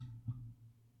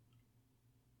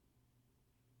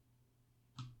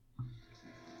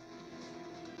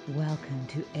Welcome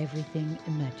to Everything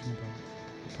Imaginable,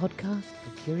 a podcast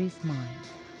for curious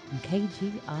minds on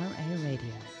KGRA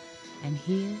Radio. And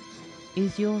here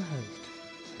is your host,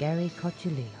 Gary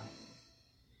Cocciolillo.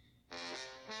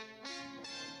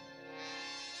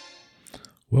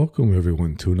 Welcome,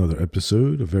 everyone, to another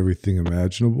episode of Everything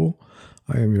Imaginable.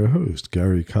 I am your host,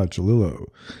 Gary Cocciolillo,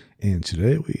 and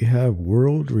today we have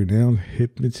world-renowned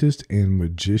hypnotist and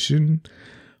magician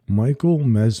Michael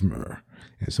Mesmer.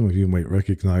 And some of you might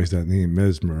recognize that name,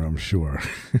 Mesmer, I'm sure.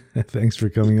 Thanks for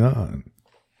coming on.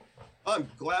 I'm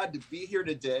glad to be here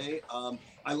today. I'm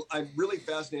really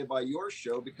fascinated by your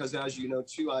show because, as you know,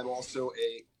 too, I'm also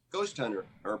a ghost hunter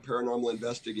or a paranormal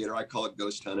investigator. I call it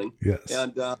ghost hunting. Yes.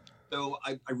 And so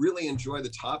I really enjoy the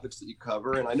topics that you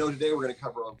cover. And I know today we're going to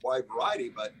cover a wide variety,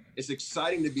 but it's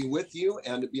exciting to be with you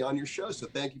and to be on your show. So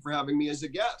thank you for having me as a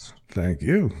guest. Thank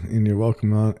you. And you're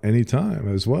welcome on anytime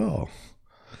as well.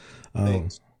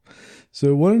 Thanks.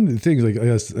 So one of the things, like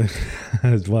I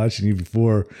was watching you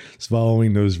before, is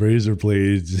following those razor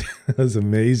blades. That's an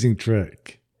amazing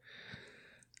trick.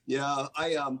 Yeah,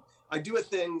 I do a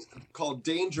thing called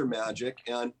danger magic,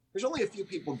 and there's only a few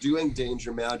people doing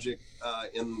danger magic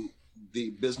in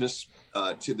the business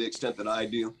to the extent that I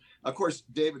do. Of course,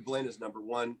 David Blaine is number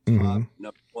one,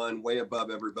 number one, way above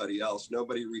everybody else.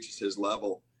 Nobody reaches his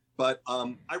level. But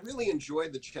I really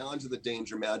enjoyed the challenge of the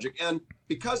danger magic. And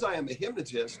because I am a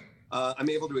hypnotist, I'm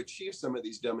able to achieve some of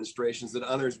these demonstrations that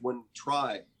others wouldn't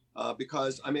try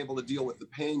because I'm able to deal with the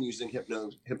pain using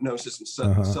hypnosis and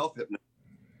self-hypnosis.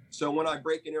 So when I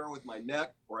break an arrow with my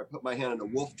neck, or I put my hand in a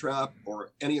wolf trap,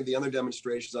 or any of the other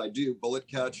demonstrations I do, bullet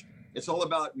catch, it's all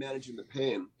about managing the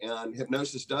pain. And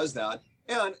hypnosis does that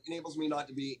and enables me not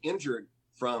to be injured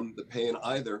from the pain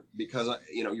either, because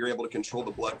you're able to control the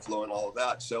blood flow and all of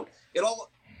that. So it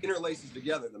all interlaces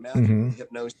together, the magic, the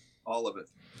hypnosis, all of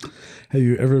it. Have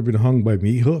you ever been hung by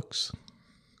meat hooks?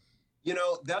 You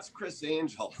know, that's Chris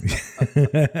Angel.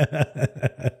 And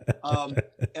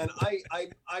I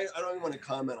don't even want to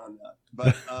comment on that,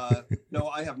 but no,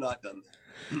 I have not done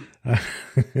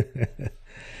that.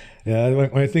 Yeah,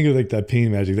 when I think of like that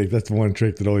pain magic, like that's the one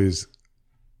trick that always,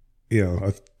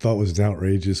 I thought was an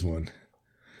outrageous one.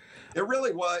 It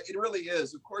really was. It really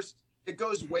is. Of course, it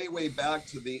goes way, way back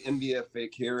to the India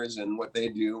fakirs and what they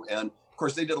do. And of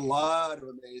course, they did a lot of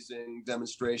amazing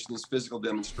demonstrations, physical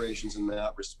demonstrations in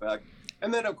that respect.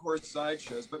 And then, of course,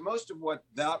 sideshows. But most of what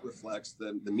that reflects,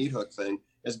 the meat hook thing,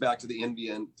 is back to the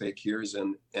Indian fakirs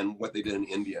and what they did in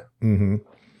India. Mm-hmm.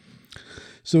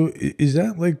 So is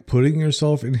that like putting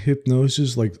yourself in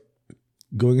hypnosis, like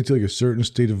going into like a certain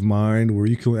state of mind where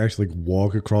you can actually like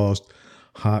walk across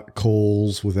hot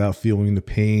coals without feeling the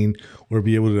pain, or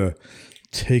be able to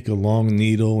take a long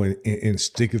needle and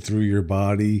stick it through your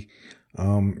body?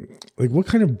 Like what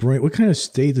kind of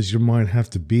state does your mind have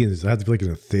to be in? Does it have to be like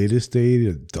in a theta state,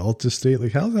 a delta state?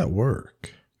 Like how does that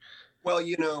work? Well,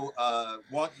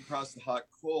 walking across the hot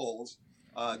coals,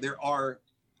 there are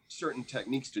certain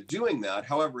techniques to doing that.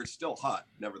 However, it's still hot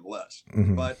nevertheless.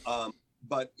 Mm-hmm.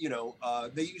 But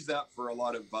they use that for a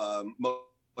lot of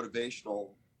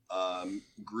motivational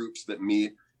groups that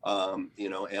meet,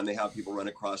 and they have people run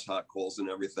across hot coals and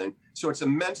everything. So it's a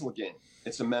mental game.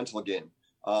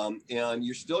 And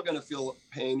you're still going to feel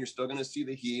pain. You're still going to see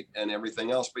the heat and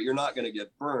everything else, but you're not going to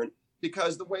get burned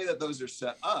because the way that those are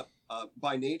set up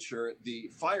by nature, the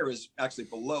fire is actually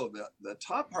below the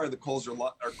top part of the coals are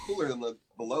cooler than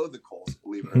below the coals,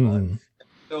 believe it or not.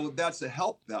 So that's a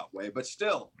help that way, but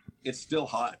still, it's still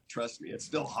hot. Trust me, it's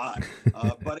still hot.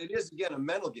 But it is, again, a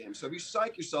mental game. So if you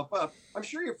psych yourself up, I'm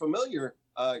sure you're familiar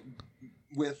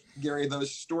with, Gary,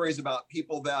 those stories about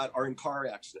people that are in car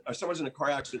accident, or someone's in a car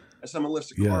accident and someone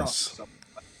lifts a car off.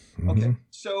 Okay,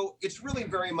 so it's really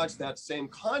very much that same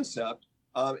concept,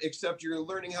 except you're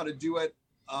learning how to do it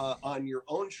on your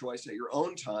own choice at your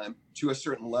own time to a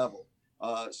certain level.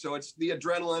 So it's the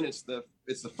adrenaline, it's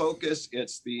the focus,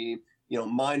 it's the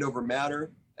mind over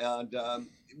matter, and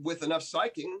with enough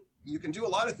psyching, you can do a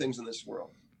lot of things in this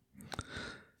world.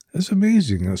 That's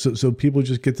amazing. So people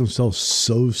just get themselves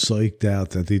so psyched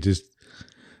out that they just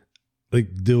like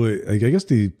do it. Like, I guess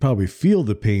they probably feel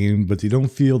the pain, but they don't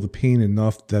feel the pain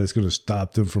enough that it's going to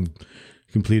stop them from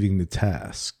completing the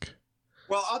task.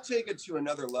 Well, I'll take it to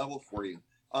another level for you.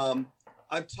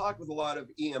 I've talked with a lot of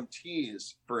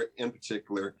EMTs, in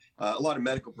particular, a lot of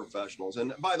medical professionals.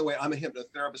 And by the way, I'm a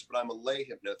hypnotherapist, but I'm a lay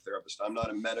hypnotherapist. I'm not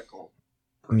a medical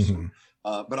person.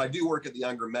 But I do work at the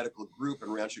Unger Medical Group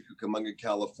in Rancho Cucamonga,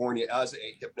 California, as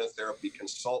a hypnotherapy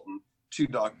consultant to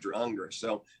Dr. Unger.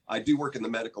 So I do work in the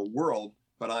medical world,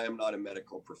 but I am not a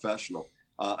medical professional.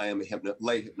 I am a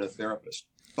lay hypnotherapist.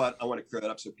 But I want to clear that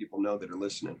up so people know that are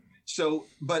listening. So,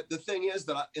 but the thing is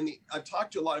that I've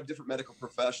talked to a lot of different medical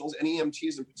professionals and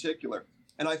EMTs in particular,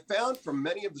 and I found from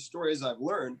many of the stories I've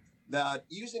learned that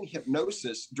using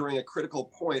hypnosis during a critical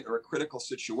point or a critical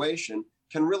situation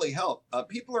can really help.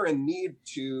 People are in need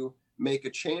to make a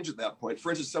change at that point. For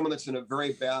instance, someone that's in a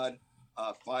very bad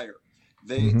fire.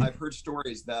 I've heard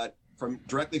stories that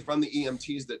directly from the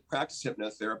EMTs that practice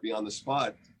hypnotherapy on the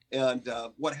spot. And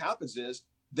what happens is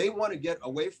they want to get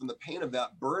away from the pain of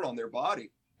that burn on their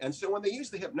body. And so when they use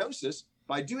the hypnosis,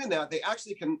 by doing that, they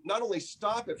actually can not only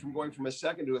stop it from going from a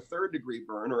second to a third degree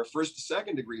burn or a first to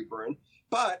second degree burn,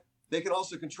 but they can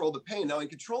also control the pain. Now, in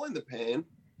controlling the pain,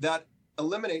 that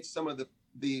eliminates some of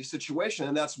the situation,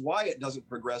 and that's why it doesn't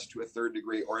progress to a third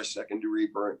degree or a second degree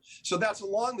burn. So that's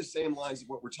along the same lines of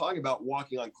what we're talking about,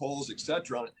 walking on coals,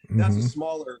 etc. That's a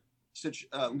smaller,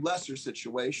 lesser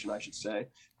situation, I should say.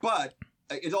 But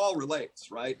it all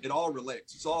relates, right? It all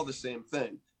relates. It's all the same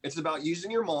thing. It's about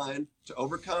using your mind to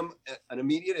overcome an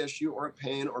immediate issue or a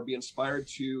pain, or be inspired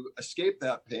to escape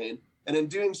that pain. And in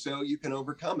doing so, you can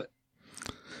overcome it.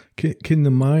 Can the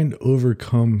mind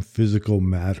overcome physical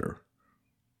matter?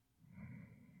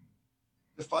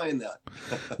 Define that.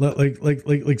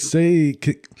 like say,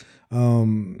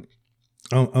 I'm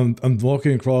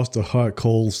walking across the hot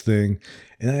coals thing,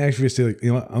 and I actually say, like, you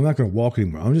know what, I'm not going to walk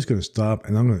anymore. I'm just going to stop,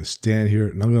 and I'm going to stand here,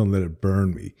 and I'm going to let it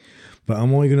burn me. But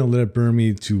I'm only going to let it burn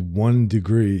me to 1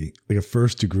 degree, like a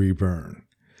first degree burn.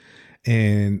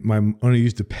 And I'm going to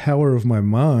use the power of my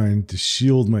mind to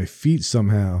shield my feet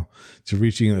somehow to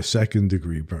reaching a second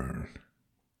degree burn.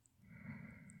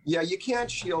 Yeah, you can't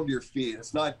shield your feet.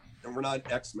 It's not, we're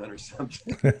not X-Men or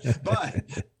something.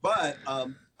 but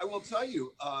I will tell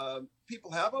you,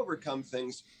 people have overcome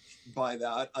things by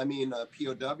that. I mean,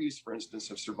 POWs, for instance,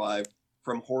 have survived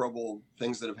from horrible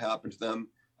things that have happened to them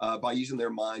by using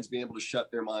their minds, being able to shut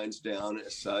their minds down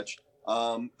as such.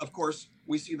 Of course,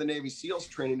 we see the Navy SEALs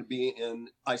training to be in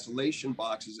isolation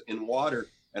boxes in water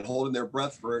and holding their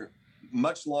breath for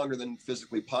much longer than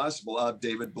physically possible.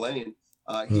 David Blaine,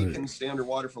 he can stay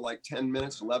underwater for like 10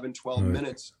 minutes, 11, 12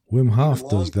 minutes. Wim Hof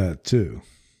does that too.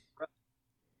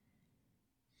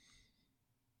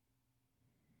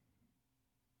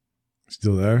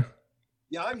 Still there?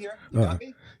 Yeah, I'm here. You got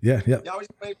me? Yeah. Yeah, I was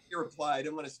waiting for your reply. I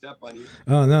didn't want to step on you.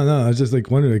 Oh, no. I was just like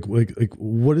wondering, like,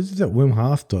 what is it that Wim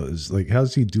Hof does? Like, how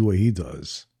does he do what he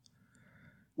does?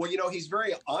 Well, you know, he's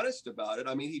very honest about it.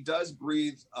 I mean, he does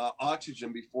breathe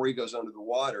oxygen before he goes under the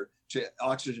water to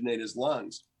oxygenate his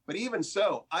lungs. But even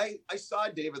so, I saw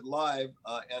David live,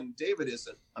 and David is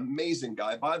an amazing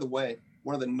guy. By the way,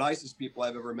 one of the nicest people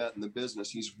I've ever met in the business.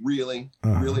 He's really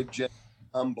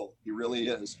humble. He really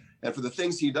is. And for the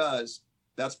things he does,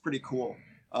 that's pretty cool.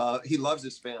 He loves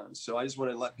his fans. So I just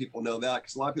want to let people know that,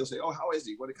 because a lot of people say, oh, how is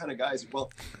he? What kind of guy is he?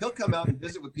 Well, he'll come out and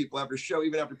visit with people after show,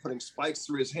 even after putting spikes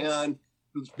through his hand,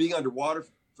 being underwater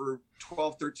for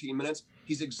 12, 13 minutes.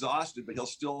 He's exhausted, but he'll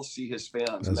still see his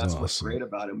fans. And that's awesome. What's great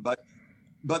about him.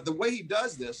 But the way he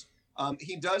does this,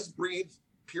 he does breathe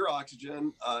pure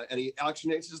oxygen, and he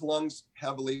oxygenates his lungs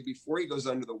heavily before he goes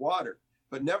under the water.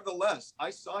 But nevertheless, I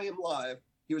saw him live.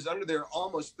 He was under there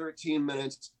almost 13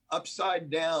 minutes, upside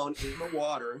down in the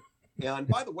water. And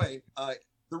by the way,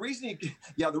 the reason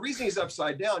he's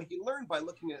upside down, he learned by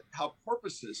looking at how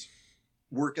porpoises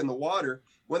work in the water.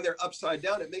 When they're upside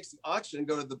down, it makes the oxygen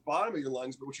go to the bottom of your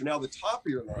lungs, but which are now the top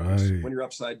of your lungs when you're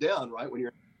upside down, right?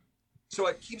 So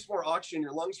it keeps more oxygen in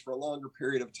your lungs for a longer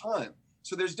period of time.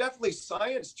 So there's definitely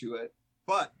science to it,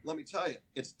 but let me tell you,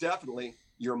 it's definitely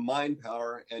your mind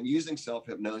power and using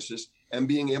self-hypnosis and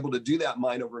being able to do that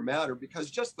mind over matter, because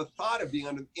just the thought of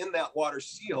being in that water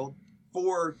sealed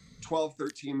for 12,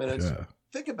 13 minutes,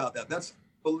 think about that. That's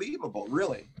believable,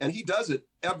 really. And he does it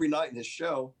every night in his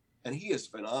show, and he is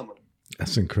phenomenal.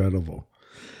 That's incredible.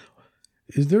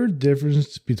 Is there a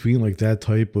difference between like that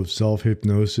type of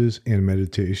self-hypnosis and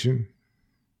meditation?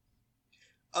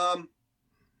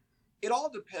 It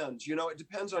all depends. You know, it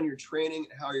depends on your training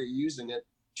and how you're using it.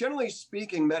 Generally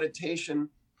speaking, meditation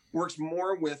works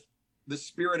more with the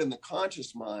spirit and the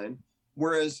conscious mind,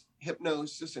 whereas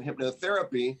hypnosis and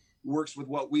hypnotherapy works with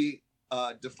what we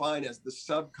define as the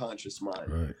subconscious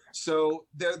mind. Right. So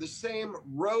they're the same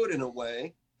road in a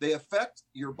way. They affect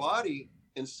your body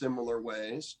in similar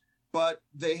ways, but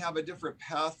they have a different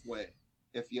pathway,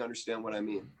 if you understand what I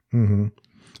mean. Mm-hmm.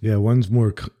 Yeah, one's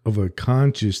more of a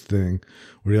conscious thing,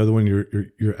 where the other one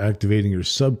you're activating your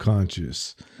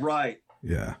subconscious. Right.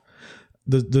 Yeah.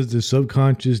 Does the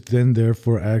subconscious then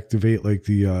therefore activate like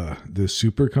the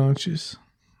superconscious?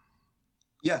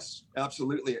 Yes,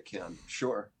 absolutely it can.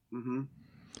 Sure. Mm-hmm.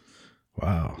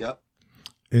 Wow. Yep.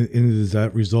 And does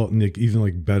that result in like even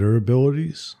like better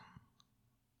abilities?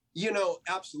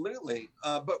 Absolutely.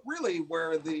 But really,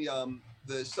 where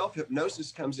the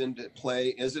self-hypnosis comes into play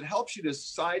is it helps you to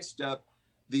sidestep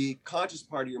the conscious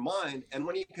part of your mind. And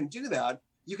when you can do that,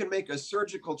 you can make a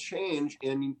surgical change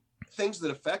in things that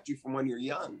affect you from when you're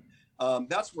young.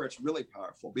 That's where it's really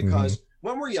powerful, because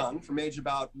when we're young, from age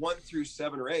about 1 through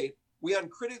 7 or 8, we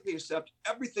uncritically accept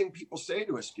everything people say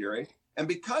to us, Gary. And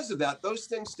because of that, those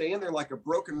things stay in there like a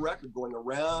broken record going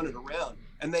around and around.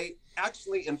 And they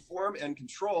actually inform and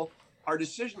control our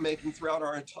decision-making throughout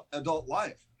our adult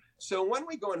life. So when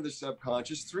we go into the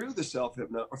subconscious through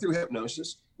the through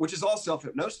hypnosis, which is all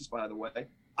self-hypnosis, by the way,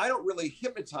 I don't really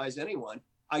hypnotize anyone.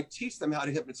 I teach them how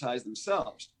to hypnotize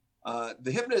themselves.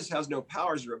 The hypnotist has no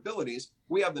powers or abilities.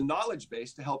 We have the knowledge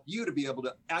base to help you to be able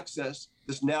to access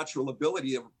this natural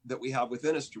ability that we have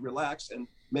within us to relax and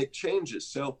make changes.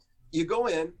 So you go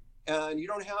in and you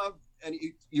don't have, and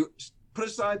you put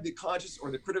aside the conscious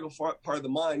or the critical part of the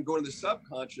mind, go into the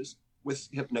subconscious with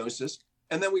hypnosis.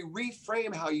 And then we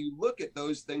reframe how you look at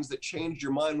those things that changed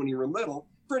your mind when you were little.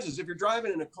 For instance, if you're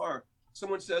driving in a car,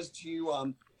 someone says to you,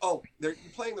 you're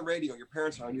playing the radio, your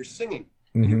parents are, and you're singing.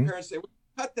 And your parents say, well,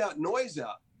 cut that noise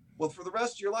out. Well, for the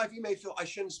rest of your life, you may feel, I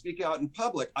shouldn't speak out in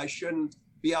public. I shouldn't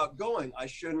be outgoing. I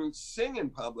shouldn't sing in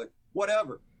public,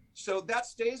 whatever. So that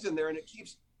stays in there and it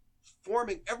keeps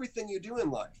forming everything you do in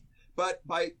life. But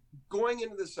by going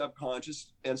into the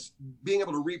subconscious and being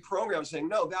able to reprogram, saying,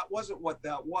 no, that wasn't what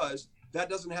that was, that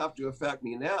doesn't have to affect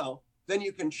me now, then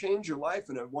you can change your life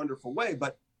in a wonderful way.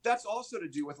 But that's also to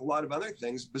do with a lot of other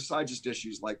things besides just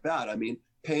issues like that. I mean,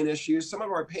 pain issues. Some of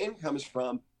our pain comes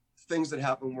from things that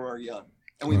happen when we're young,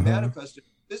 and we manifest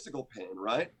physical pain,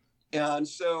 right? And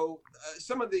so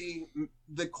some of the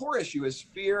core issue is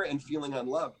fear and feeling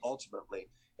unloved ultimately.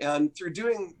 And through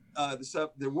doing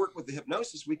the work with the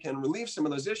hypnosis, we can relieve some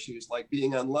of those issues like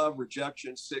being unloved,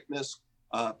 rejection, sickness,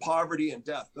 poverty, and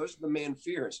death. Those are the main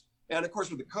fears. And of course,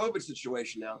 with the COVID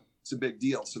situation now, it's a big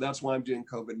deal. So that's why I'm doing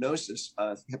COVID-nosis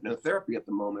hypnotherapy at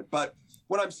the moment. But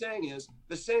what I'm saying is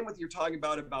the same with you're talking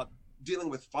about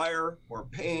dealing with fire or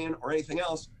pain or anything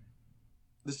else.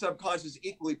 The subconscious is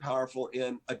equally powerful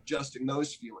in adjusting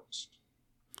those feelings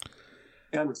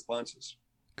and responses.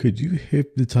 Could you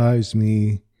hypnotize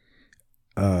me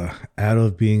out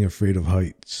of being afraid of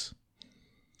heights?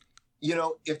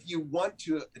 If you want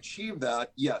to achieve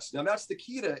that, yes. Now, that's the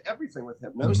key to everything with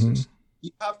hypnosis. You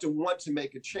have to want to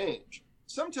make a change.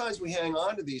 Sometimes we hang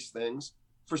on to these things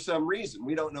for some reason.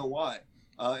 We don't know why.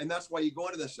 And that's why you go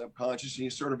into the subconscious and you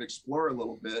sort of explore a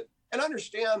little bit and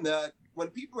understand that when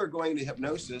people are going into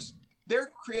hypnosis,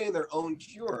 they're creating their own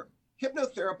cure.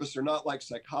 Hypnotherapists are not like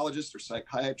psychologists or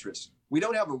psychiatrists. We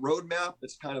don't have a roadmap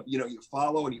that's kind of, you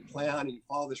follow and you plan and you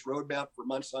follow this roadmap for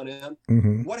months on end.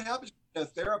 What happens in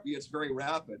therapy, it's very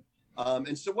rapid.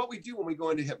 And so what we do when we go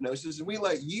into hypnosis is we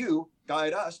let you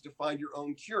guide us to find your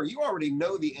own cure. You already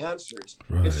know the answers.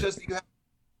 Right. It's just that you have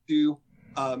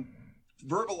to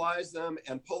verbalize them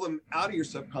and pull them out of your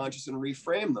subconscious and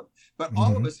reframe them. But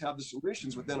all of us have the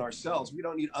solutions within ourselves. We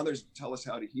don't need others to tell us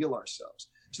how to heal ourselves.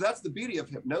 So that's the beauty of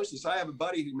hypnosis. I have a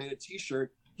buddy who made a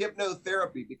t-shirt,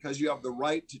 hypnotherapy, because you have the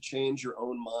right to change your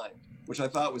own mind, which I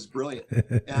thought was brilliant.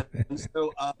 And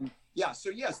so, so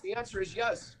yes, the answer is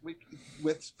yes.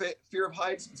 With fear of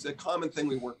heights, it's a common thing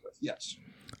we work with. Yes.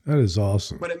 That is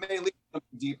awesome. But it may lead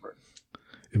something deeper.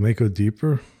 It may go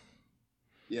deeper?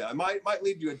 Yeah, it might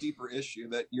lead to a deeper issue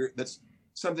that's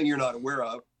something you're not aware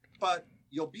of, but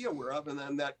you'll be aware of, and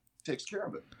then that takes care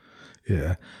of it.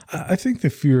 Yeah. I think the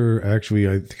fear, actually,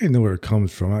 I think I know where it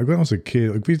comes from. When I was a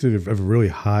kid, we used to have a really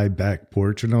high back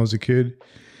porch when I was a kid,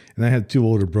 and I had 2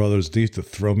 older brothers. They used to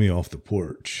throw me off the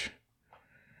porch.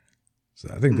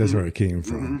 So I think that's where it came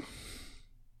from.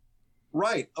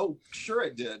 Right. Oh, sure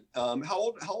it did. How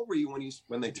old were you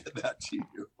when they did that to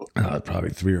you?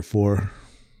 Probably 3 or 4.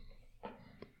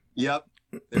 Yep,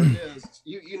 there it is.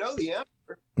 You know the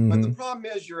answer, but the problem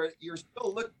is you're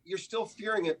still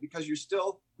fearing it because you're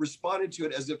still responding to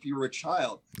it as if you were a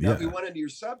child. Now, if we went into your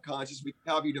subconscious, we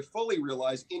have you to fully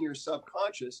realize in your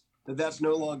subconscious that that's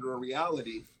no longer a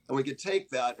reality, and we could take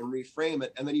that and reframe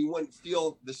it, and then you wouldn't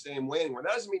feel the same way anymore.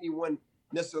 That doesn't mean you wouldn't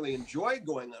necessarily enjoy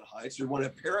going on heights or want to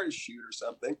parachute or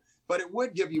something, but it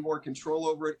would give you more control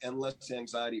over it and less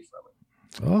anxiety from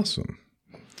it. Awesome.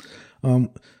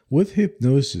 With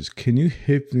hypnosis, can you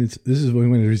hypnotize? This is one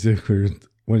of the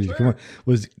when you come on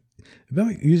was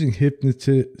about using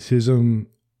hypnotism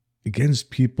against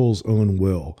people's own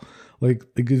will. Like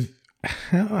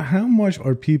how much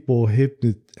are people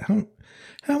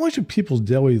how much of people's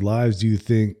daily lives do you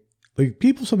think? Like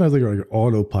people sometimes are like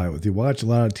autopilot. They watch a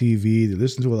lot of TV, they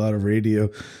listen to a lot of radio,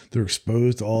 they're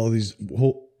exposed to all these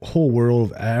whole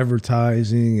world of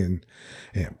advertising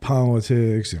and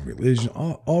politics and religion,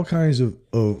 all kinds of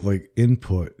like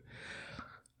input.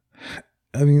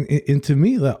 I mean, and to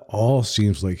me, that all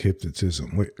seems like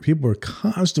hypnotism. Like people are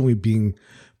constantly being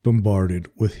bombarded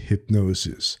with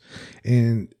hypnosis,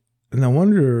 and I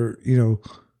wonder,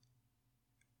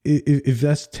 if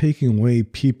that's taking away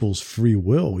people's free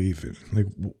will, even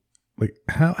like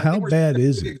how bad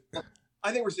is it?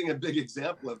 I think we're seeing a big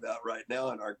example of that right now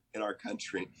in our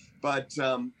country. But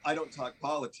I don't talk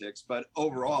politics, but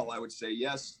overall, I would say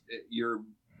yes, you're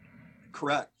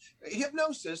correct.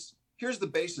 Hypnosis. Here's the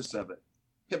basis of it.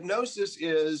 Hypnosis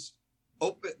is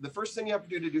open. The first thing you have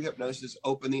to do hypnosis is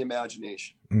open the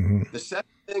imagination. Mm-hmm. The second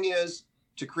thing is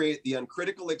to create the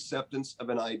uncritical acceptance of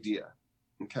an idea.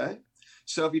 Okay.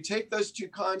 So if you take those two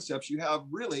concepts, you have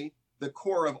really the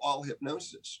core of all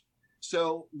hypnosis.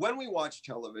 So when we watch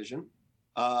television,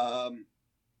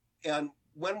 and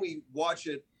when we watch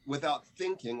it without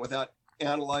thinking, without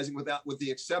analyzing, with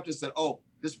the acceptance that, oh,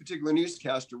 this particular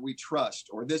newscaster we trust,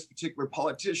 or this particular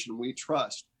politician we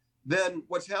trust, then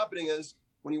what's happening is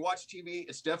when you watch TV,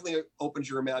 it's definitely opens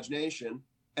your imagination.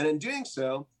 And in doing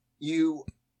so, you,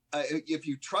 if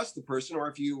you trust the person or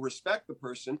if you respect the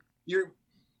person, you're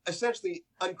essentially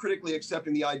uncritically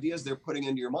accepting the ideas they're putting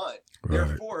into your mind. Right.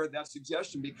 Therefore, that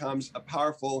suggestion becomes a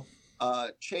powerful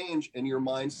change in your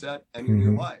mindset and in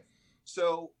your life.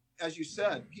 So, as you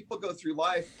said, people go through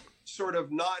life sort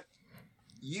of not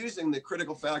using the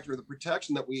critical factor or the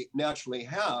protection that we naturally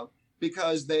have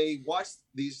because they watch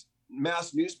these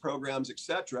mass news programs,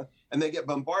 etc., and they get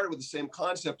bombarded with the same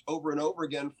concept over and over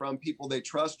again from people they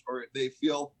trust or they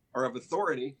feel are of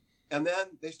authority. And then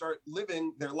they start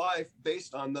living their life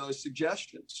based on those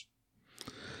suggestions.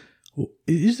 Well,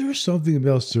 is there something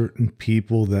about certain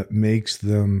people that makes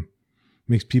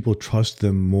people trust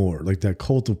them more, like that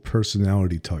cult of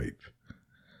personality type?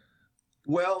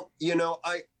 Well,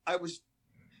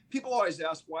 people always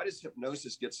ask, why does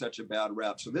hypnosis get such a bad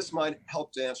rap? So this might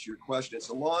help to answer your question. It's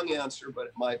a long answer, but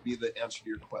it might be the answer to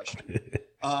your question.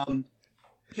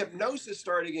 Hypnosis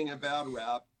started getting a bad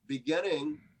rap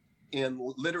beginning in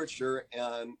literature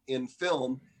and in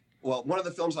film. Well, one of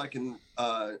the films I can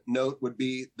note would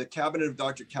be The Cabinet of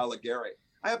Dr. Caligari.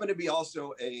 I happen to be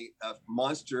also a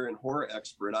monster and horror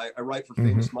expert. I write for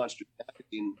Famous Monsters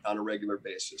magazine on a regular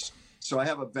basis. So I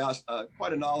have a vast,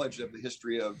 quite a knowledge of the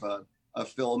history of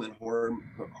film and horror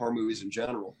movies in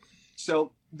general.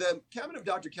 So The Cabinet of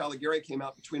Dr. Caligari came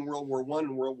out between World War I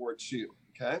and World War II,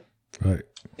 okay? Right.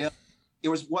 And it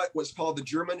was what was called the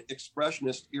German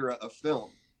Expressionist era of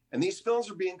film. And these films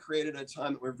were being created at a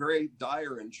time that were very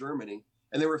dire in Germany,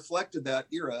 and they reflected that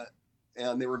era,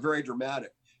 and they were very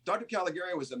dramatic. Dr.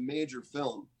 Caligari was a major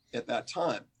film at that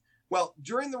time. Well,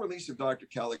 during the release of Dr.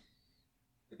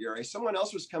 Caligari, someone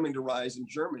else was coming to rise in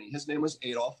Germany. His name was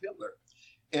Adolf Hitler.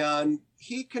 And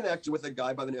he connected with a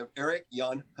guy by the name of Erich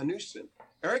Jan Hanussen.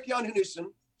 Erich Jan Hanussen,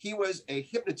 he was a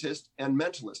hypnotist and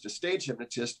mentalist, a stage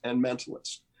hypnotist and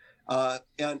mentalist.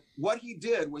 And what he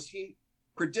did was he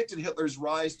predicted Hitler's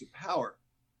rise to power.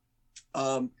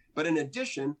 But in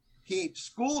addition, he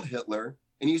schooled Hitler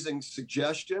in using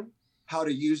suggestion, how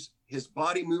to use his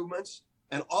body movements,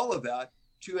 and all of that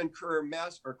to incur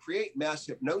mass or create mass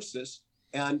hypnosis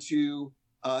and to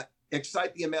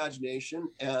excite the imagination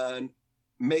and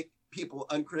make people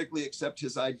uncritically accept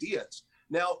his ideas.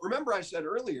 Now, remember I said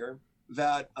earlier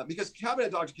that because Cabinet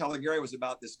of Dr. Caligari was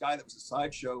about this guy that was a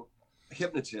sideshow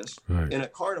hypnotist in a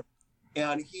carnival,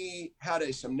 and he had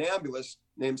a somnambulist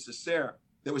named Césaire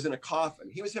that was in a coffin.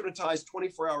 He was hypnotized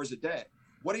 24 hours a day.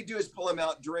 What he'd do is pull him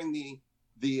out during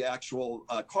the actual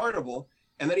carnival,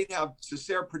 and then he'd have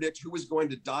Césaire predict who was going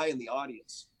to die in the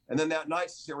audience. And then that night,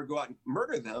 Césaire would go out and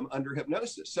murder them under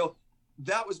hypnosis. So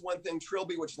that was one thing.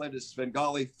 Trilby, which led to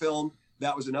Svengali film,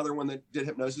 that was another one that did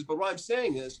hypnosis. But what I'm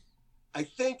saying is, I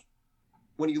think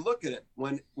when you look at it,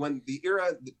 when the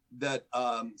era that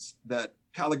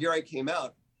Caligari came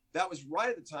out, that was right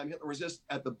at the time Hitler was just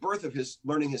at the birth of his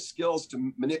learning his skills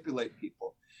to manipulate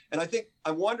people. And I think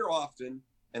I wonder often,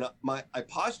 and I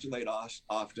postulate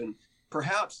often,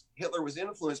 perhaps Hitler was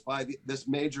influenced by this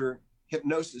major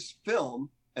hypnosis film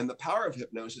and the power of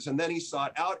hypnosis. And then he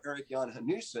sought out Erich Jan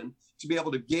Hanussen to be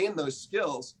able to gain those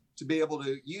skills, to be able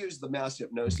to use the mass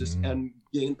hypnosis and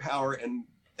gain power and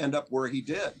end up where he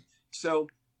did. So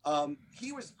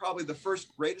he was probably the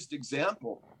first greatest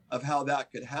example of how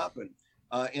that could happen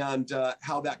and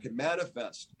how that could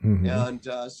manifest. And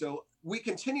so we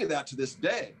continue that to this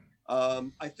day.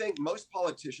 I think most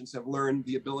politicians have learned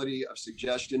the ability of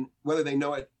suggestion, whether they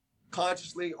know it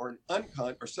consciously or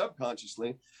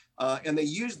subconsciously, and they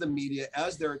use the media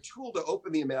as their tool to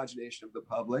open the imagination of the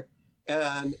public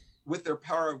And with their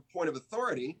power of point of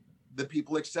authority, the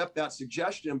people accept that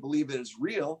suggestion and believe it is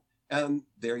real. And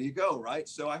there you go, right?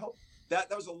 So I hope that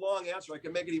was a long answer. I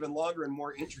can make it even longer and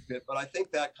more intricate, but I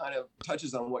think that kind of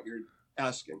touches on what you're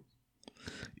asking.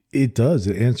 It does.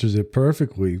 It answers it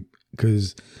perfectly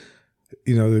because,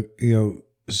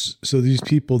 so these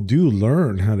people do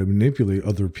learn how to manipulate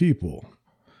other people.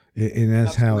 And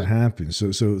that's how it happens.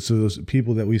 So those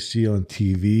people that we see on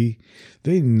TV,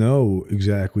 they know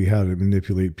exactly how to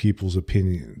manipulate people's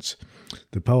opinions.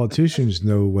 The politicians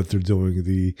know what they're doing.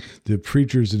 The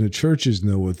preachers in the churches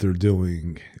know what they're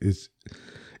doing.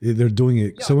 They're doing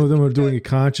it. Yeah, some of them are doing it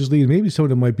consciously, and maybe some of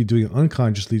them might be doing it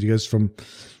unconsciously, just from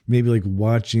maybe like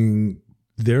watching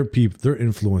their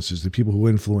influences, the people who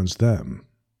influence them.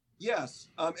 Yes,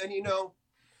 and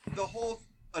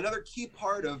another key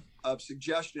part of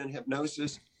suggestion and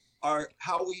hypnosis are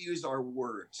how we use our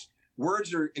words.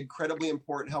 Words are incredibly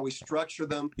important, how we structure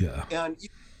them. Yeah. And you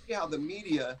see how the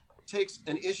media takes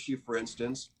an issue, for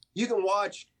instance. You can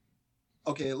watch,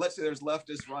 okay, let's say there's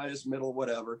leftist, rightist, middle,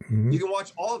 whatever. Mm-hmm. You can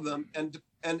watch all of them, and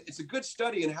it's a good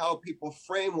study in how people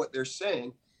frame what they're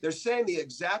saying. They're saying the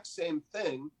exact same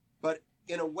thing, but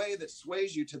in a way that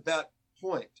sways you to that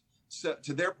point, so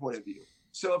to their point of view.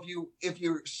 So if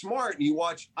you're smart and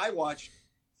I watch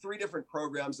 3 different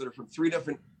programs that are from 3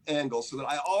 different angles, so that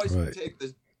I always take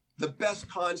the best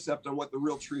concept on what the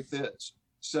real truth is.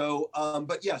 So,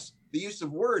 but yes, the use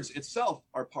of words itself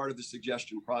are part of the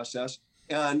suggestion process,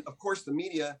 and of course, the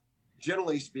media,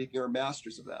 generally speaking, are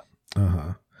masters of that.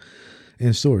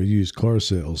 And so are used car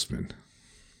salesmen.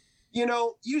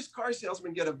 Used car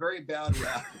salesmen get a very bad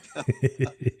rap.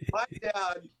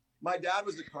 My dad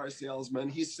was a car salesman.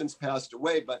 He's since passed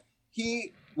away, but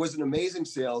he was an amazing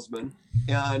salesman.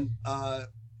 And,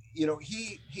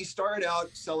 he started out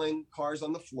selling cars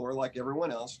on the floor like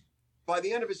everyone else. By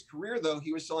the end of his career, though,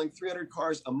 he was selling 300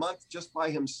 cars a month just by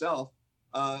himself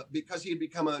because he had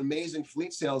become an amazing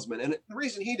fleet salesman. And the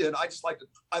reason he did, I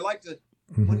like to,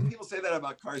 mm-hmm. when people say that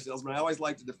about car salesmen, I always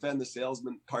like to defend the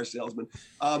car salesman.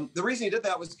 The reason he did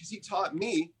that was because he taught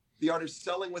me the art of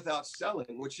selling without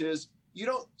selling, which is, you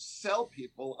don't sell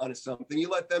people on something, you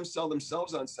let them sell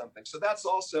themselves on something. So that's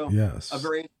also a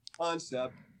very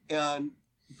concept, and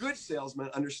good salesmen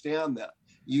understand that.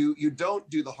 You don't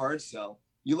do the hard sell.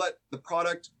 You let the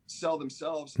product sell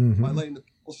themselves mm-hmm. by letting the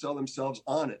people sell themselves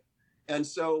on it. And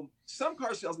so some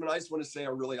car salesmen, I just want to say,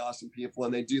 are really awesome people,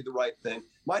 and they do the right thing.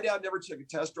 My dad never took a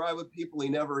test drive with people. He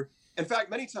never, in fact,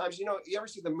 many times, you ever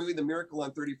see the movie The Miracle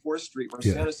on 34th Street where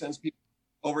Santa sends people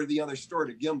over to the other store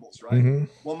to Gimbel's, right? Mm-hmm.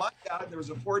 Well, my dad, there was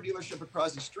a Ford dealership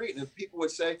across the street, and if people would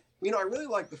say, I really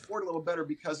like the Ford a little better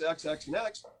because X, X, and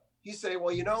X, he'd say,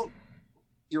 well,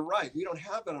 you're right. We don't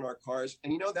have that on our cars,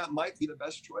 and that might be the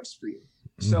best choice for you.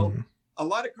 Mm-hmm. So a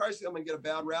lot of car salesmen get a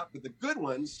bad rap, but the good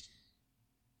ones,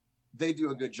 they do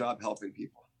a good job helping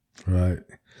people. Right.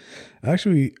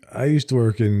 Actually, I used to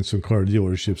work in some car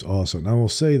dealerships also, and I will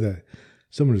say that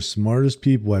some of the smartest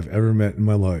people I've ever met in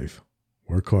my life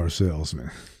were car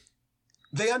salesmen.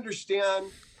 They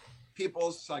understand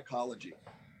people's psychology.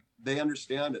 They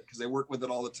understand it because they work with it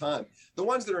all the time. The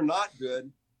ones that are not good,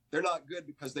 they're not good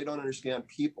because they don't understand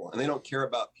people and they don't care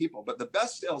about people. But the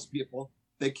best salespeople,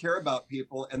 they care about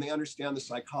people and they understand the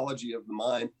psychology of the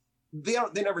mind. They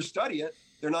never study it.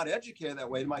 They're not educated that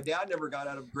way. My dad never got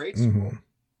out of grade school, mm-hmm.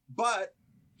 but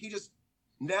he just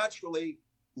naturally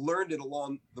learned it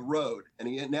along the road, and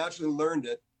he naturally learned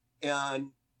it,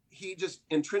 and he just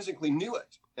intrinsically knew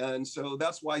it. And so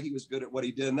that's why he was good at what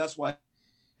he did. And that's why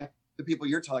the people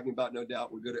you're talking about, no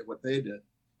doubt, were good at what they did.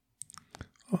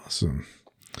 Awesome.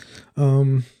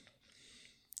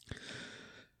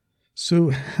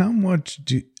 So how much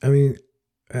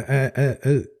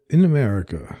in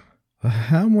America,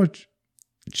 how much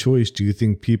choice do you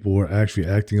think people are actually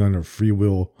acting on their free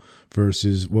will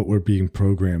versus what we're being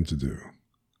programmed to do?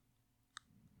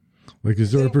 Like,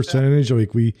 is there a percentage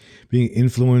like we being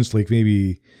influenced, like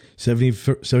maybe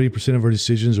 70% of our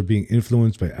decisions are being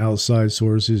influenced by outside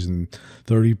sources and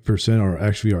 30% are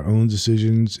actually our own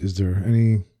decisions? Is there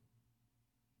any?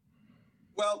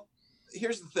 Well,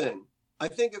 here's the thing.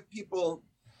 Here's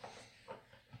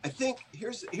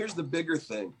the bigger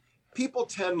thing. People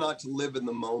tend not to live in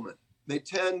the moment. They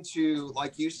tend to,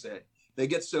 like you say, they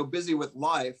get so busy with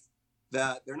life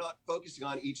that they're not focusing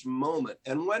on each moment.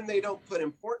 And when they don't put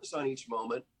importance on each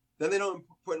moment, then they don't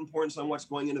put importance on what's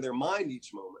going into their mind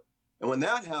each moment. And when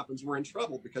that happens, we're in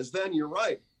trouble, because then you're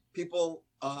right. People,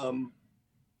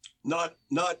 not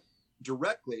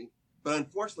directly, but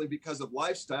unfortunately, because of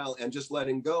lifestyle and just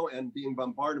letting go and being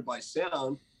bombarded by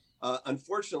sound,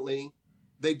 unfortunately,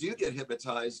 they do get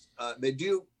hypnotized. They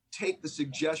do take the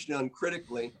suggestion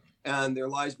uncritically, and their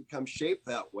lives become shaped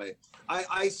that way.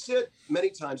 I sit many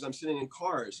times, I'm sitting in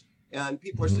cars, and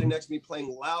people are sitting next to me playing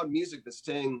loud music that's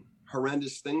saying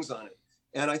horrendous things on it.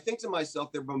 And I think to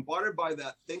myself, they're bombarded by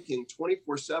that thinking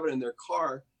 24/7 in their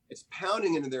car. It's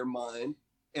pounding into their mind,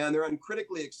 and they're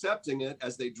uncritically accepting it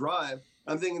as they drive.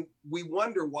 I'm thinking, we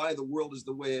wonder why the world is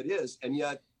the way it is. And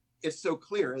yet it's so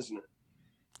clear, isn't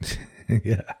it?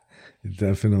 Yeah, it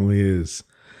definitely is.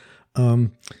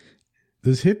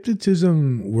 Does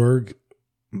hypnotism work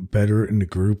better in a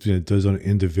group than it does on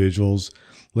individuals?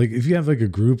 Like if you have like a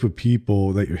group of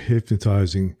people that you're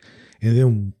hypnotizing and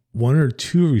then one or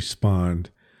two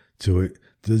respond to it,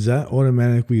 does that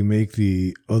automatically make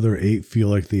the other 8 feel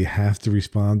like they have to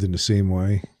respond in the same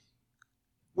way?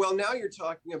 Well, now you're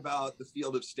talking about the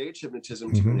field of stage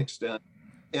hypnotism to an extent.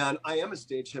 And I am a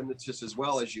stage hypnotist as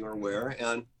well, as you're aware.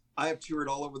 And I have toured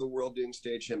all over the world doing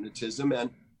stage hypnotism. And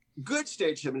good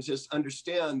stage hypnotists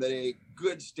understand that a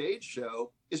good stage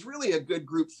show is really a good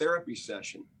group therapy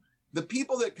session. The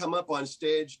people that come up on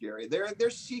stage, Gary, they're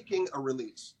seeking a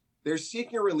release. They're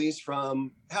seeking a release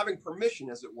from having permission,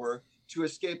 as it were, to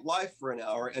escape life for an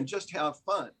hour and just have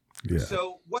fun. Yeah.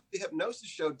 So what the hypnosis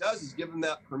show does is give them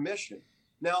that permission.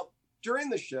 Now, during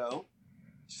the show,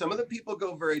 some of the people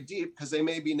go very deep because they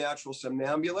may be natural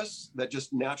somnambulists that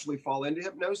just naturally fall into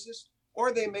hypnosis,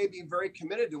 or they may be very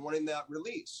committed to wanting that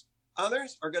release.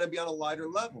 Others are going to be on a lighter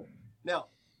level. Now,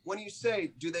 when you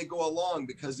say, do they go along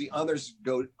because the others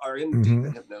are in deep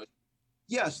in hypnosis?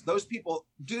 Yes, those people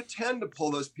do tend to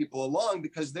pull those people along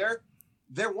because they're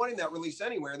wanting that release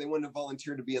anywhere. They wouldn't have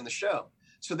volunteered to be in the show.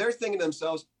 So they're thinking to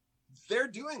themselves, they're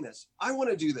doing this. I want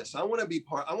to do this. I want to be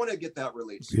part. I want to get that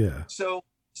release. Yeah.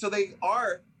 So they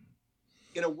are,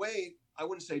 in a way, I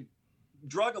wouldn't say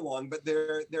drug along, but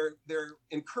they're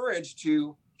encouraged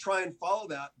to try and follow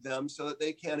them so that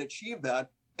they can achieve that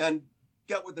and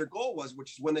get what their goal was,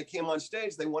 which is when they came on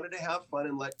stage, they wanted to have fun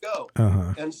and let go.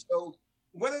 And so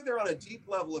whether they're on a deep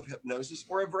level of hypnosis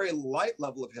or a very light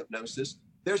level of hypnosis,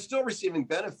 they're still receiving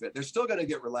benefit. They're still going to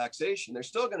get relaxation. They're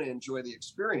still going to enjoy the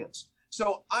experience.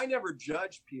 So I never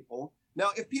judge people.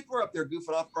 Now, if people are up there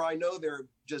goofing off, or I know they're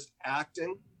just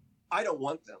acting, I don't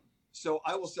want them. So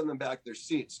I will send them back their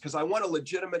seats because I want a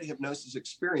legitimate hypnosis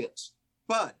experience.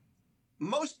 But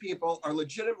most people are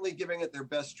legitimately giving it their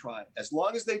best try. As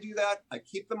long as they do that, I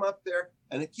keep them up there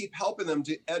and I keep helping them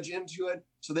to edge into it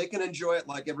so they can enjoy it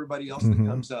like everybody else that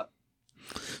comes up.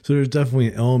 So there's definitely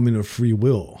an element of free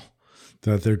will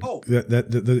that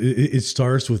it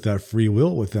starts with that free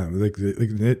will with them.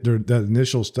 That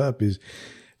initial step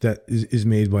is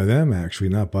made by them, actually,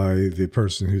 not by the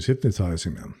person who's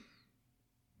hypnotizing them.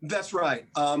 That's right.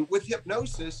 With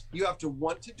hypnosis, you have to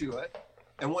want to do it.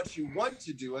 And once you want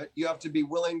to do it, you have to be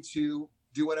willing to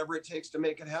do whatever it takes to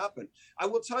make it happen. I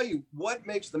will tell you what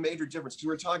makes the major difference. Because we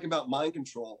were talking about mind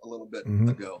control a little bit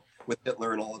ago with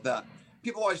Hitler and all of that.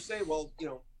 People always say, well,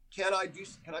 can I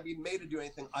be made to do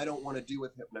anything I don't want to do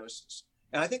with hypnosis?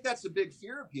 And I think that's a big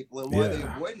fear of people and why they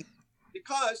avoid it,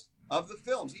 because of the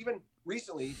films. Even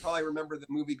recently, you probably remember the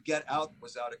movie Get Out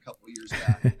was out a couple of years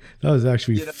back. That was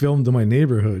actually filmed in my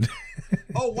neighborhood.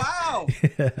 Oh, wow.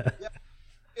 Yeah.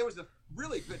 It was a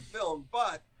really good film,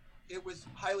 but it was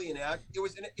highly inaccurate.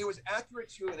 It was accurate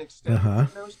to an extent,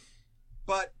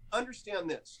 but understand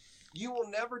this. You will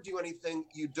never do anything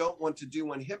you don't want to do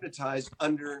when hypnotized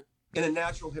in a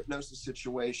natural hypnosis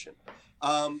situation.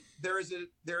 There is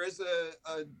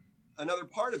another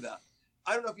part of that.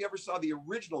 I don't know if you ever saw the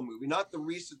original movie, not the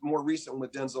more recent one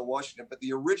with Denzel Washington, but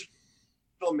the original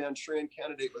Manchurian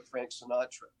Candidate with Frank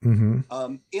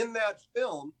Sinatra. In that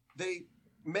film, they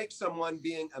make someone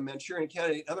being a Manchurian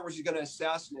candidate. In other words, you're going to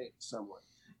assassinate someone,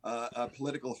 a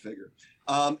political figure.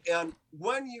 And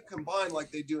when you combine,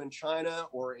 like they do in China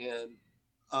or in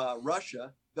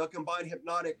Russia, they'll combine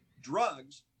hypnotic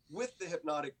drugs with the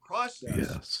hypnotic process.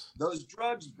 Yes. Those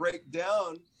drugs break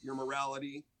down your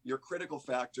morality, your critical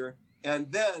factor, and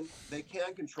then they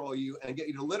can control you and get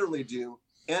you to literally do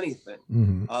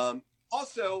anything.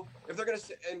 Also, if they're going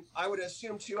to, and I would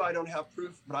assume too, I don't have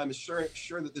proof, but I'm sure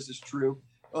that this is true.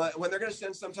 When they're going to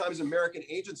send sometimes American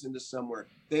agents into somewhere,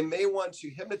 they may want to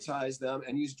hypnotize them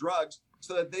and use drugs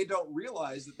so that they don't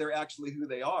realize that they're actually who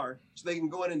they are, so they can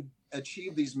go in and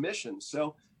achieve these missions.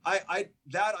 So I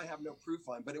have no proof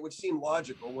on, but it would seem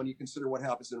logical when you consider what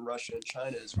happens in Russia and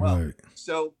China as well. Right.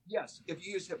 So yes, if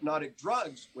you use hypnotic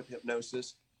drugs with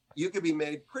hypnosis, you could be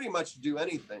made pretty much to do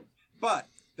anything. But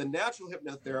the natural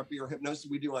hypnotherapy or hypnosis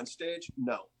we do on stage,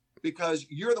 no, because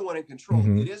you're the one in control.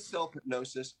 It is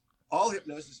self-hypnosis. All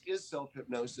hypnosis is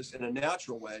self-hypnosis in a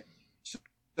natural way. So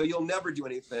you'll never do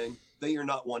anything that you're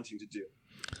not wanting to do.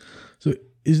 So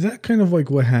is that kind of like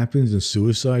what happens in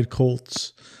suicide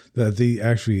cults, that they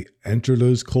actually enter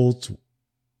those cults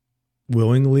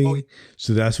willingly? Oh,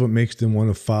 So that's what makes them want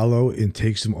to follow and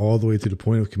takes them all the way to the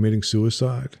point of committing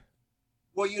suicide?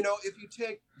 well, if you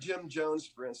take Jim Jones,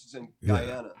 for instance, in Yeah.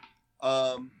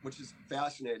 Guyana, which is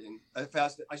fascinating. I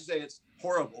should say it's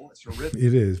horrible. It's horrific.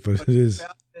 It is, but But it it's is.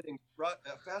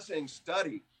 a fascinating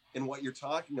study in what you're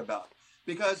talking about.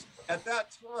 Because at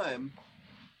that time,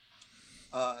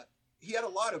 he had a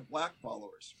lot of black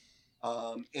followers.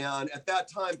 And at that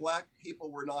time, black people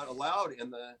were not allowed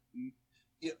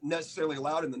necessarily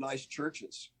allowed in the nice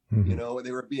churches. Mhm.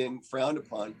 They were being frowned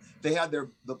upon. They had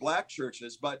the black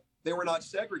churches, but they were not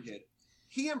segregated.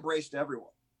 He embraced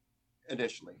everyone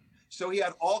initially. So he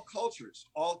had all cultures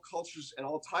and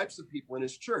all types of people in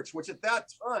his church, which at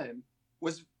that time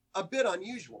was a bit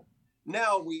unusual.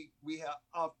 Now we have,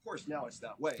 of course, now it's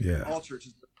that way. Yeah. All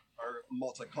churches are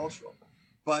multicultural,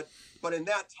 but in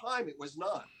that time it was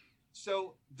not.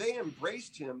 So they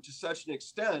embraced him to such an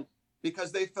extent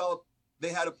because they felt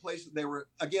they had a place that they were,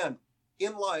 again,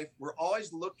 in life, we're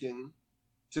always looking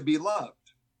to be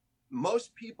loved.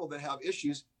 Most people that have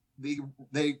issues,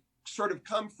 they sort of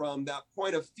come from that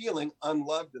point of feeling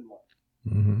unloved in life.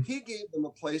 Mhm. He gave them a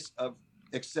place of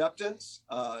acceptance,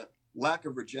 lack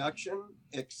of rejection,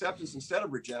 acceptance instead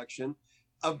of rejection,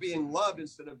 of being loved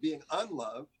instead of being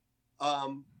unloved,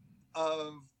 of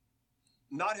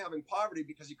not having poverty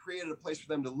because he created a place for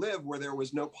them to live where there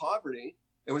was no poverty.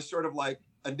 It was sort of like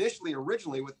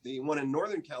originally with the one in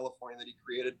Northern California that he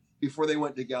created before they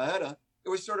went to Guyana, it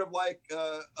was sort of like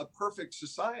a perfect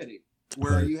society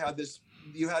where Right. you had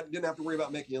didn't have to worry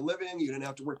about making a living. You didn't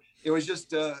have to work. It was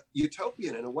just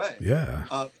utopian in a way.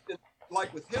 Yeah.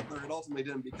 Like with Hitler, it ultimately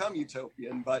didn't become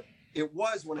utopian, but it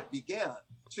was when it began.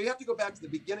 So you have to go back to the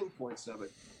beginning points of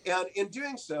it. And in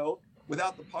doing so,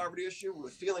 without the poverty issue,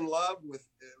 with feeling loved, with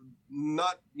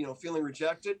not, feeling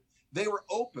rejected, they were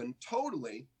open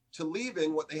totally to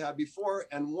leaving what they had before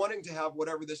and wanting to have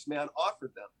whatever this man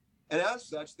offered them. And as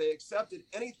such, they accepted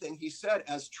anything he said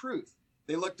as truth.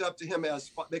 They looked up to him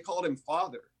they called him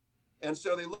Father. And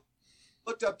so they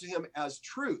looked up to him as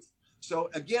truth. So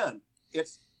again,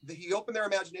 he opened their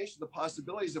imagination to the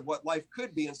possibilities of what life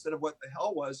could be instead of what the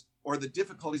hell was, or the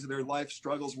difficulties of their life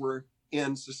struggles were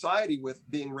in society with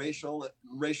being racial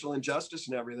injustice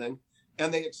and everything.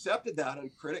 And they accepted that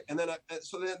uncritically. And then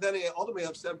they ultimately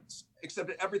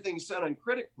accepted everything he said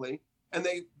uncritically. And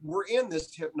they were in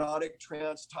this hypnotic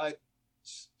trance type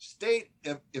state,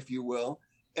 if you will.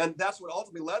 And that's what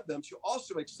ultimately led them to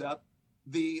also accept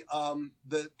the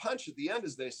punch at the end,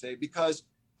 as they say, because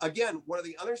again, one of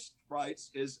the other fights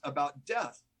is about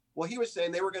death. Well, he was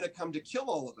saying they were going to come to kill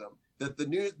all of them, that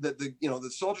the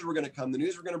soldiers were going to come, the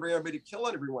news were going to bring everybody to kill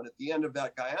everyone at the end of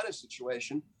that Guyana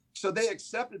situation. So they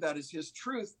accepted that as his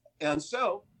truth. And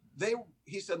so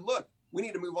he said, look, we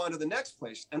need to move on to the next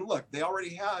place. And look, they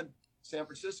already had San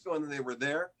Francisco and they were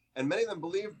there. And many of them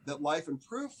believed that life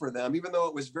improved for them, even though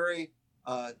it was very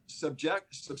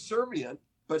subservient,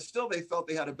 but still they felt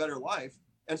they had a better life.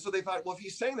 And so they thought, well, if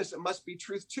he's saying this, it must be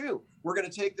truth too. We're going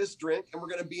to take this drink and we're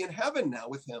going to be in heaven now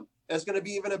with him. And it's going to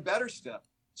be even a better step.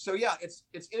 So yeah, it's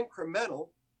incremental.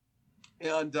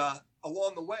 And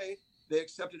along the way, they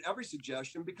accepted every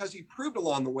suggestion because he proved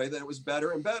along the way that it was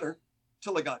better and better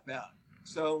till it got bad.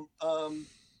 So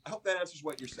I hope that answers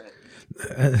what you're saying.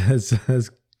 That's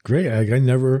great. I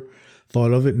never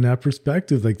thought of it in that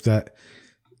perspective, like that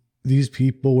these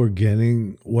people were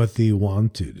getting what they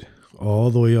wanted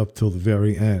all the way up till the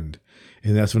very end.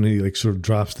 And that's when he like sort of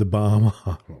drops the bomb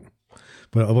on them.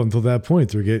 But up until that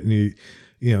point, they're getting,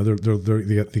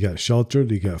 they got shelter,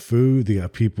 they got food, they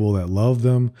got people that love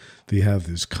them. They have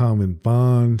this common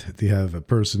bond. They have a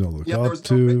person to look up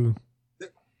to.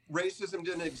 Racism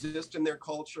didn't exist in their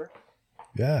culture.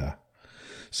 Yeah.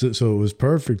 So it was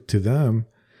perfect to them.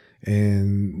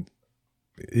 And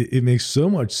it makes so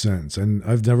much sense. And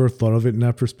I've never thought of it in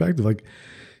that perspective. Like,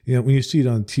 when you see it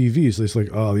on TV, it's like,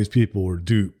 oh, these people were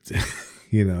duped,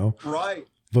 Right.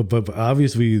 But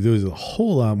obviously there's a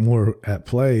whole lot more at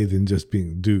play than just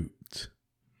being duped.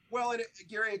 Well, and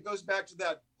Gary, it goes back to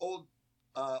that old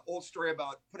story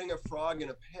about putting a frog in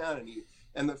a pan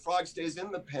and the frog stays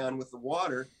in the pan with the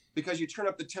water because you turn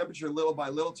up the temperature little by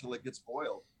little till it gets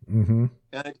boiled. Mm-hmm.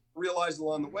 And I realize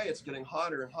along the way it's getting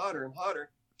hotter and hotter and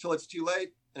hotter till it's too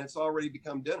late and it's already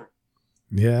become dinner.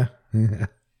 Yeah. Yeah,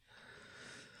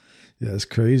 it's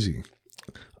crazy.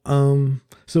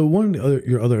 So one of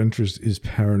your other interests is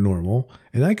paranormal,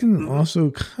 and I can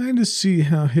also kind of see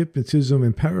how hypnotism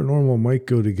and paranormal might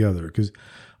go together, because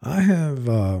I have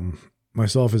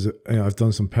myself I've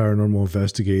done some paranormal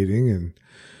investigating, and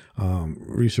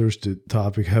researched the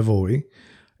topic heavily.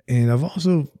 And I've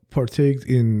also partaked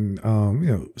in,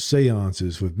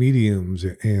 seances with mediums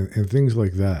and things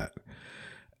like that.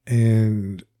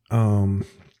 And,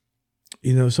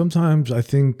 sometimes I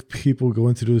think people go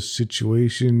into those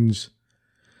situations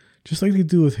just like they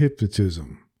do with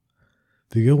hypnotism.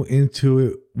 They go into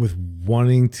it with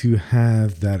wanting to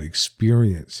have that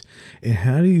experience. And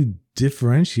how do you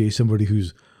differentiate somebody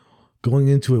who's going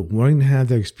into it wanting to have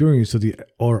that experience so they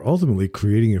are ultimately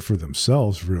creating it for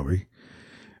themselves, really,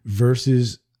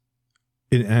 versus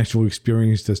an actual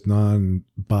experience that's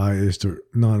non-biased or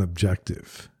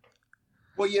non-objective?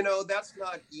 Well, that's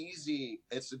not easy.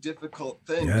 It's a difficult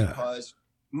thing because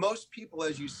most people,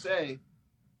 as you say,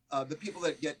 the people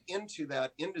that get into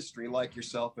that industry, like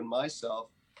yourself and myself,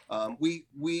 we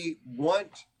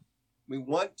want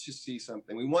to see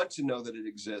something. We want to know that it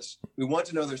exists. We want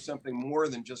to know there's something more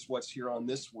than just what's here on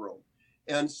this world.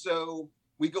 And so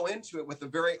we go into it with a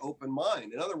very open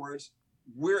mind. In other words,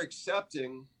 we're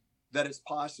accepting that it's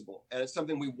possible and it's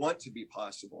something we want to be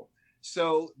possible.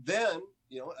 So then,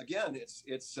 again, it's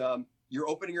you're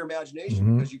opening your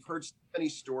imagination because you've heard so many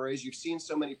stories, you've seen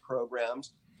so many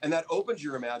programs, and that opens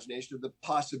your imagination of the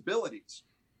possibilities.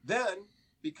 Then,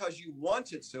 because you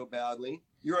want it so badly,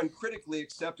 you're uncritically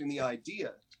accepting the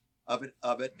idea of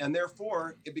it, and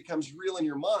therefore it becomes real in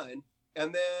your mind.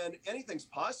 And then anything's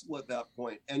possible at that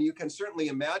point. And you can certainly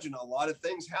imagine a lot of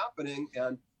things happening.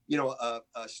 And a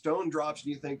stone drops,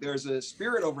 and you think there's a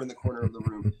spirit over in the corner of the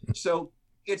room. So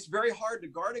it's very hard to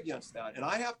guard against that. And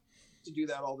I have to do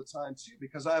that all the time too,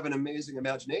 because I have an amazing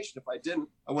imagination. If I didn't,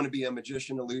 I want to be a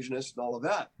magician, illusionist, and all of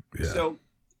that. Yeah. So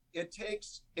it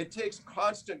takes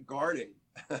constant guarding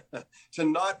to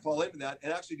not fall into that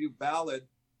and actually do valid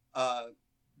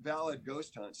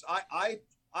ghost hunts. I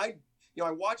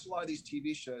watch a lot of these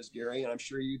TV shows, Gary, and I'm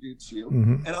sure you do too.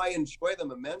 And I enjoy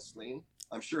them immensely.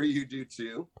 I'm sure you do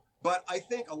too. But I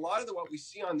think a lot of what we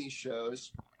see on these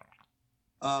shows,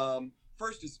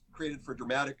 first is created for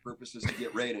dramatic purposes to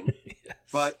get rating. Yes.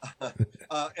 But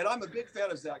and I'm a big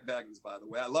fan of Zach Bagans, by the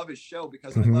way. I love his show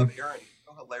because I love Aaron. He's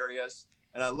so hilarious.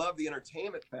 And I love the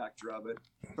entertainment factor of it.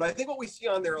 But I think what we see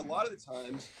on there a lot of the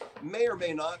times may or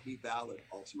may not be valid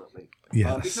ultimately.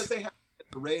 Yes. Because they have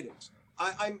the ratings.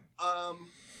 I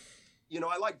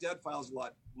like Dead Files a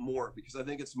lot more because I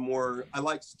think it's more, I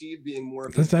like Steve being more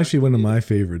of That's actually one of my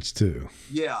favorites too.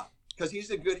 Yeah. Because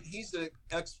he's an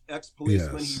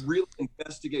ex-policeman. Yes. He really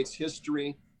investigates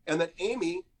history. And then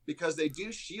Amy, because they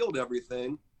do shield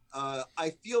everything,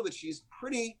 I feel that she's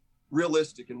pretty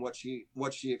realistic in what she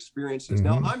experiences.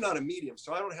 Now, I'm not a medium,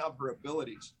 so I don't have her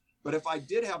abilities. But if I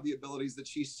did have the abilities that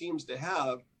she seems to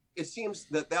have, it seems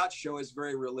that show is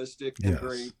very realistic and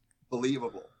very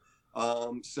believable.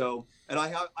 And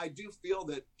I do feel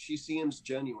that she seems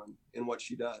genuine in what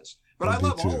she does. But I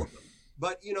love all of them.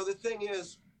 But the thing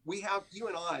is, you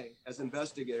and I as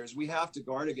investigators, we have to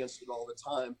guard against it all the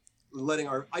time.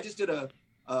 I just did a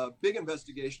big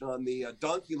investigation on the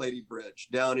Donkey Lady Bridge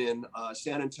down in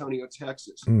San Antonio,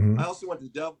 Texas. I also went to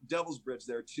the Devil's Bridge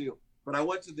there too. But I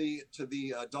went to the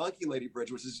Donkey Lady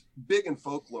Bridge, which is big in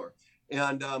folklore.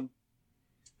 And I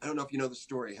don't know if you know the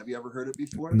story. Have you ever heard it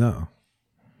before? No.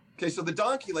 Okay, so the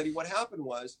Donkey Lady, what happened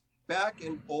was, back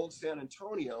in old San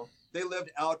Antonio, they lived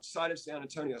outside of San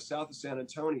Antonio, south of San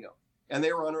Antonio. And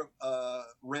they were on a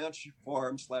ranch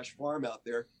farm out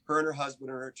there, her and her husband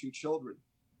and her 2 children.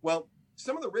 Well,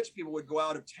 some of the rich people would go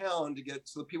out of town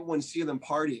so that people wouldn't see them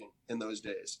partying in those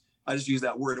days. I just use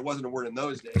that word. It wasn't a word in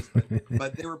those days,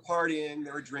 but they were partying,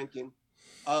 they were drinking.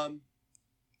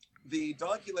 The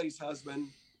Donkey Lady's husband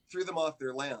threw them off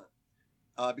their land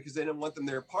because they didn't want them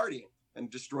there partying and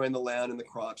destroying the land and the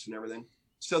crops and everything.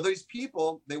 So these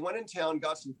people, they went in town,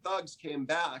 got some thugs, came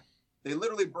back. They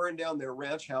literally burned down their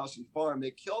ranch house and farm.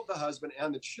 They killed the husband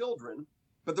and the children.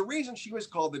 But the reason she was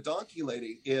called the Donkey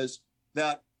Lady is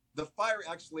that the fire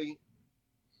actually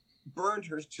burned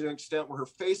her to an extent where her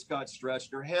face got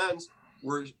stretched. Her hands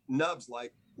were nubs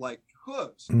like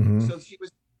hooves. So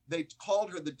they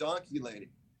called her the Donkey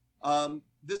Lady.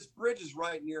 This bridge is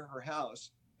right near her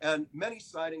house, and many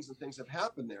sightings and things have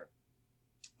happened there.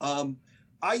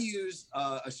 I use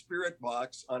a spirit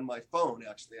box on my phone.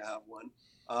 Actually, I have one.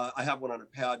 I have one on a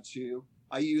pad too.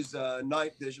 I use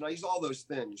night vision. I use all those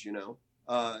things,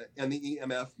 and the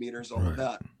EMF meters, all of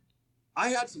that. I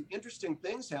had some interesting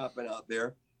things happen out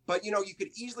there, but you could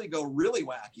easily go really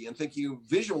wacky and think you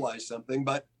visualize something,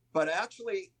 but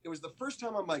actually it was the first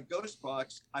time on my ghost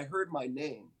box I heard my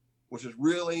name, which was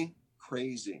really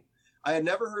crazy. I had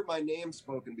never heard my name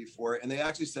spoken before, and they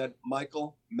actually said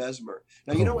Michael Mesmer.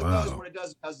 Now, what it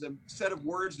does, it has a set of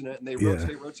words in it, and they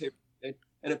rotate, and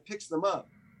it picks them up.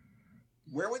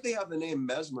 where would they have the name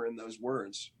Mesmer in those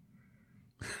words?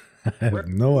 I have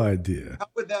no idea. How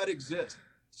would that exist?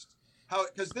 How?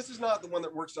 Because this is not the one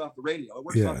that works off the radio. It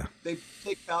works off, they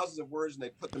take thousands of words and they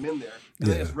put them in there, and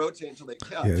they just rotate until they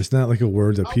catch. Yeah, it's not like a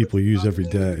word that people use every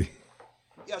day.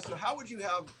 Yeah, so how would you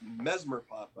have Mesmer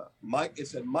pop up? It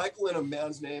said Michael in a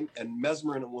man's name and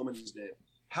Mesmer in a woman's name.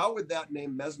 How would that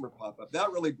name Mesmer pop up?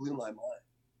 That really blew my mind.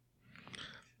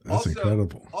 That's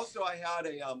incredible. Also, I had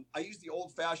I used the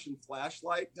old-fashioned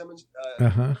flashlight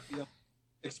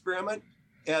experiment,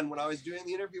 and when I was doing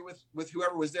the interview with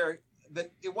whoever was there,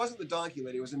 it wasn't the donkey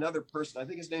lady; it was another person. I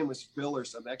think his name was Phil or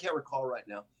something. I can't recall right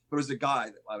now, but it was a guy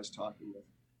that I was talking with,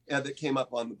 and that came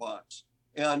up on the box,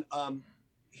 and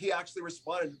he actually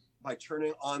responded by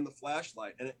turning on the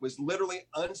flashlight, and it was literally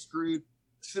unscrewed,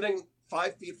 sitting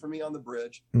 5 feet from me on the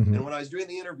bridge. Mm-hmm. And when I was doing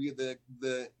the interview,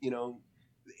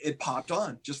 it popped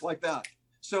on just like that.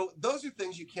 So those are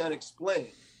things you can't explain.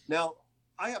 Now,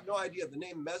 I have no idea. The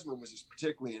name Mesmer was just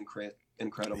particularly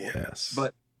incredible. Yes.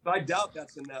 But I doubt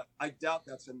that's in that. I doubt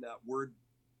that's in that word.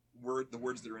 The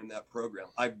words that are in that program.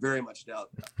 I very much doubt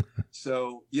that.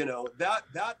 So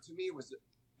that to me was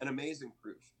an amazing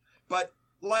proof. But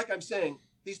like I'm saying,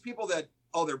 these people that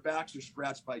their backs are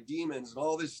scratched by demons and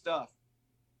all this stuff.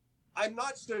 I'm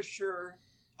not so sure.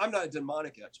 I'm not a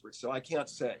demonic expert, so I can't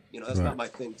say, that's not my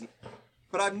thing.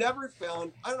 But I've never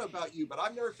found, I don't know about you, but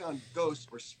I've never found ghosts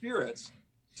or spirits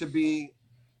to be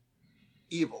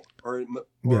evil or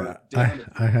damaging.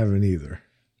 I haven't either.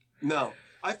 No,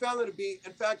 I found them to be,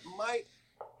 in fact,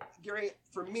 Gary,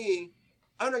 for me,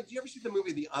 I don't know, do you ever see the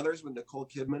movie The Others with Nicole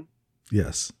Kidman?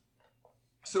 Yes.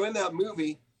 So in that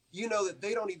movie, that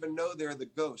they don't even know they're the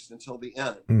ghost until the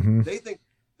end. Mm-hmm. They think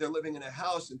they're living in a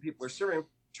house and people are serving them.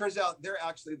 Turns out they're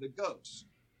actually the ghosts.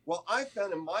 Well, I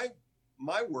found in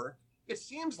my work, it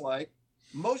seems like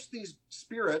most of these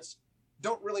spirits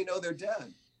don't really know they're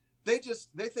dead. They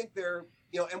think they're,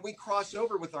 and we cross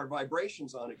over with our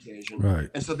vibrations on occasion. Right.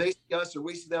 And so they see us or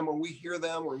we see them or we hear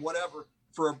them or whatever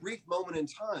for a brief moment in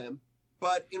time.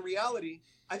 But in reality,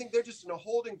 I think they're just in a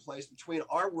holding place between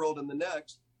our world and the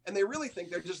next. And they really think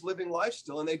they're just living life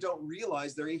still and they don't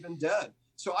realize they're even dead.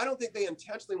 So I don't think they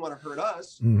intentionally want to hurt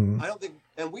us. Mm-hmm. I don't think,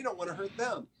 and we don't want to hurt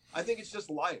them. I think it's just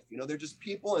life. They're just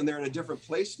people and they're in a different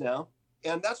place now.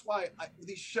 And that's why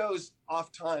these shows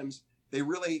oftentimes, they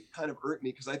really kind of irk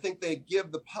me because I think they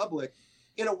give the public,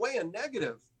 in a way, a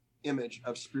negative image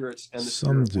of spirits and the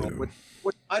spirit world,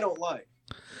 which I don't like.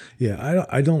 Yeah,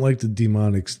 I don't like the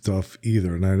demonic stuff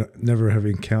either, and I never have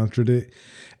encountered it.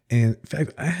 And in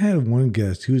fact, I had one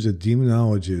guest who was a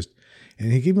demonologist,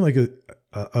 and he gave me like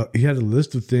he had a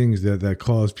list of things that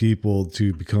cause people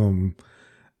to become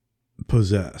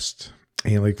possessed.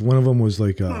 And like one of them was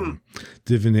like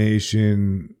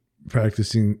divination,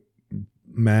 practicing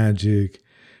magic,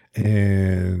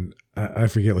 and I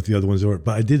forget what the other ones were,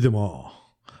 but I did them all.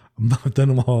 I've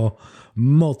done them all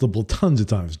tons of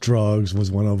times. Drugs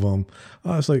was one of them.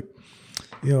 I was like,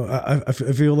 I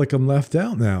feel like I'm left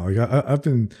out now. Like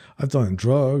I've done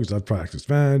drugs, I've practiced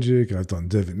magic, I've done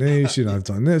divination, I've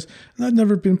done this, and I've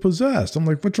never been possessed. I'm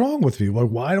like, what's wrong with me? Like,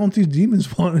 why don't these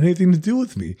demons want anything to do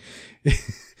with me?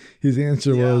 His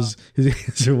answer was,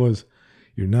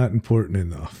 you're not important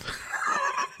enough.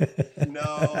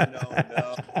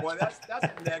 No. Boy, that's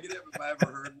negative if I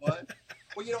ever heard one.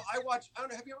 Well, I don't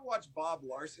know, have you ever watched Bob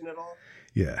Larson at all?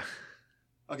 Yeah.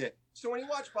 Okay. So when you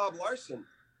watch Bob Larson,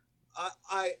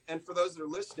 and for those that are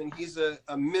listening, he's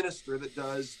a minister that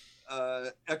does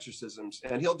exorcisms,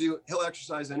 and he'll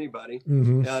exorcise anybody.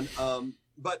 Mm-hmm. And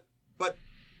but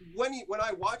when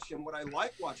I watch him, what I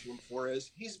like watching him for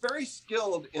is he's very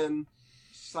skilled in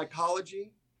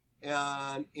psychology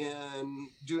and in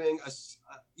doing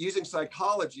using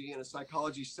psychology in a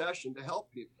psychology session to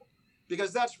help people,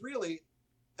 because that's really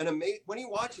when you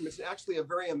watch him, it's actually a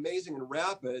very amazing and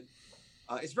rapid.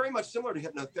 It's very much similar to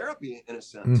hypnotherapy in a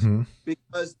sense, mm-hmm.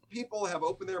 because people have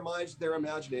opened their minds to their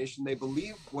imagination. They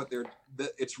believe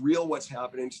that it's real, what's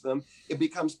happening to them. It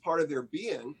becomes part of their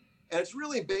being. And it's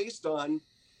really based on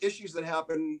issues that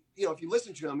happen. If you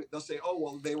listen to them, they'll say, oh,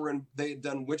 well, they had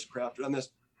done witchcraft or done this.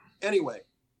 Anyway,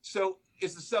 so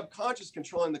it's the subconscious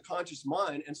controlling the conscious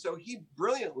mind. And so he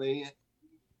brilliantly,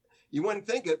 you wouldn't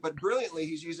think it, but brilliantly,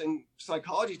 he's using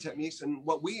psychology techniques and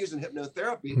what we use in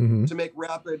hypnotherapy mm-hmm. to make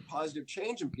rapid positive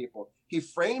change in people. He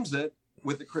frames it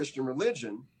with the Christian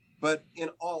religion, but in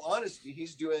all honesty,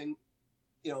 he's doing,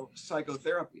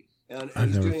 psychotherapy, and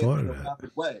he's doing it in a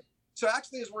rapid way. So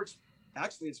actually, his work's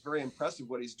it's very impressive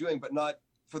what he's doing, but not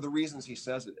for the reasons he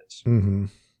says it is. Mm-hmm.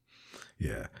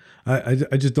 Yeah,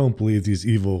 I just don't believe these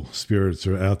evil spirits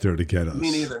are out there to get us.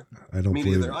 Me neither. I don't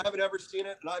believe it. I haven't ever seen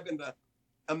it, and I've been to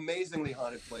amazingly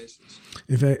haunted places.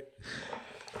 In fact,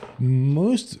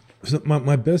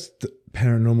 my best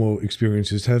paranormal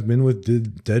experiences have been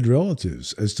with dead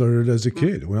relatives. I started as a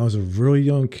kid when I was a really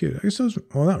young kid. I guess I was,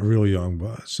 well, not really young,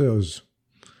 but I'd say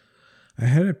I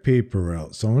had a paper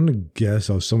route, so I'm going to guess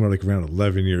I was somewhere like around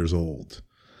 11 years old.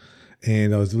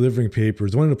 And I was delivering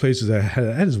papers. One of the places I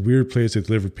had this weird place I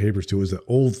delivered papers to. It was an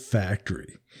old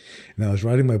factory. And I was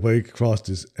riding my bike across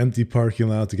this empty parking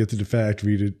lot to get to the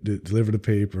factory to deliver the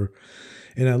paper.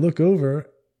 And I look over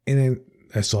and then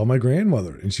I saw my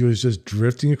grandmother, and she was just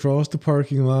drifting across the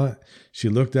parking lot. She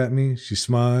looked at me, she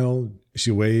smiled,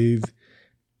 she waved,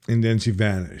 and then she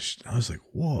vanished. I was like,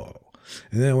 whoa.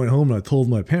 And then I went home and I told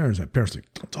my parents. My parents were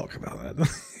like, don't talk about that.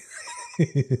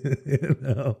 You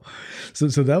know? So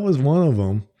that was one of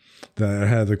them that I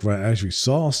had, like, where I actually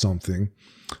saw something.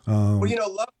 Well, you know,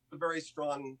 love is a very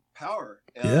strong power.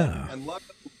 And love,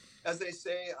 as they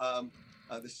say,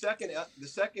 the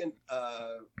second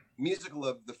musical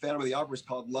of the Phantom of the Opera is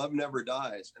called "Love Never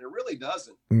Dies," and it really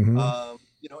doesn't. Mm-hmm.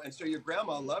 You know, and so your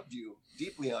grandma loved you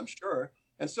deeply, I'm sure,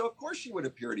 and so of course she would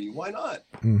appear to you. Why not?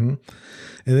 Mm-hmm.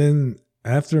 And then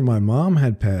after my mom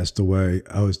had passed away,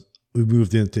 we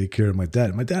moved in to take care of my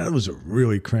dad. My dad was a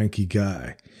really cranky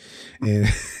guy,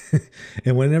 and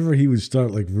and whenever he would start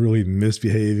like really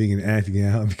misbehaving and acting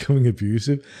out and becoming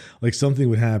abusive, like something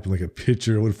would happen, like a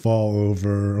pitcher would fall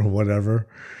over or whatever,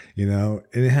 you know.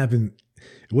 And it happened.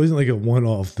 It wasn't like a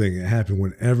one-off thing. It happened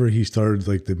whenever he started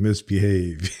like to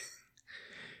misbehave,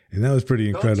 and that was pretty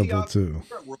incredible too.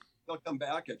 They'll come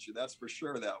back at you. That's for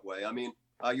sure that way. I mean,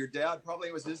 your dad, probably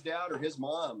it was his dad or his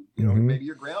mom, you know, maybe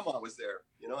your grandma was there,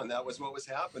 you know, and that was what was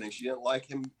happening. She didn't like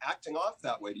him acting off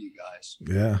that way to you guys.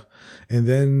 Yeah. And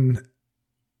then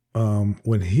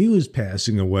when he was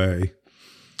passing away,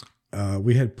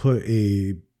 we had put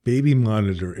a baby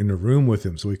monitor in the room with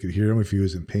him so we could hear him if he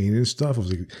was in pain and stuff. I was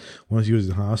like, once he was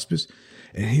in hospice,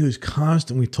 and he was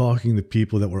constantly talking to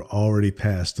people that were already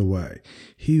passed away.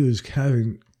 He was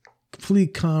having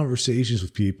complete conversations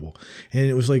with people, and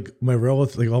it was like my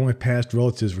relative, like all my past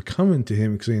relatives were coming to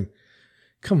him and saying,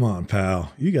 "Come on,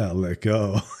 pal, you gotta let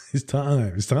go. It's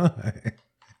time.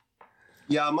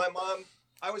 Yeah, my mom.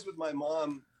 I was with my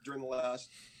mom during the last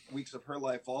weeks of her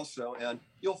life also, and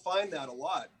you'll find that a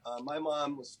lot. My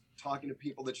mom was talking to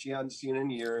people that she hadn't seen in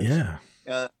years. Yeah,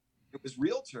 and it was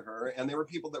real to her, and there were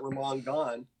people that were long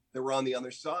gone that were on the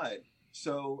other side.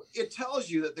 So it tells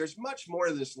you that there's much more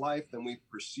to this life than we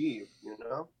perceive, you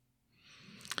know?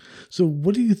 So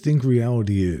what do you think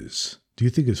reality is? Do you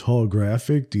think it's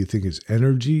holographic? Do you think it's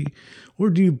energy? Or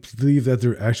do you believe that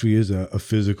there actually is a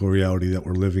physical reality that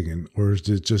we're living in? Or is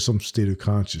it just some state of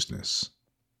consciousness?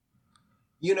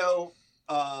 You know,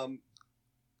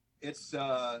 it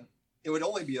would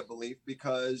only be a belief,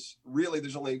 because really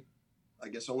there's only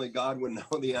God would know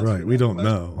the answer. Right. We don't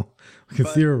know. We can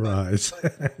theorize.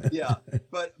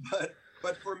 But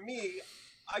for me,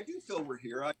 I do feel we're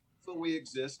here. I feel we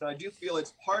exist. And I do feel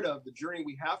it's part of the journey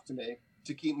we have to make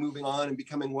to keep moving on and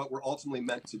becoming what we're ultimately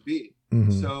meant to be.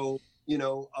 Mm-hmm. So, you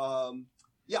know,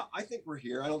 I think we're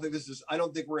here. I don't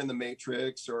think we're in the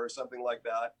Matrix or something like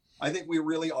that. I think we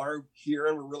really are here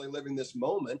and we're really living this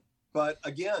moment. But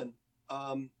again,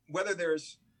 whether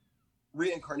there's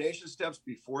reincarnation steps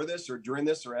before this or during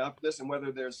this or after this, and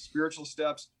whether there's spiritual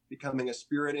steps, becoming a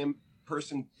spirit in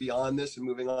person beyond this and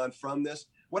moving on from this,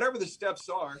 whatever the steps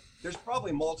are, there's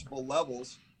probably multiple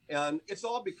levels, and it's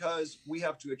all because we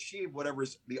have to achieve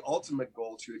whatever's the ultimate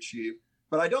goal to achieve.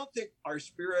 But I don't think our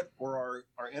spirit or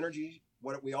our energy,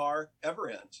 what we are, ever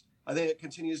ends. I think it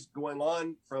continues going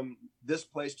on from this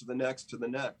place to the next to the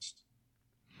next.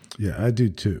 Yeah, I do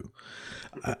too.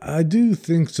 I do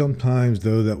think sometimes,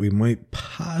 though, that we might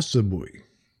possibly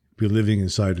be living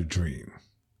inside a dream,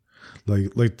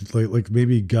 like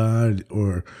maybe God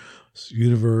or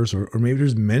universe, or maybe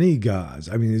there's many gods.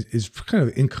 I mean, it's kind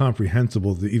of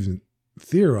incomprehensible to even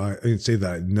theorize and say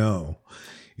that I know,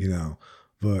 you know.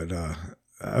 But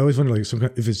I always wonder, like,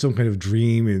 if it's some kind of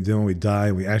dream, and then we die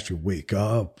and we actually wake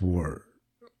up or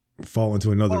fall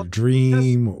into another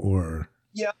dream, or.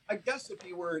 Yeah, I guess if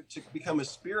you were to become a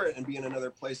spirit and be in another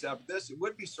place after this, it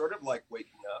would be sort of like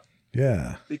waking up.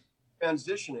 Yeah.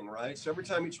 Transitioning, right? So every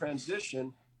time you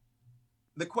transition,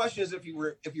 the question is if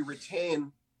you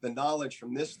retain the knowledge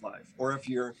from this life, or if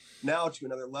you're now to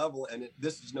another level and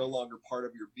this is no longer part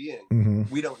of your being. Mm-hmm.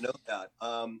 We don't know that.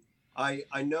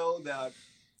 I know that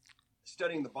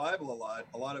studying the Bible a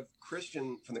lot of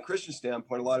from the Christian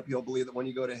standpoint, a lot of people believe that when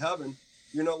you go to heaven,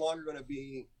 you're no longer going to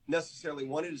be necessarily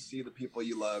wanting to see the people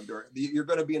you loved, or you're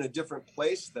going to be in a different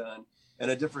place then,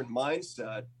 and a different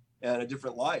mindset and a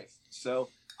different life. So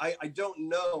I don't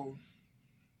know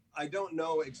I don't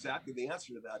know exactly the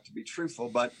answer to that, to be truthful,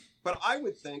 but I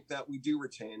would think that we do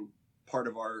retain part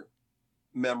of our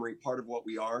memory, part of what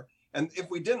we are. And if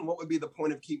we didn't, what would be the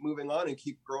point of keep moving on and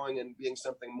keep growing and being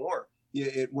something more?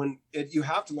 You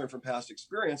have to learn from past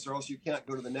experience, or else you can't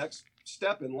go to the next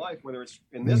step in life, whether it's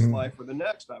in this life or the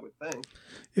next, I would think.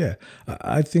 Yeah.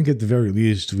 I think at the very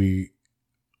least, we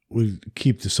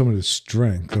keep some of the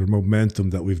strength or momentum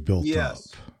that we've built up,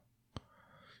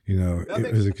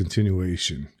 as a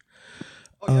continuation.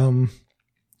 Oh, yeah.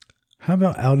 How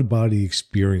about out-of-body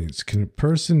experience? Can a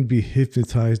person be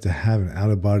hypnotized to have an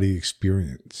out-of-body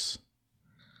experience?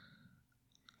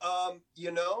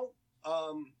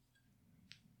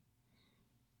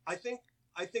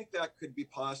 I think that could be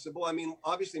possible. I mean,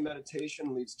 obviously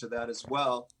meditation leads to that as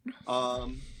well.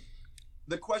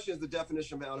 The question is the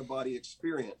definition of out-of-body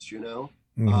experience,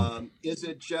 Is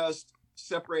it just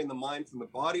separating the mind from the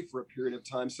body for a period of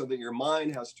time so that your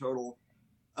mind has total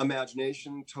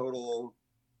imagination, total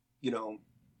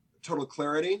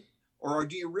clarity? Or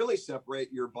do you really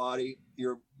separate your body,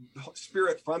 your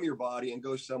spirit from your body and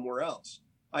go somewhere else?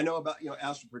 I know about,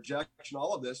 astral projection,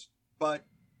 all of this, but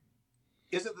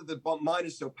is it that the mind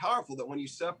is so powerful that when you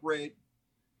separate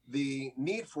the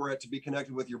need for it to be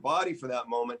connected with your body for that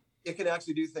moment, it can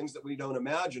actually do things that we don't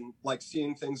imagine, like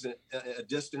seeing things at a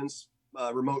distance,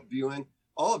 remote viewing,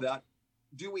 all of that?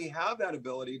 Do we have that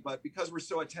ability? But because we're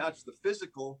so attached to the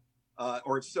physical,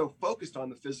 or it's so focused on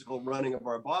the physical running of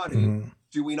our body,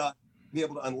 do we not be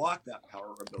able to unlock that power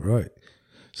or ability? Right.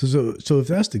 So if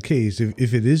that's the case,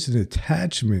 if it is an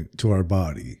attachment to our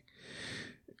body,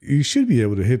 you should be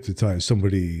able to hypnotize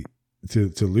somebody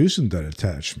to loosen that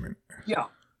attachment. Yeah,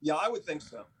 I would think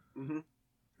so.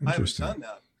 I haven't done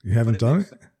that. You haven't done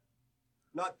it?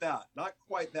 Not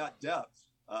quite that depth.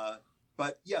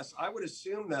 But yes, I would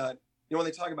assume that, when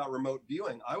they talk about remote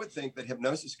viewing, I would think that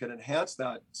hypnosis could enhance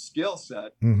that skill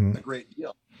set a great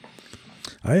deal.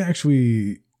 I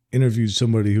actually interviewed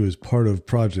somebody who was part of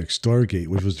Project Stargate,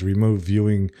 which was the remote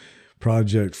viewing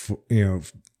project for,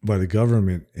 by the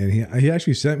government. And he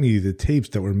actually sent me the tapes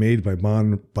that were made by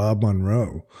Bob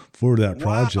Monroe for that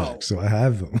project. Wow. So I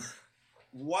have them.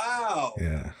 Wow.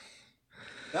 Yeah.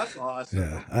 That's awesome.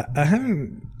 Yeah. I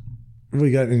haven't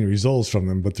really got any results from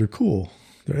them, but they're cool.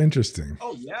 They're interesting.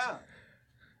 Oh, yeah.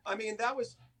 I mean, that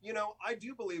was, I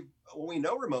do believe we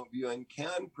know remote viewing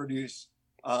can produce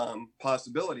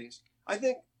possibilities. I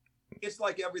think it's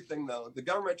like everything, though. The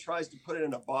government tries to put it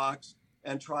in a box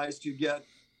and tries to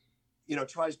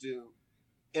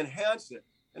enhance it.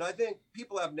 And I think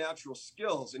people have natural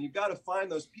skills, and you've got to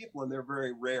find those people, and they're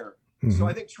very rare. So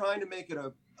I think trying to make it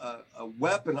a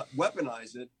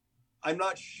weaponize it, I'm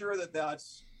not sure that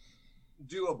that's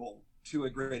doable to a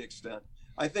great extent.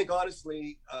 I think,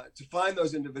 honestly, to find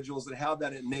those individuals that have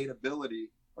that innate ability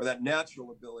or that natural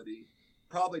ability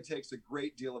probably takes a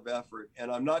great deal of effort.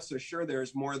 And I'm not so sure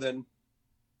there's more than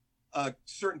a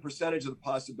certain percentage of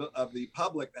the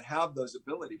public that have those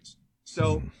abilities.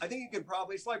 So I think you can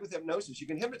probably, it's like with hypnosis, you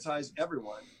can hypnotize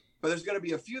everyone, but there's going to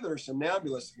be a few that are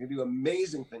somnambulists who can do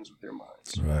amazing things with their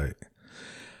minds. Right.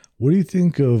 What do you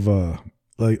think of, I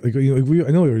know we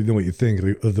already know what you think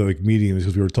of the mediums,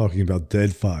 because we were talking about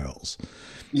dead files.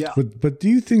 Yeah. But do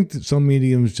you think that some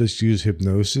mediums just use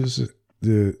hypnosis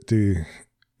to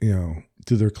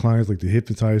their clients, like to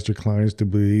hypnotize their clients to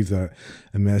believe that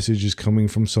a message is coming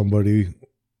from somebody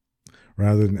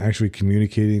rather than actually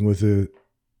communicating with a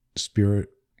spirit?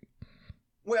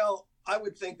 Well, I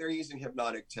would think they're using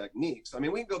hypnotic techniques. I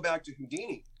mean, we can go back to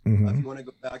Houdini if you want to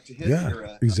go back to his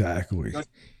era. Exactly.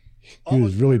 He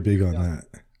was really big on that.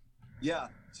 Yeah.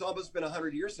 It's almost been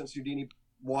 100 years since Houdini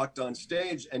walked on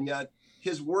stage, and yet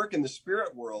his work in the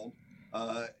spirit world,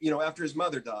 after his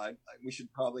mother died, we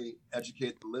should probably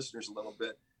educate the listeners a little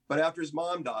bit, but after his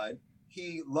mom died,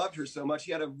 he loved her so much.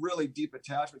 He had a really deep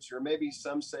attachment to her. Maybe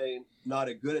some say not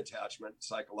a good attachment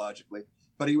psychologically,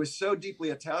 but he was so deeply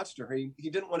attached to her, he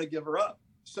didn't want to give her up.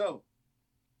 So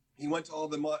he went to all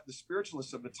the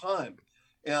spiritualists of the time.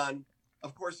 And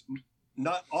of course,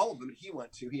 not all of them he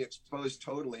went to, he exposed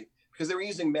totally, because they were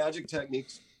using magic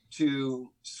techniques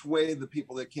to sway the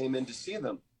people that came in to see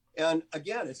them. And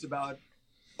again, it's about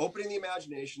opening the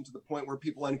imagination to the point where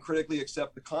people uncritically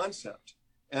accept the concept.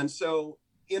 And so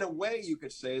in a way, you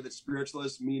could say that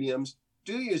spiritualists, mediums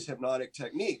do use hypnotic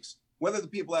techniques. Whether the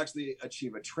people actually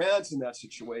achieve a trance in that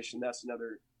situation, that's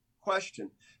another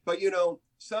question. But,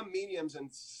 some mediums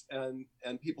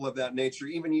and people of that nature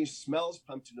even use smells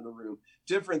pumped into the room,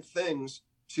 different things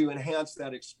to enhance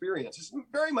that experience. It's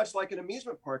very much like an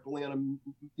amusement park, only on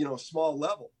a small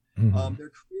level.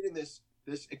 They're creating this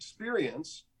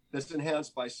experience that's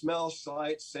enhanced by smell,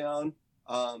 sight, sound,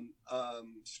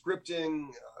 scripting,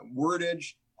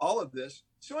 wordage, all of this.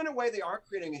 So in a way, they are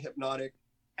creating a hypnotic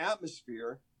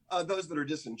atmosphere. Those that are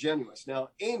disingenuous. Now,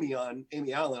 Amy Allen,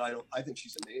 I think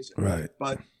she's amazing. Right.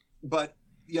 But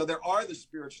there are the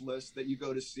spiritualists that you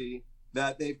go to see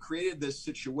that they've created this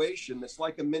situation that's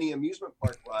like a mini amusement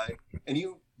park ride, and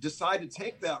you decide to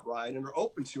take that ride and are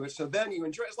open to it. So then you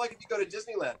enjoy. It's like if you go to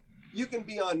Disneyland, you can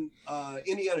be on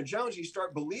Indiana Jones. You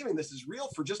start believing this is real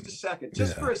for just a second.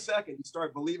 For a second, you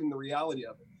start believing the reality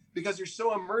of it because you're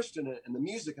so immersed in it, and the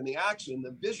music and the action and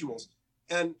the visuals.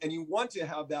 And you want to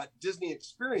have that Disney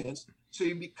experience. So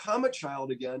you become a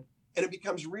child again, and it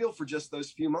becomes real for just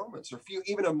those few moments or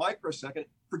even a microsecond.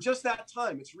 For just that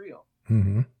time, it's real.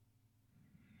 Mm-hmm.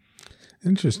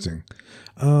 Interesting.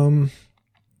 How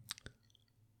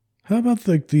about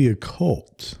like the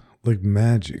occult, like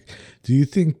magic? Do you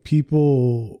think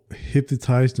people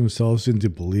hypnotize themselves into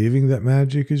believing that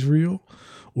magic is real?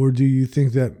 Or do you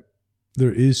think that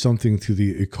there is something to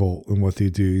the occult and what they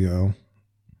do,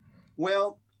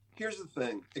 Well, here's the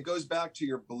thing. It goes back to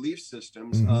your belief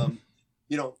systems.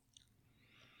 Mm-hmm.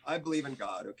 I believe in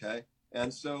God, okay?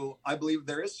 And so I believe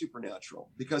there is supernatural,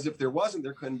 because if there wasn't,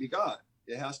 there couldn't be God.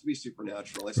 It has to be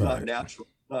supernatural. It's not natural,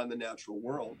 not in the natural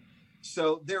world.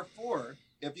 So therefore,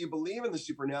 if you believe in the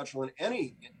supernatural in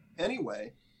any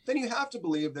way, then you have to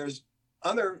believe there's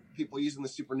other people using the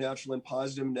supernatural in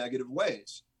positive and negative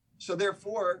ways. So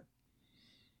therefore,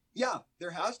 yeah,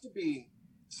 there has to be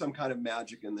some kind of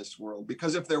magic in this world,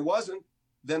 because if there wasn't,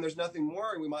 then there's nothing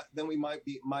more, and we might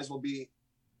as well be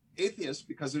atheists,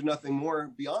 because there's nothing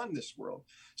more beyond this world.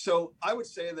 So I would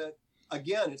say that,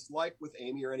 again, it's like with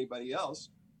Amy or anybody else.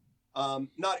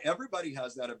 Not everybody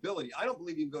has that ability. I don't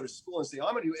believe you can go to school and say,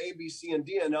 I'm going to do A, B, C, and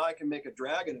D, and now I can make a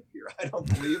dragon appear. I don't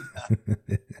believe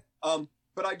that.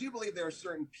 But I do believe there are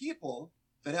certain people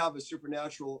that have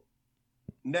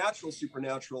natural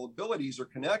supernatural abilities or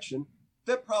connection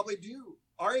that probably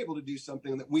are able to do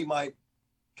something that we might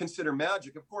consider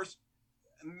magic. Of course,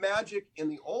 magic in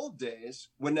the old days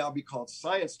would now be called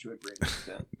science to a great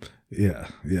extent. Yeah.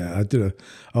 I did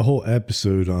a whole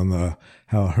episode on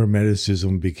how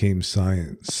Hermeticism became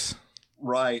science.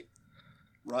 Right.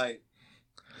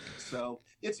 So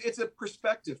it's a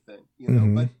perspective thing,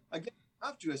 Mm-hmm. But again, you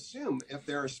have to assume if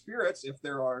there are spirits, if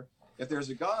there's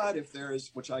a God,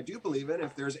 which I do believe in,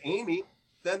 if there's Amy,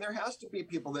 then there has to be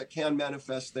people that can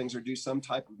manifest things or do some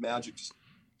type of magic to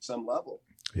some level.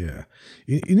 Yeah.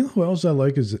 You know who else I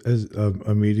like as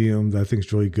a medium that I think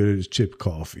is really good is Chip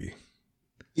Coffey.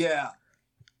 Yeah.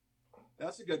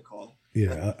 That's a good call.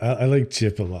 Yeah, I like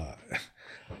Chip a lot.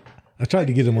 I tried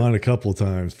to get him on a couple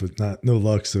times, but no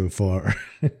luck so far.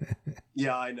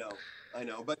 Yeah, I know.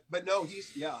 But no,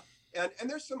 and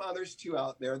there's some others too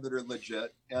out there that are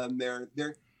legit, and they're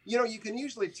you can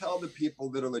usually tell the people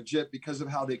that are legit because of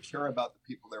how they care about the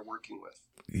people they're working with.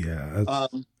 Yeah,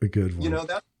 that's a good one. That's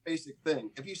the basic thing.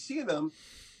 If you see them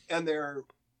and they're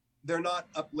not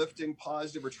uplifting,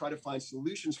 positive, or try to find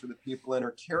solutions for the people and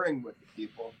are caring with the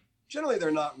people, generally they're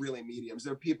not really mediums.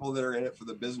 They're people that are in it for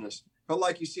the business. But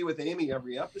like you see with Amy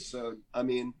every episode, I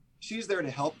mean, she's there to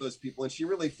help those people, and she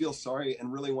really feels sorry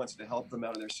and really wants to help them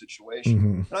out of their situation.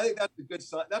 Mm-hmm. And I think that's a good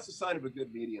sign. That's a sign of a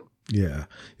good medium. Yeah.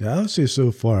 I would say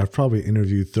so far I've probably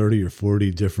interviewed 30 or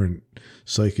 40 different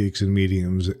psychics and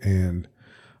mediums, and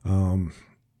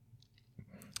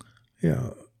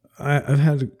I've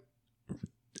had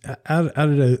out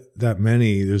of that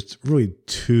many, there's really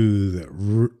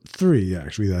three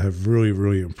actually that have really,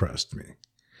 really impressed me.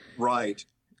 Right.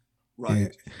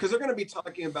 Because they're going to be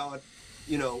talking about,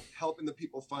 helping the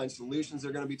people find solutions.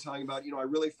 They're going to be talking about, I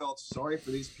really felt sorry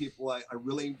for these people. I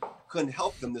really couldn't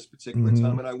help them this particular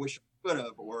time, and I wish I could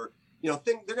have. Or, they're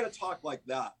going to talk like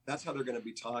that. That's how they're going to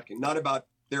be talking. Not about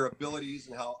their abilities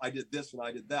and how I did this and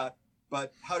I did that,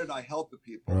 but how did I help the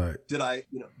people? Right.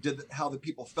 How the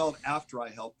people felt after I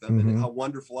helped them, and how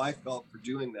wonderful I felt for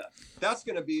doing that. That's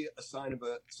going to be a sign of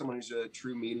someone who's a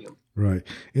true medium. Right.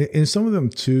 And some of them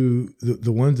too,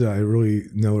 the ones that I really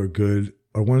know are good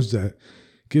are ones that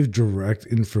give direct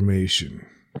information.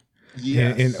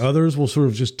 Yes. And others will sort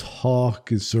of just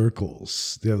talk in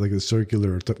circles. They have like a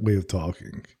circular way of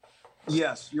talking.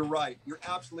 Yes, you're right. You're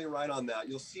absolutely right on that.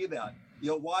 You'll see that.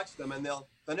 You'll watch them, and they'll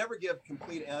never give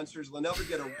complete answers. They'll never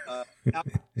get a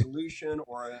solution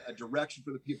or a direction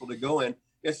for the people to go in.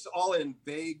 It's all in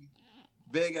vague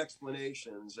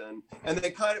explanations, and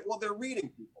they they're reading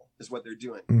people is what they're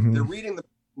doing. Mm-hmm. They're reading them,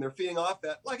 and they're feeding off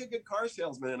that like a good car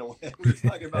salesman in a way. We're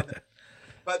talking about that,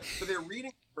 but they're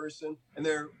reading the person and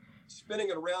they're spinning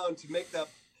it around to make that.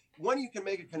 when you can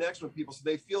make a connection with people so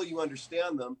they feel you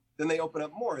understand them, then they open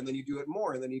up more, and then you do it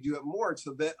more, and then you do it more.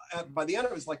 So that by the end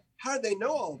of it, it's like, how did they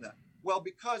know all that? Well,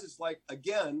 because it's like,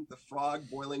 again, the frog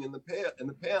boiling in the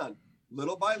pan.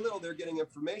 Little by little, they're getting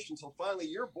information until finally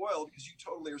you're boiled because you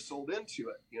totally are sold into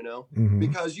it,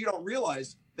 because you don't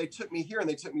realize they took me here and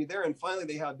they took me there, and finally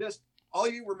they had this. All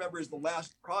you remember is the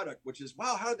last product, which is,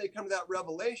 wow, how did they come to that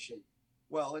revelation?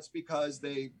 Well, it's because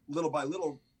they, little by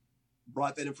little,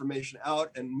 brought that information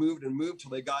out and moved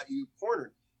till they got you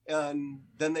cornered. And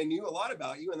then they knew a lot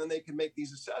about you, and then they can make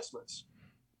these assessments.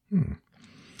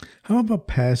 How about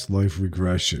past life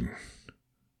regression?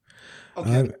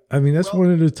 Okay. I mean, that's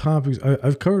one of the topics.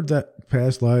 I've covered that,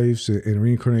 past lives and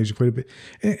reincarnation, quite a bit.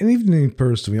 And even in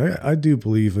personally, I do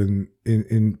believe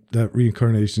in that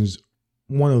reincarnation is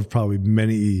one of probably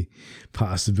many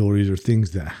possibilities or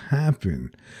things that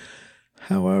happen.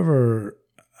 However,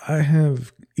 I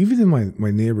have, even in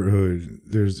my neighborhood,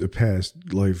 there's a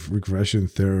past life regression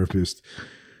therapist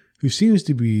who seems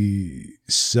to be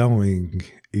selling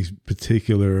a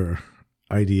particular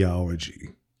ideology.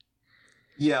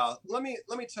 Yeah, let me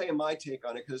tell you my take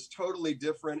on it, because it's totally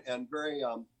different and very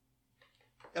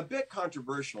a bit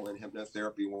controversial in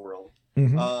hypnotherapy world.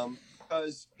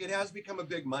 Because it has become a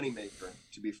big moneymaker,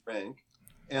 to be frank.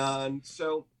 And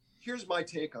so here's my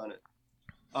take on it.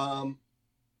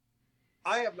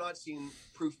 I have not seen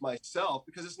proof myself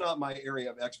because it's not my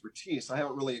area of expertise. I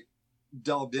haven't really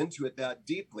delved into it that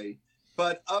deeply.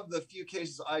 But of the few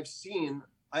cases I've seen,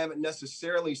 I haven't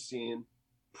necessarily seen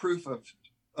proof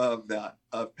of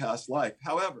past life.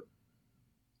 However,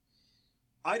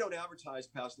 I don't advertise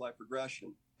past life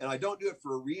regression, and I don't do it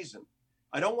for a reason.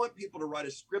 I don't want people to write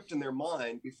a script in their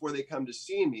mind before they come to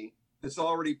see me that's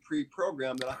already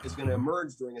pre-programmed that is going to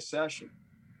emerge during a session.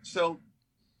 So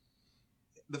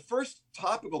the first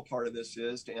topical part of this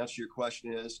is, to answer your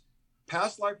question, is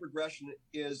past life regression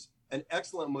is an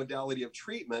excellent modality of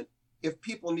treatment if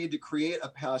people need to create a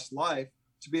past life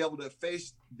to be able to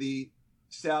face the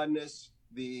sadness,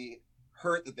 the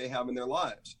hurt that they have in their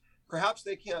lives. Perhaps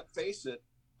they can't face it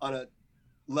on a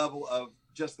level of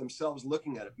just themselves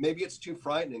looking at it. Maybe it's too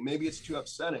frightening. Maybe it's too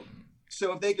upsetting.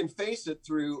 So if they can face it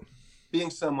through being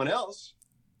someone else,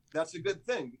 that's a good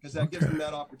thing, because that gives them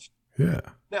that opportunity. Yeah.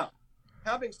 Now,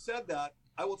 having said that,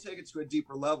 I will take it to a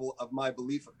deeper level of my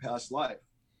belief of past life.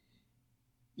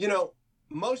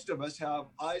 Most of us have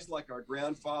eyes like our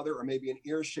grandfather, or maybe an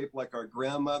ear shaped like our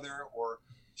grandmother, or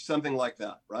something like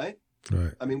that, right?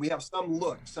 Right. I mean, we have some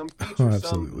look, some feature,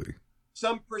 absolutely.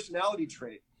 some personality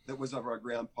trait that was of our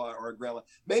grandpa or our grandma,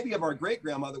 maybe of our great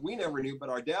grandma that we never knew, but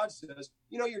our dad says,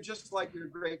 you're just like your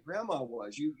great grandma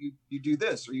was. You do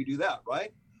this or you do that,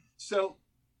 right? So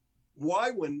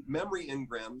why, when memory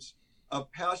engrams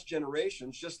of past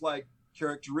generations, just like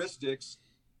characteristics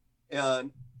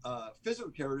and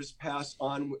physical characters pass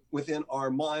on within our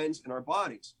minds and our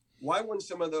bodies, why wouldn't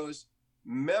some of those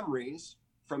memories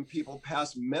from people,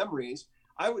 past memories,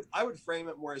 I would frame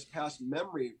it more as past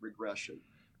memory regression.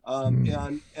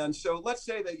 And so let's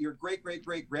say that your great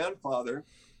grandfather,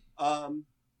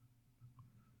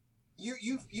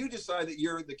 you decide that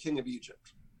you're the king of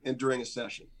Egypt during a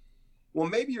session. Well,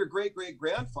 maybe your great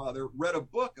grandfather read a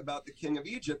book about the king of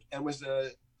Egypt and was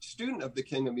a student of the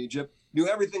king of Egypt, knew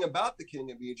everything about the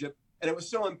king of Egypt, and it was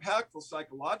so impactful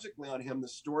psychologically on him, the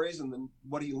stories and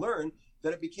what he learned,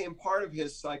 that it became part of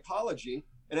his psychology,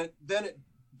 and then it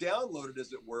downloaded,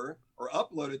 as it were, or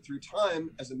uploaded through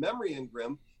time as a memory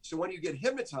engram. So when you get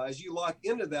hypnotized, you lock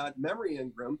into that memory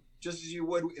engram just as you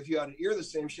would if you had an ear the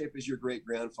same shape as your great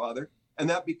grandfather, and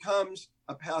that becomes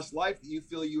a past life that you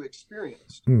feel you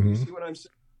experienced. You see what I'm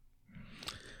saying?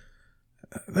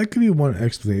 That could be one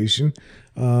explanation.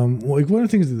 Like one of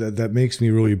the things that makes me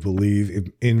really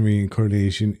believe in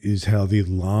reincarnation is how the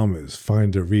lamas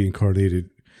find a reincarnated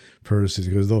person,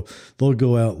 because they'll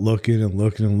go out looking and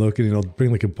they'll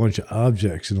bring like a bunch of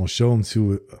objects and they'll show them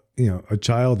to a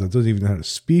child that doesn't even know how to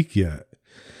speak yet,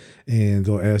 and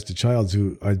they'll ask the child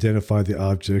to identify the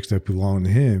objects that belong to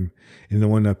him, and the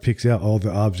one that picks out all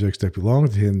the objects that belong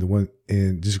to him, the one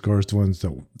and disregards the ones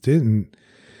that didn't,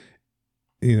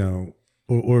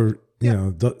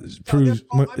 proves.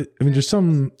 There's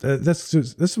some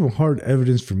that's some hard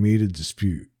evidence for me to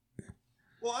dispute.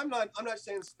 Well, I'm not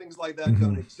saying things like that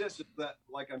don't exist. It's that,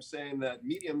 like, I'm saying that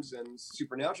mediums and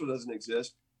supernatural doesn't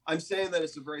exist. I'm saying that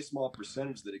it's a very small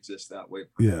percentage that exists that way.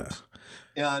 Perhaps.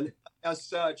 Yeah. And as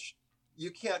such,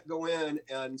 you can't go in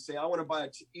and say, I want to buy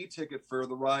an e-ticket for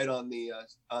the ride on the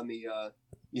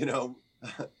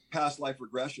past life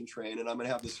regression train, and I'm going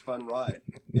to have this fun ride.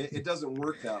 It doesn't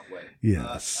work that way.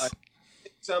 Yes.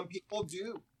 Some people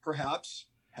do perhaps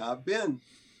have been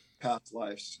past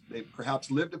lives. They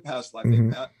perhaps lived a past life.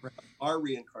 Mhm. They perhaps are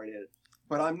reincarnated.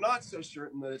 But I'm not so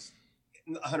certain that it's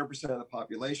 100% of the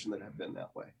population that have been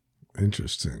that way.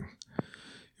 Interesting.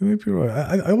 You might be right.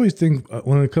 I always think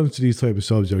when it comes to these type of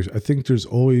subjects, I think there's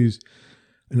always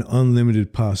an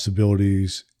unlimited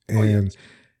possibilities, and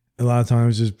a lot of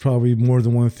times there's probably more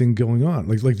than one thing going on.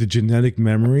 Like the genetic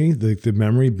memory, the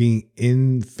memory being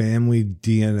in family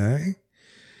DNA.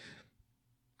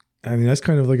 I mean, that's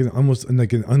kind of like almost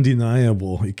like an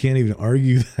undeniable. You can't even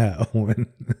argue that one.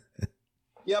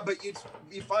 Yeah, but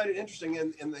you find it interesting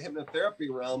in the hypnotherapy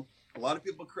realm. A lot of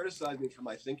people criticize me for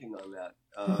my thinking on that,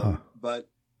 but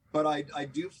I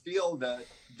do feel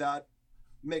that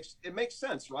makes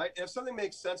sense, right? And if something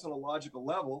makes sense on a logical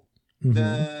level,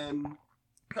 then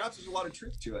perhaps there's a lot of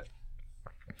truth to it.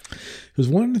 Because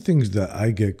one of the things that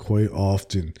I get quite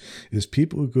often is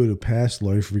people who go to past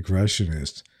life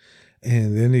regressionists,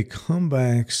 and then they come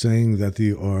back saying that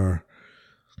they are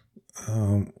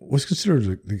what's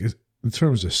considered in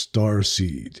terms of star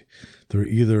seed. They're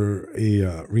either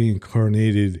a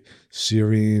reincarnated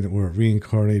Syrian or a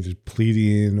reincarnated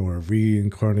Pleiadian or a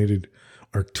reincarnated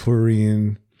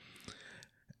Arcturian.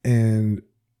 And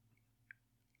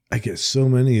I get so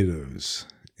many of those.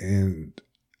 And,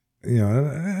 I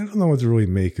don't know what to really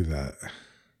make of that.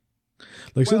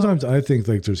 Like, sometimes I think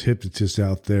like there's hypnotists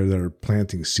out there that are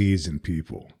planting seeds in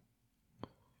people.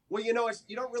 Well, you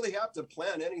don't really have to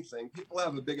plan anything. People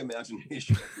have a big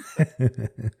imagination.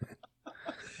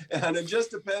 And it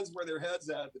just depends where their head's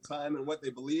at the time and what they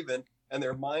believe in and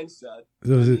their mindset.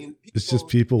 It's just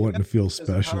people wanting to feel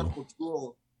special.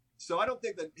 Tool. So I don't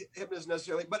think that hypnotists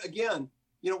necessarily, but again,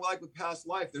 like with past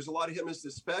life, there's a lot of hypnotists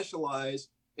that specialize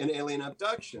in alien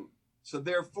abduction. So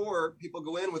therefore, people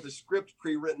go in with a script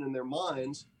pre-written in their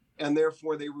minds, and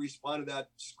therefore they respond to that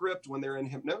script when they're in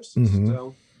hypnosis.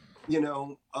 So,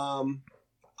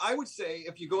 I would say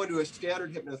if you go into a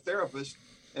standard hypnotherapist,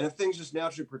 and if things just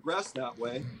naturally progress that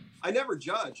way, I never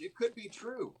judge. It could be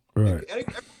true. Right.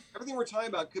 Everything we're talking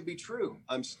about could be true.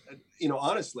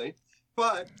 Honestly,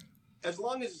 but as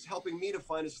long as it's helping me to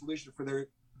find a solution for their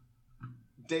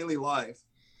daily life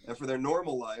and for their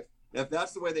normal life, if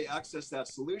that's the way they access that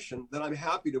solution, then I'm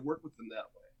happy to work with them that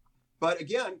way. But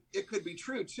again, it could be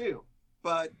true too,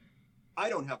 but I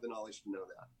don't have the knowledge to know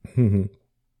that. Mm-hmm.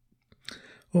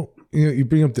 Well, you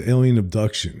bring up the alien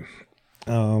abduction.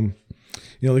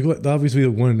 Like obviously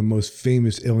one of the most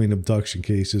famous alien abduction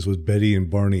cases was Betty and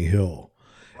Barney Hill.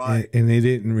 Right. And they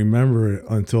didn't remember it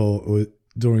until it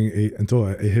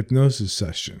was a hypnosis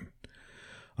session.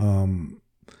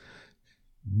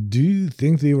 Do you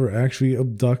think they were actually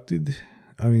abducted?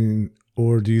 I mean,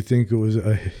 or do you think it was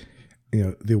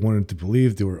they wanted to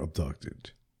believe they were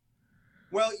abducted?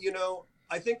 Well,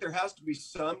 I think there has to be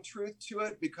some truth to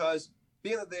it, because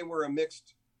being that they were a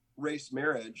mixed race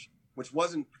marriage, which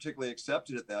wasn't particularly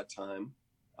accepted at that time,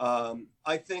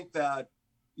 I think that,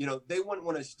 they wouldn't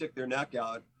want to stick their neck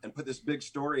out and put this big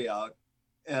story out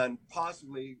and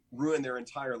possibly ruin their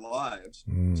entire lives.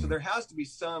 So there has to be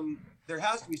some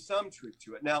truth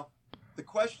to it. Now, the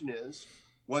question is,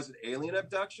 was it alien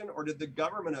abduction, or did the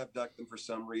government abduct them for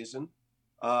some reason?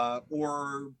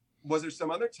 Or was there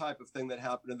some other type of thing that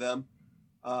happened to them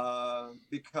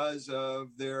because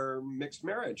of their mixed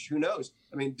marriage? Who knows?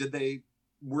 I mean,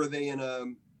 were they in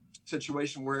a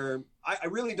situation where I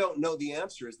really don't know the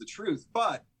answer is the truth,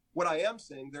 but what I am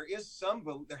saying, there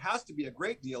has to be a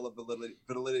great deal of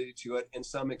validity to it in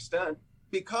some extent,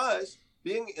 because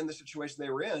being in the situation they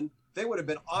were in, they would have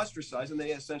been ostracized, and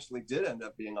they essentially did end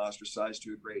up being ostracized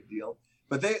to a great deal,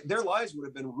 but their lives would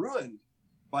have been ruined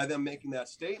by them making that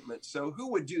statement. So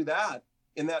who would do that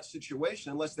in that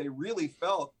situation unless they really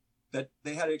felt that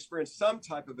they had experienced some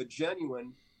type of a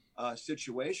genuine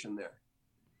situation there?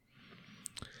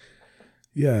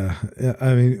 Yeah,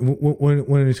 I mean,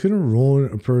 when it's going to ruin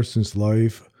a person's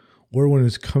life, or when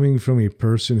it's coming from a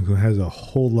person who has a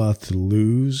whole lot to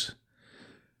lose,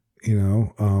 I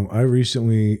haven't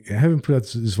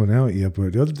put this one out yet,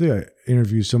 but the other day I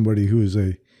interviewed somebody who is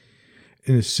an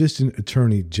assistant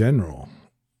attorney general,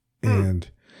 and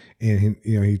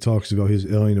he talks about his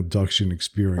alien abduction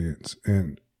experience,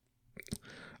 and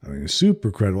I mean, it's super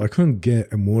credible. I couldn't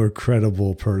get a more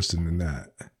credible person than that.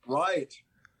 Right.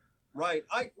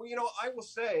 I will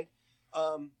say,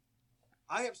 I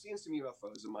have seen some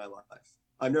UFOs in my life.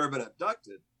 I've never been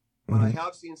abducted, but I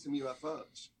have seen some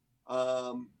UFOs.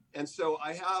 And so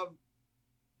I have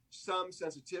some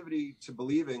sensitivity to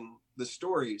believing the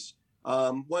stories.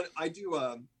 When I do,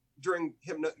 during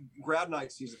grad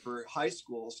night season for high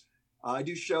schools, I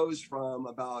do shows from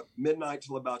about midnight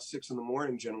till about 6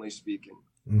 a.m, generally speaking.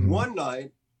 One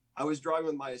night, I was driving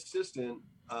with my assistant,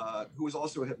 who was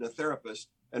also a hypnotherapist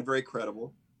and very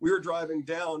credible. We were driving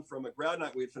down from a grad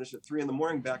night we had finished at 3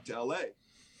 a.m. back to LA.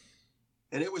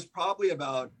 And it was probably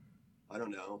about, I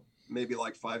don't know, maybe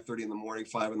like 5:30 in the morning,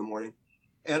 5 in the morning.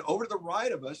 And over to the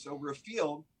right of us, over a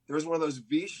field, there was one of those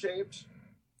V-shaped.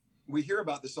 We hear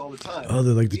about this all the time. Oh,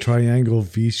 they're like the triangle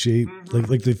V-shape,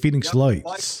 like the Phoenix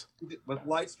lights. With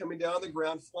lights coming down the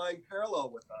ground, flying parallel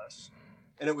with us.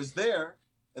 And it was there,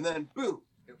 and then boom,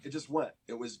 it just went.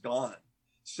 It was gone.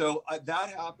 So that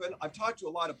happened. I've talked to a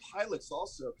lot of pilots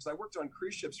also, because I worked on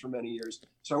cruise ships for many years.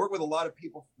 So I work with a lot of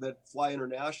people that fly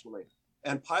internationally.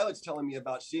 And pilots telling me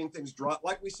about seeing things drop,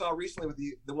 like we saw recently with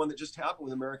the one that just happened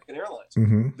with American Airlines.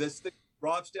 This thing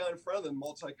drops down in front of them,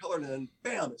 multicolored, and then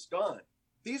bam, it's gone.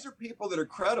 These are people that are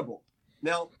credible.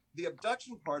 Now, the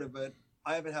abduction part of it,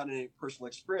 I haven't had any personal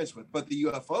experience with, but the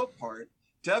UFO part,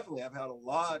 definitely I've had a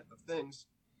lot of things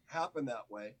happen that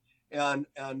way. And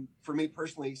for me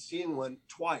personally, seeing one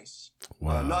twice.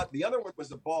 Wow. Not the other one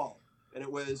was a ball, and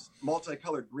it was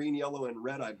multicolored, green, yellow, and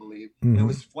red, I believe. And it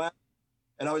was flat.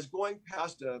 And I was going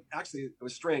past actually, it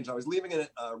was strange. I was leaving a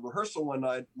rehearsal one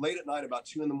night, late at night, about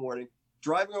 2 a.m,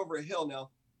 driving over a hill. Now,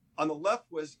 on the left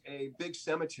was a big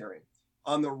cemetery.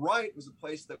 On the right was a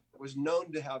place that was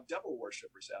known to have devil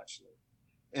worshippers, actually.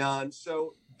 And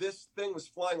so this thing was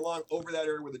flying along over that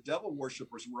area where the devil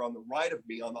worshippers were on the right of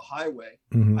me on the highway.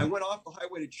 I went off the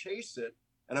highway to chase it.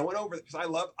 And I went over because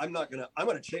I'm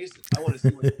going to chase it. I want to see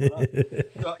what's going on.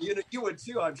 So, you would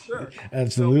too, I'm sure.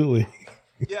 Absolutely.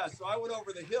 So I went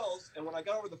over the hills, and when I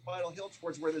got over the final hill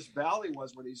towards where this valley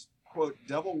was, where these, quote,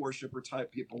 devil worshiper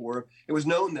type people were, it was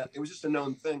known that it was just a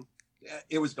known thing.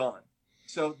 It was gone.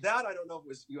 So that, I don't know if it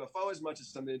was UFO as much as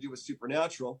something to do with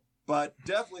supernatural, but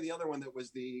definitely the other one that was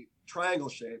the triangle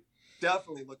shape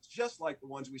definitely looked just like the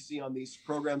ones we see on these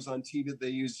programs on TV that they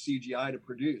use CGI to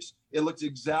produce. It looked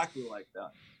exactly like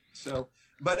that. So,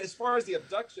 but as far as the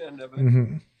abduction end of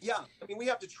it, yeah, I mean, we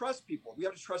have to trust people. We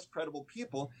have to trust credible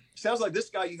people. Sounds like this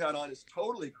guy you had on is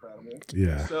totally credible.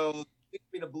 Yeah. So it leads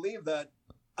me to believe that,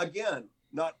 again,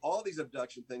 not all these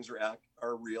abduction things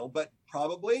are real, but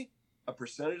probably a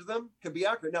percentage of them could be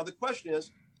accurate. Now, the question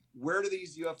is, where do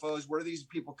these UFOs, where do these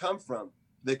people come from?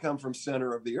 Do they come from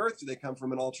center of the earth? Do they come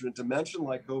from an alternate dimension,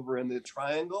 like over in the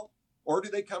triangle? Or do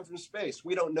they come from space?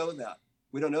 We don't know that.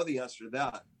 We don't know the answer to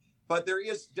that. But there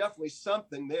is definitely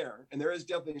something there, and there is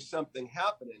definitely something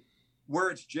happening. Where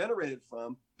it's generated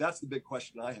from, that's the big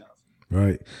question I have.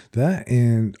 Right. That,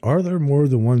 and are there more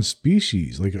than one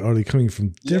species? Like, are they coming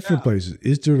from different places?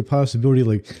 Is there a possibility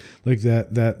like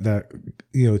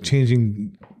that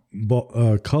changing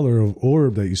color of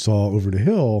orb that you saw over the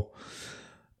hill?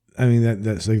 I mean,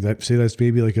 that's like that. Say that's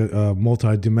maybe like a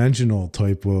multi-dimensional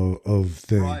type of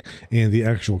thing, right. And the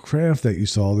actual craft that you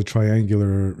saw, the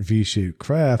triangular V-shaped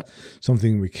craft,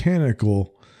 something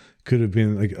mechanical, could have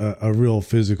been like a real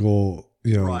physical,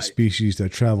 right. Species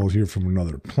that traveled here from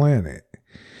another planet,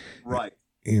 right?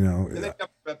 And then you have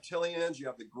reptilians, you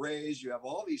have the Greys, you have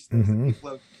all these things that people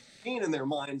have seen in their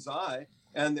mind's eye,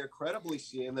 and they're credibly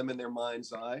seeing them in their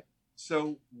mind's eye.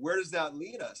 So where does that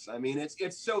lead us? I mean,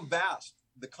 it's so vast.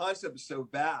 The concept is so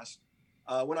vast.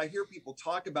 When I hear people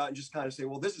talk about and just kind of say,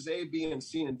 well, this is A, B, and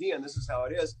C, and D, and this is how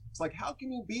it is. It's like, how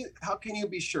can you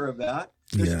be sure of that?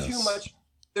 There's too much.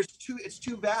 It's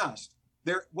too vast.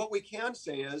 What we can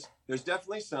say is there's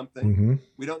definitely something.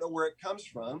 We don't know where it comes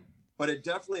from, but it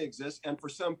definitely exists. And for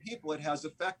some people, it has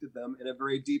affected them in a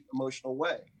very deep emotional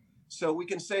way. So we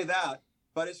can say that.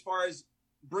 But as far as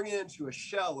bringing it into a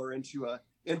shell or into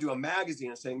a magazine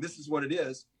and saying this is what it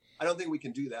is, I don't think we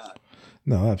can do that.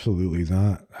 No, absolutely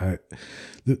not.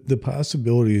 The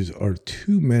possibilities are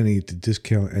too many to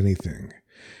discount anything.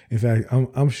 In fact,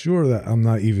 I'm sure that I'm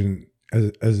not even,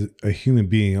 as a human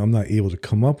being, I'm not able to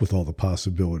come up with all the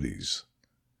possibilities.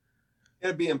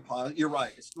 It'd be impossible. You're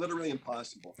right. It's literally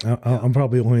impossible. I'm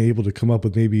probably only able to come up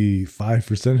with maybe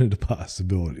 5% of the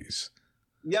possibilities.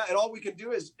 Yeah, and all we can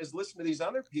do is listen to these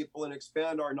other people and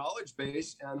expand our knowledge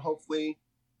base, and hopefully,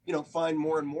 find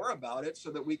more and more about it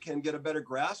so that we can get a better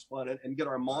grasp on it and get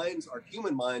our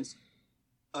human minds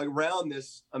around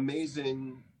this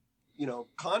amazing,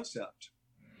 concept.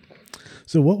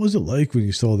 So what was it like when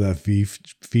you saw that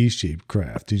V-shaped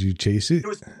craft? Did you chase it?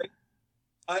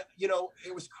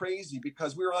 It was crazy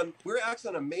because we were actually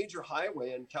on a major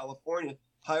highway in California,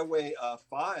 Highway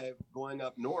 5, going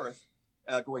up north,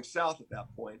 going south at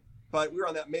that point. But we were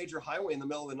on that major highway in the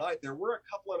middle of the night. There were a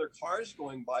couple other cars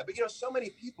going by, but so many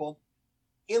people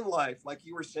in life, like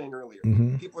you were saying earlier,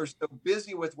 people are so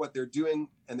busy with what they're doing,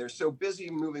 and they're so busy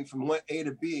moving from A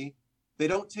to B, they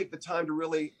don't take the time to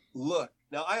really look.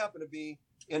 Now, I happen to be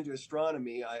into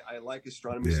astronomy. I like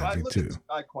astronomy, Yeah, so I me look too. at the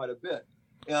sky quite a bit,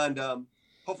 and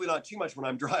hopefully not too much when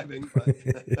I'm driving, but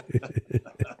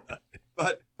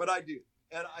I do.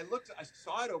 And I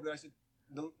saw it over there. I said,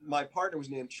 my partner was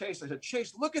named Chase. I said,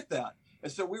 Chase, look at that.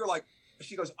 And so we were like,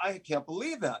 she goes, I can't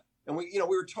believe that. And we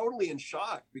were totally in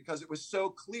shock because it was so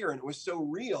clear and it was so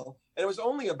real. And it was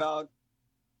only about,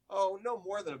 no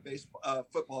more than a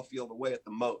football field away at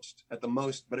the most,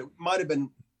 but it might've been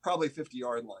probably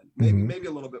 50-yard line, maybe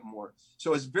a little bit more.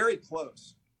 So it's very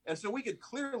close. And so we could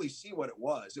clearly see what it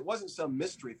was. It wasn't some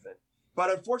mystery thing, but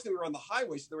unfortunately we were on the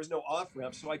highway, so there was no off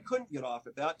ramp. So I couldn't get off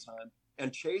at that time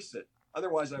and chase it.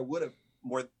 Otherwise I would have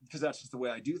more, because that's just the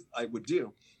way I would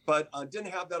do, but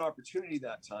didn't have that opportunity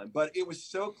that time. But it was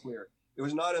so clear. It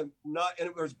was and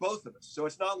it was both of us. So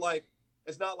it's not like,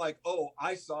 oh,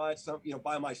 I saw it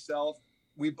by myself.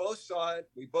 We both saw it.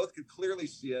 We both could clearly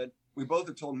see it. We both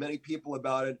have told many people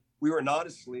about it. We were not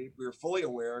asleep. We were fully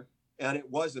aware, and it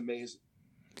was amazing.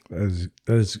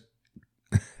 That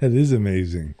is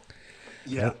amazing.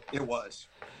 Yeah, it was.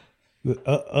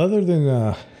 Other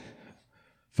than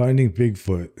finding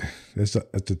Bigfoot, that's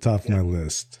at the top of my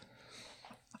list.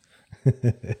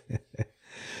 I'd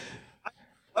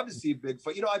love to see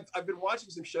Bigfoot. I've been watching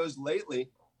some shows lately,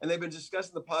 and they've been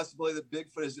discussing the possibility that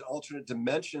Bigfoot is an alternate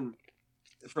dimension,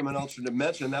 from an alternate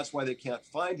dimension, and that's why they can't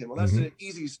find him. Well, that's an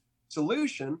easy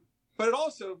solution, but it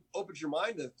also opens your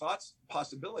mind to thoughts,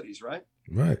 possibilities, right?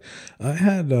 Right. I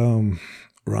had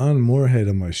Ron Moorhead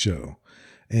on my show,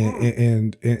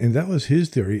 and that was his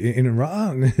theory. And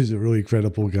Ron is a really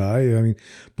credible guy. I mean,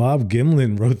 Bob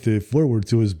Gimlin wrote the foreword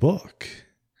to his book.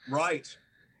 Right.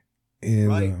 And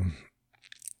right.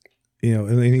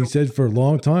 And he said for a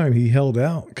long time he held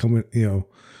out coming,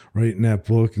 writing that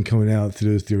book and coming out to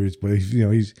those theories. But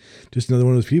he's just another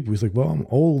one of those people. He's like, well, I'm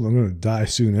old. I'm going to die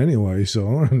soon anyway. So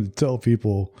I want to tell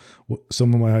people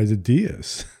some of my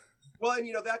ideas. Well, and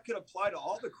that could apply to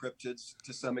all the cryptids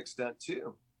to some extent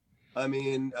too. I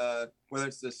mean, whether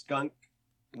it's the skunk,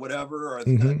 whatever, or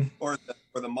the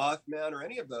Mothman, or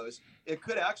any of those, it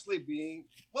could actually be.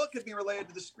 Well, it could be related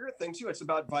to the spirit thing too. It's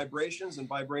about vibrations and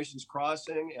vibrations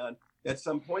crossing, and at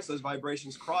some points those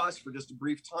vibrations cross for just a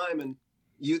brief time, and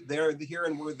they're here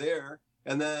and we're there,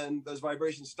 and then those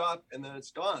vibrations stop, and then it's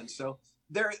gone. So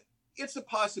it's a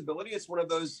possibility. It's one of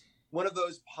those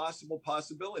possible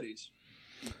possibilities.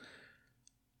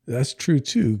 That's true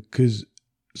too, because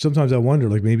sometimes I wonder,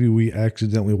 like maybe we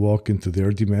accidentally walk into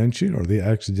their dimension, or they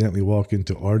accidentally walk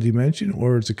into our dimension,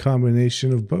 or it's a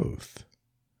combination of both.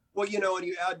 Well, and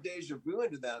you add deja vu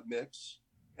into that mix,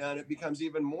 and it becomes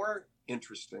even more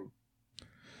interesting.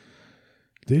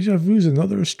 Deja vu is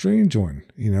another strange one,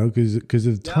 because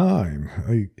of time.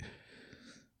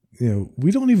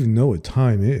 We don't even know what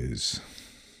time is.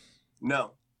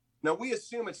 No, we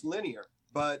assume it's linear,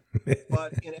 but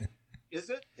is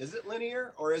it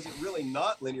linear, or is it really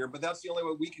not linear? But that's the only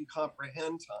way we can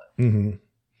comprehend time.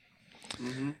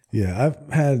 Yeah,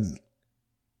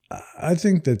 I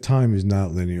think that time is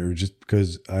not linear, just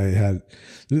because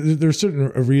there's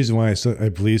certain a reason why I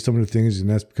believe some of the things, and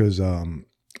that's because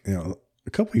a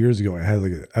couple of years ago I had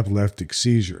like an epileptic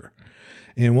seizure,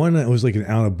 and one that was like an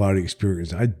out of body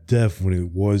experience. I definitely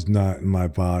was not in my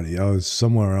body. I was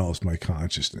somewhere else, my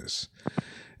consciousness.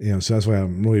 So that's why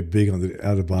I'm really big on the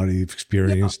out of body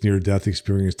experience, near death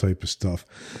experience type of stuff.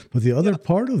 But the other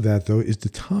part of that though is the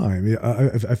time.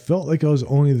 I felt like I was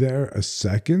only there a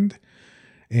second.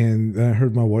 And then I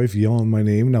heard my wife yelling my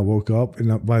name, and I woke up,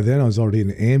 and by then I was already in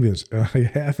the ambulance. A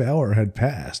half hour had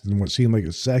passed in what seemed like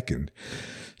a second.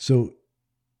 So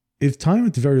if time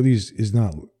at the very least is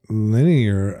not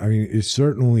linear, I mean, it's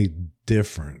certainly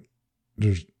different.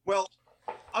 Well,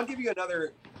 I'll give you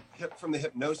another from the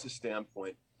hypnosis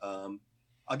standpoint.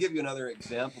 I'll give you another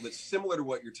example that's similar to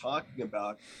what you're talking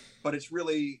about, but it's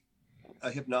really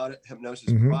a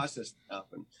hypnosis process that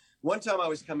happened. One time I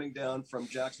was coming down from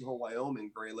Jackson Hole, Wyoming,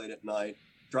 very late at night,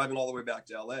 driving all the way back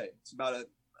to LA. It's about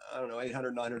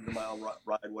 800, 900 mile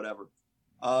ride, whatever.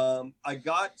 I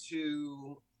got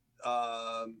to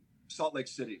Salt Lake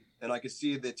City, and I could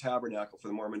see the tabernacle for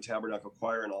the Mormon Tabernacle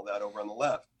Choir and all that over on the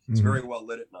left. It's very well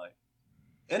lit at night.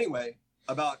 Anyway,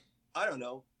 about,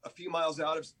 a few miles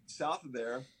south of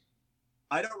there,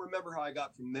 I don't remember how I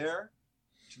got from there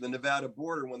to the Nevada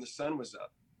border when the sun was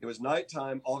up. It was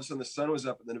nighttime. All of a sudden, the sun was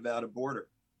up at the Nevada border.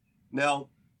 Now,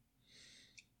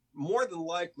 more than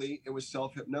likely, it was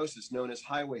self-hypnosis known as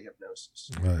highway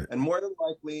hypnosis. Right. And more than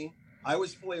likely, I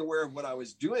was fully aware of what I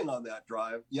was doing on that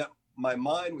drive, yet my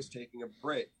mind was taking a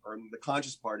break, or the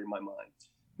conscious part of my mind.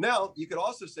 Now, you could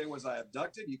also say, was I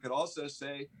abducted? You could also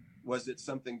say, was it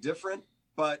something different?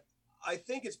 But I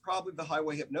think it's probably the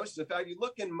highway hypnosis. In fact, you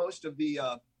look in most of the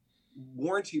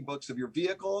warranty books of your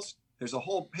vehicles, there's a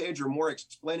whole page or more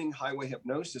explaining highway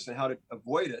hypnosis and how to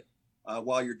avoid it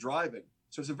while you're driving.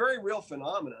 So it's a very real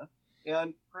phenomena.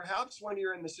 And perhaps when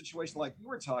you're in the situation like you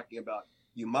were talking about,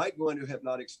 you might go into a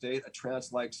hypnotic state, a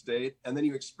trance-like state, and then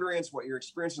you experience what you're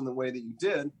experiencing the way that you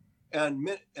did,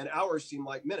 and hours seem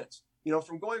like minutes. You know,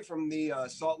 from going from the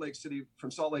Salt Lake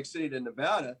City to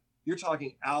Nevada, you're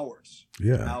talking hours.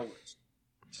 Yeah. Hours.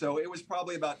 So it was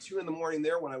probably about 2 a.m.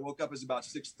 there. When I woke up, it was about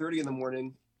 6:30 in the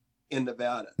morning in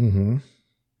Nevada. Mm-hmm.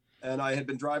 And I had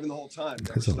been driving the whole time.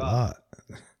 That's a lot.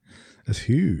 That's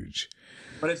huge.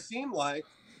 But it seemed like,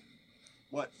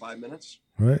 5 minutes?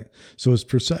 Right. So it's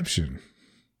perception.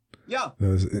 Yeah.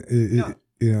 You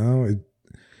know,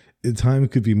 time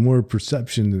could be more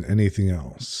perception than anything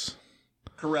else.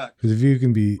 Correct. Because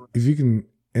if you can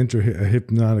enter a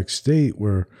hypnotic state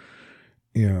where,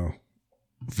 you know,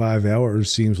 5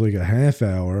 hours seems like a half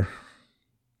hour.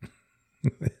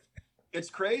 It's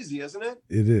crazy, isn't it?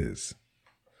 It is.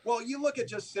 Well, you look at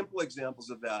just simple examples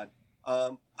of that.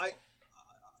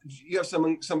 You have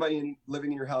somebody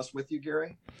living in your house with you,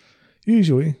 Gary?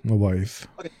 Usually, my wife.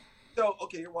 Okay. So,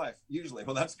 your wife. Usually,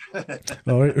 well, that's good.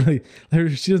 Oh, right. Her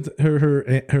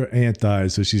aunt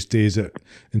dies, so she stays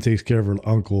and takes care of her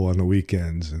uncle on the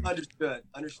weekends. And...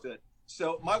 Understood.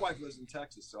 So, my wife lives in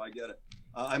Texas, so I get it.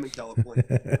 I'm in California.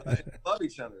 Love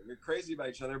each other. We're crazy about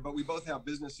each other, but we both have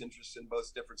business interests in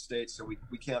both different states, so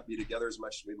we can't be together as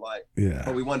much as we'd like. Yeah.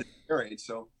 But we wanted to be married,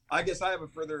 so I guess I have a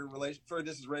further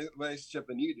relationship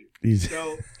than you do.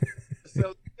 So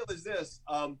the deal is this.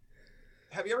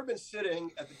 Have you ever been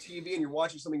sitting at the TV and you're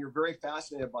watching something you're very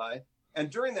fascinated by, and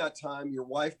during that time, your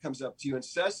wife comes up to you and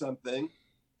says something,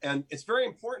 and it's very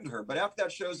important to her, but after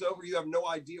that show's over, you have no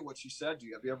idea what she said to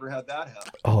you. Have you ever had that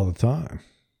happen? All the time.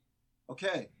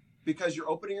 Okay, because you're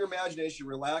opening your imagination, you're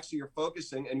relaxing, you're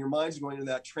focusing, and your mind's going into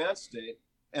that trance state.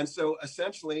 And so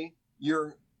essentially,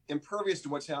 you're impervious to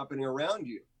what's happening around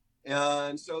you.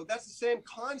 And so that's the same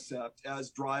concept as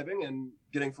driving and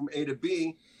getting from A to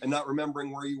B and not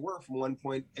remembering where you were from one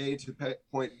point A to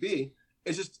point B.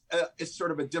 It's just, it's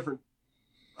sort of a different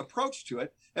approach to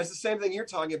it. And it's the same thing you're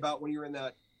talking about when you're in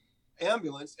that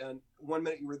ambulance and 1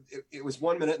 minute it was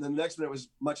 1 minute and then the next minute was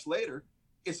much later.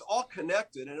 It's all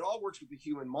connected and it all works with the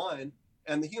human mind.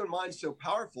 And the human mind is so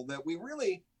powerful that we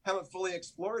really haven't fully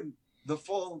explored the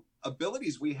full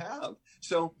abilities we have.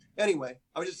 So anyway,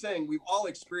 I was just saying we've all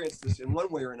experienced this in one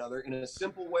way or another, in a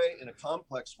simple way, in a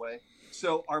complex way.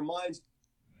 So our minds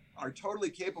are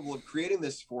totally capable of creating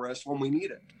this for us when we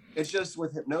need it. It's just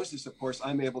with hypnosis, of course,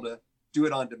 I'm able to do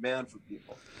it on demand for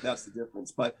people. That's the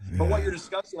difference. But what you're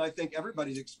discussing, I think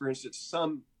everybody's experienced it to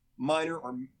some minor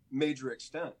or major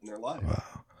extent in their life.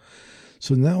 Wow.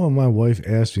 So now when my wife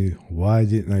asks me, why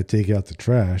didn't I take out the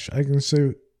trash? I can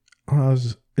say, I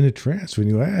was in a trance when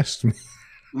you asked me.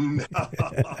 No. But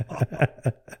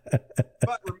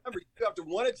remember, you have to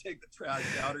want to take the trash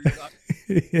out or you're not.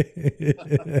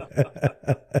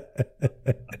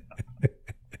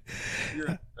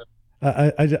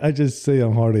 I just say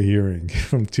I'm hard of hearing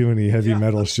from too many heavy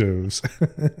metal shows.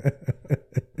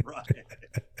 Right.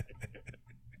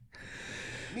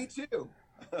 Me too.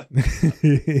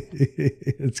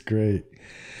 It's great.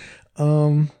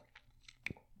 Wow,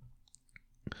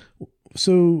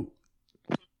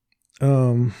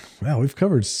 we've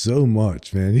covered so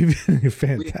much, man. You've been a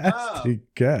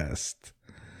fantastic guest.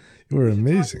 You were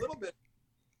amazing.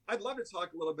 I'd love to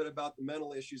talk a little bit about the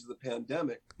mental issues of the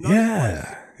pandemic.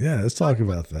 Let's talk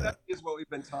about that. That is what we've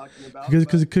been talking about.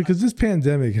 Because this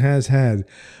pandemic has had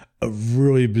a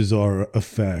really bizarre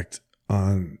effect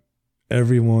on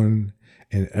everyone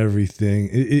and everything.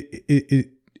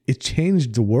 It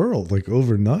changed the world like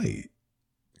overnight.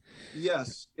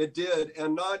 Yes, it did.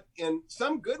 And not in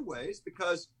some good ways,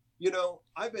 because,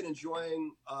 I've been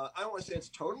enjoying, I don't want to say it's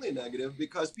totally negative,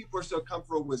 because people are so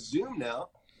comfortable with Zoom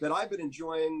now that I've been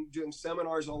enjoying doing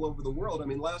seminars all over the world. I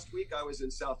mean, last week I was in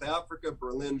South Africa,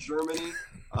 Berlin, Germany,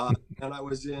 and I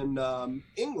was in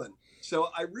England. So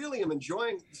I really am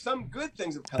enjoying some good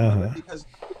things have come of it, because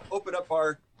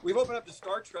we've opened up to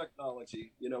Star Trek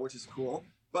technology, which is cool.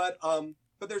 But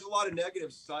there's a lot of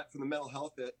negatives aside from the mental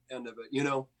health end of it.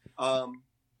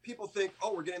 People think,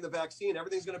 we're getting the vaccine,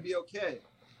 everything's going to be okay.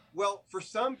 Well, for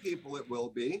some people it will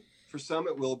be. For some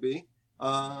it will be.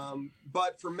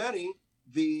 But for many,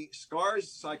 the scars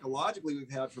psychologically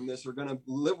we've had from this are going to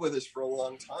live with us for a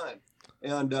long time.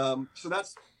 And so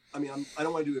that's, I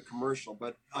don't want to do a commercial,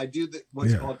 but I do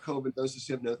what's called COVID-19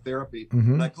 hypnotherapy.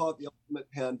 And I call it the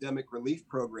Ultimate Pandemic Relief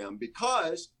Program,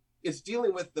 because it's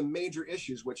dealing with the major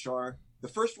issues, which are The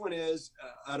first one is,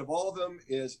 out of all of them,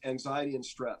 is anxiety and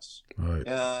stress. Right.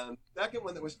 And the second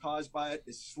one that was caused by it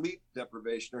is sleep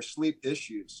deprivation or sleep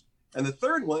issues. And the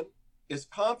third one is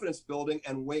confidence building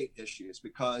and weight issues,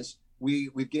 because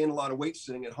we've gained a lot of weight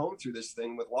sitting at home through this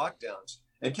thing with lockdowns.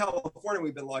 In California,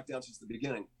 we've been locked down since the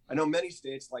beginning. I know many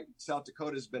states like South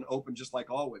Dakota has been open just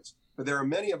like always, but there are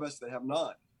many of us that have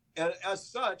not. And as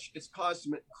such, it's caused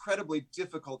some incredibly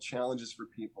difficult challenges for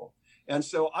people. And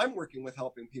so I'm working with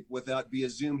helping people with that via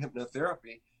Zoom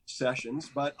hypnotherapy sessions.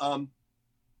 But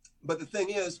the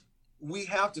thing is, we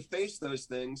have to face those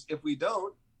things. If we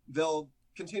don't, they'll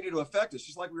continue to affect us,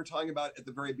 just like we were talking about at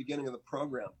the very beginning of the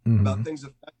program, about things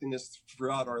affecting us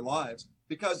throughout our lives.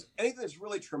 Because anything that's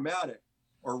really traumatic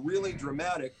or really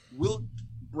dramatic will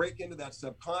break into that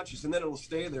subconscious, and then it'll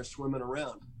stay there swimming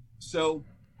around. So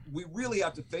we really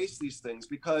have to face these things,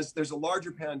 because there's a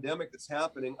larger pandemic that's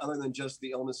happening other than just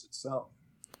the illness itself.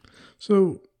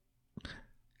 So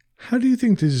how do you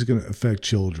think this is going to affect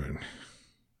children?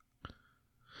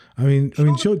 I mean,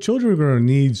 children are going to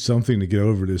need something to get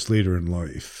over this later in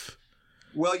life.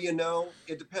 Well,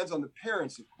 it depends on the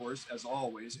parents, of course, as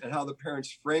always, and how the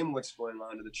parents frame what's going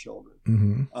on to the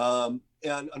children.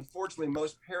 And unfortunately,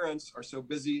 most parents are so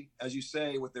busy, as you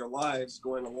say, with their lives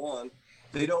going along,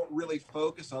 they don't really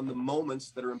focus on the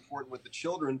moments that are important with the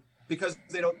children, because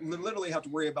they don't literally have to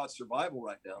worry about survival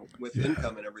right now with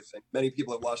income and everything. Many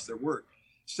people have lost their work.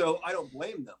 So I don't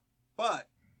blame them. But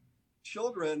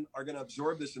children are going to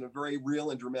absorb this in a very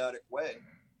real and dramatic way.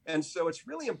 And so it's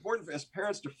really important for as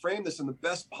parents to frame this in the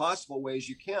best possible ways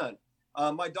you can.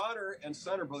 My daughter and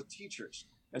son are both teachers.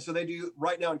 And so they do,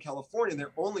 right now in California,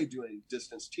 they're only doing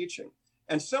distance teaching.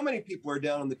 And so many people are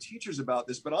down on the teachers about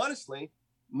this. But honestly,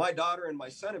 my daughter and my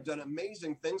son have done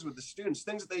amazing things with the students,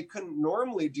 things that they couldn't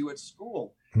normally do at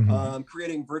school,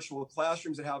 creating virtual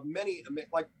classrooms that have many,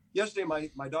 like yesterday,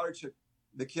 my daughter took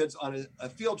the kids on a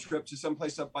field trip to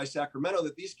someplace up by Sacramento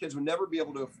that these kids would never be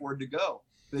able to afford to go.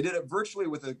 They did it virtually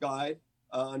with a guide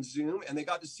on Zoom, and they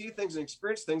got to see things and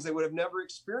experience things they would have never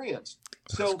experienced.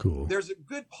 So cool. There's a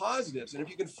good positives. And if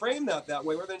you can frame that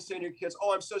way, rather than saying to your kids,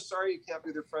 oh, I'm so sorry you can't be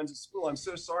with your friends at school. I'm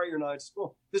so sorry you're not at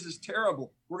school. This is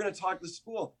terrible. We're going to talk to the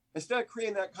school. Instead of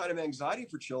creating that kind of anxiety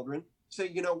for children, say,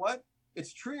 you know what?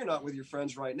 It's true you're not with your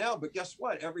friends right now, but guess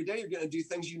what? Every day you're going to do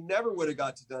things you never would have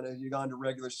got to done if you'd gone to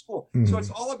regular school. So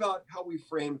it's all about how we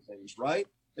frame things, right?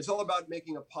 It's all about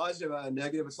making a positive out of a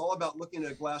negative. It's all about looking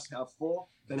at a glass half full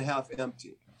than half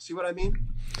empty. See what I mean?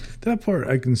 That part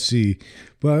I can see,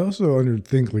 but I also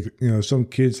think some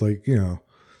kids like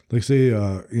say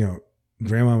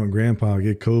grandma and grandpa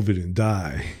get COVID and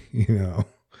die,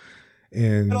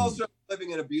 and also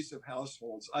living in abusive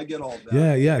households. I get all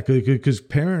that. Yeah, because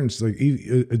parents, like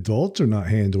adults, are not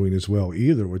handling as well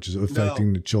either, which is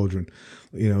affecting the children.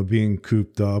 Being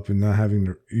cooped up and not having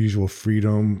the usual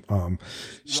freedom,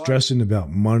 stressing about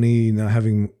money, not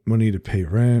having money to pay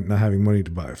rent, not having money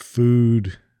to buy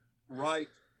food. Right.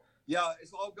 Yeah, it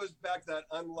all goes back to that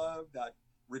unlove, that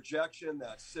rejection,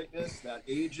 that sickness, that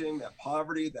aging, that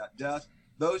poverty, that death.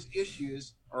 Those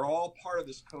issues are all part of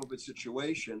this COVID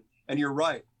situation. And you're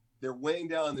right. They're weighing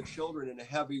down the children in a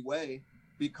heavy way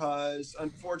because,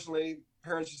 unfortunately,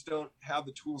 parents just don't have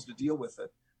the tools to deal with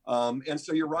it. And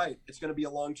so you're right. It's going to be a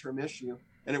long-term issue,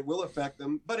 and it will affect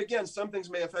them. But again, some things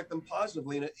may affect them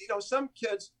positively. And, some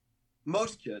kids,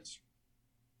 most kids,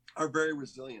 are very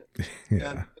resilient. Yeah.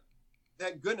 And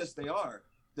thank goodness they are.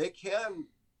 They can,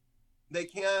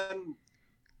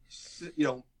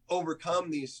 overcome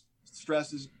these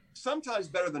stresses, sometimes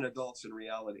better than adults in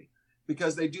reality,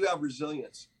 because they do have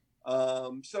resilience.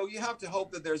 So you have to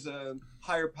hope that there's a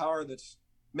higher power that's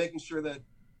making sure that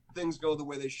things go the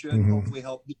way they should and hopefully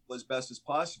help people as best as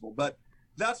possible. But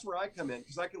that's where I come in,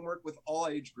 because I can work with all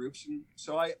age groups. And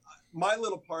so my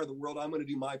little part of the world, I'm going to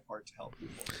do my part to help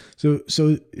people.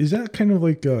 So is that kind of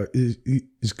like, is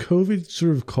COVID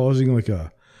sort of causing like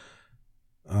a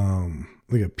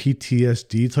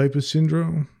PTSD type of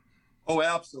syndrome? Oh,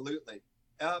 absolutely.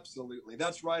 Absolutely.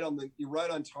 That's right you're right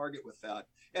on target with that.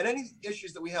 And any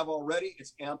issues that we have already,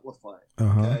 it's amplifying.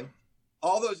 Okay.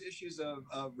 All those issues of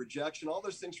rejection, all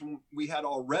those things we had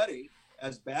already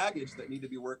as baggage that need to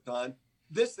be worked on.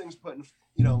 This thing's putting,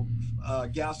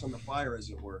 gas on the fire, as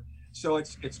it were. So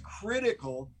it's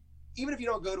critical, even if you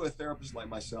don't go to a therapist like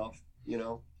myself,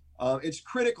 it's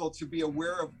critical to be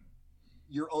aware of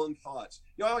your own thoughts.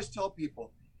 I always tell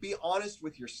people, be honest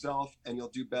with yourself and you'll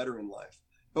do better in life.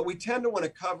 But we tend to want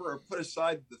to cover or put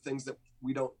aside the things that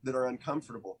that are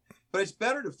uncomfortable. But it's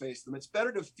better to face them. It's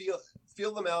better to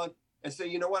feel them out and say,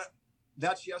 you know what,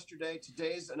 that's yesterday.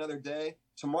 Today's another day.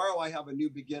 Tomorrow I have a new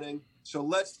beginning. So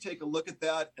let's take a look at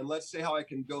that and let's see how I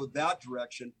can go that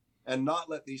direction and not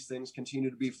let these things continue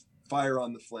to be fire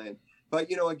on the flame. But,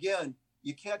 again,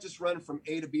 you can't just run from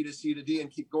A to B to C to D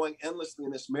and keep going endlessly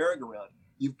in this merry-go-round.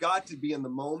 You've got to be in the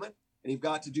moment, and you've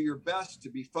got to do your best to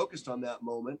be focused on that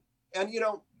moment. And,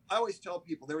 I always tell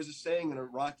people, there was a saying in a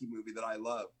Rocky movie that I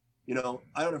love. I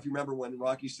don't know if you remember when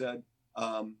Rocky said,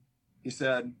 he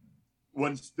said,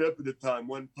 one step at a time,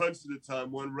 one punch at a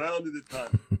time, one round at a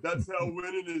time. That's how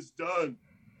winning is done.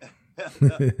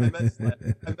 I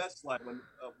met Sly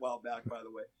a while back, by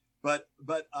the way. But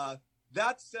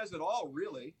that says it all,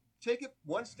 really. Take it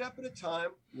one step at a time,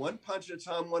 one punch at a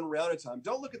time, one round at a time.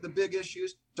 Don't look at the big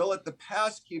issues. Don't let the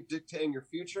past keep dictating your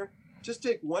future. Just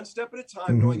take one step at a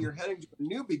time, knowing you're heading to a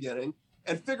new beginning,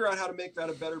 and figure out how to make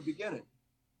that a better beginning.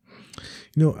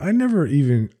 I never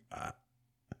even, I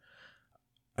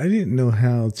didn't know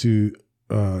how to,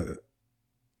 like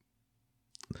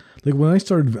when I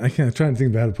started, I'm trying to think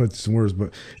about how to put this in words,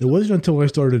 but it wasn't until I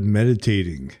started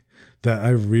meditating that I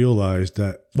realized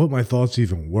that what my thoughts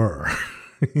even were.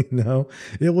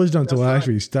 It wasn't until I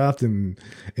actually stopped and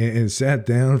sat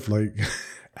down for like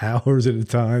hours at a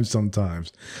time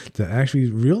sometimes to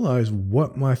actually realize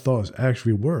what my thoughts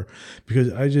actually were,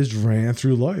 because I just ran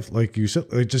through life, like you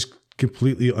said, like just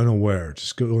completely unaware,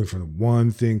 just going from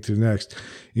one thing to the next,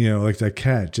 like that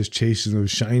cat just chasing those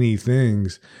shiny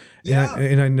things. Yeah.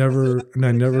 And I never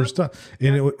stopped.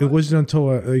 And it wasn't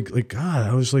until I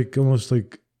was like almost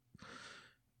like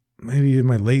maybe in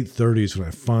my late 30s when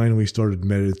I finally started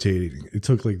meditating. It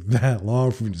took like that long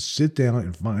for me to sit down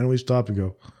and finally stop and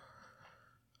go,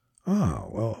 oh,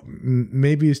 well,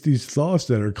 maybe it's these thoughts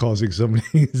that are causing some of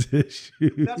these issues.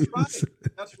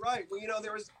 That's right. Well,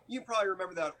 you probably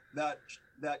remember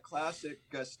that classic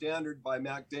standard by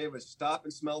Mac Davis, stop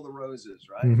and smell the roses,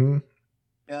 right? Mm-hmm.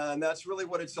 And that's really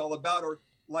what it's all about. Or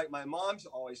like my mom's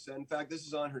always said, in fact, this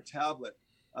is on her tablet.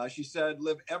 She said,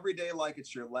 live every day like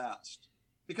it's your last.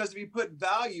 Because if you put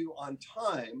value on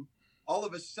time, all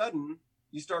of a sudden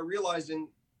you start realizing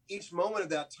each moment of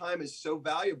that time is so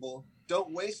valuable.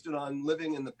 Don't waste it on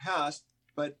living in the past,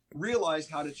 but realize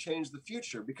how to change the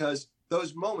future, because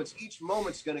those moments, each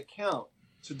moment's going to count.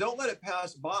 So don't let it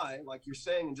pass by, like you're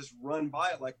saying, and just run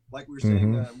by it like we were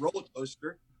saying, a roller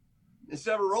coaster.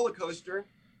 Instead of a roller coaster,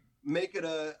 make it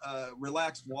a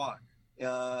relaxed walk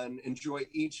and enjoy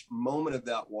each moment of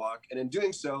that walk. And in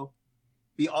doing so,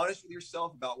 be honest with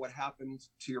yourself about what happened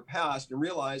to your past and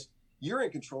realize you're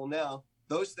in control now.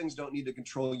 Those things don't need to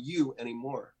control you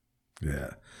anymore.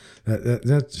 Yeah,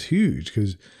 that's huge,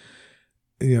 because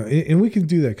and we can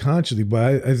do that consciously.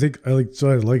 But I think what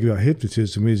I like about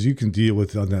hypnotism is you can deal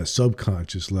with it on that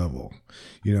subconscious level.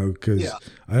 Because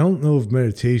I don't know if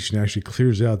meditation actually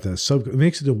clears out that it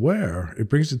makes it aware. It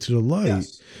brings it to the light.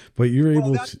 Yes. But you're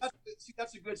able to.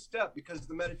 That's a good step, because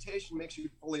the meditation makes you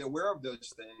fully aware of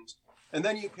those things. And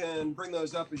then you can bring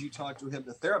those up as you talk to a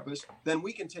hypnotherapist. Then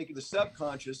we can take the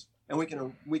subconscious and we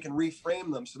can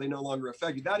reframe them so they no longer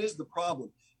affect you. That is the problem.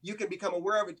 You can become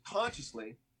aware of it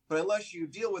consciously, but unless you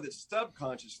deal with it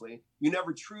subconsciously, you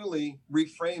never truly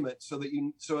reframe it so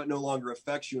it no longer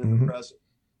affects you in the present.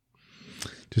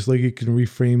 Just like you can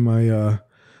reframe my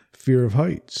fear of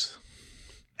heights.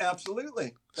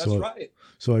 Absolutely. That's right.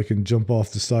 So I can jump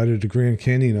off the side of the Grand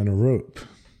Canyon on a rope.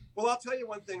 Well, I'll tell you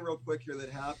one thing real quick here that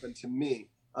happened to me.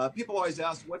 People always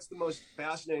ask, what's the most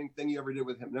fascinating thing you ever did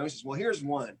with hypnosis? Well, here's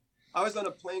one. I was on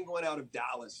a plane going out of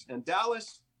Dallas, and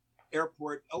Dallas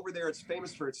Airport over there, it's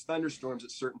famous for its thunderstorms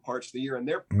at certain parts of the year, and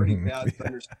they're pretty bad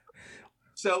thunderstorms.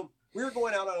 So we were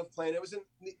going out on a plane. It was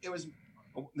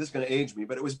this is going to age me,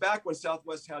 but it was back when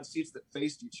Southwest had seats that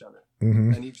faced each other,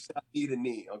 and you sat knee to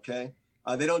knee. Okay,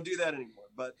 they don't do that anymore,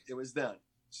 but it was then.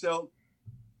 So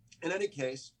in any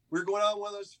case, we were going on one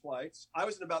of those flights. I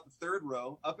was in about the third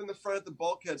row. Up in the front at the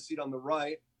bulkhead seat on the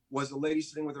right was a lady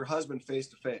sitting with her husband face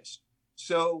to face.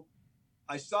 So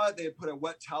I saw that they had put a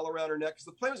wet towel around her neck, because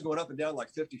the plane was going up and down like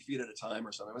 50 feet at a time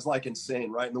or something. It was like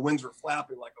insane, right? And the wings were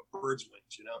flapping like a bird's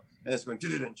wings, and it's going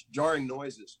jarring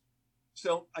noises.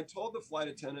 So I told the flight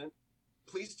attendant,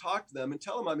 please talk to them and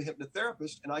tell them I'm a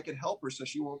hypnotherapist and I could help her so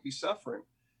she won't be suffering.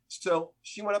 So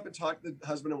she went up and talked to the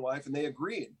husband and wife, and they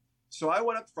agreed. So I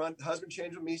went up front, the husband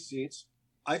changed with me seats.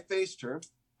 I faced her.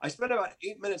 I spent about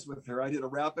 8 minutes with her. I did a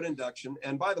rapid induction.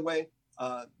 And by the way,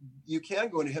 you can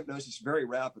go into hypnosis very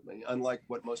rapidly, unlike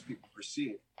what most people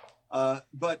perceive.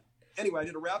 But anyway, I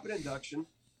did a rapid induction.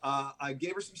 I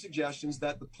gave her some suggestions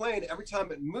that the plane, every time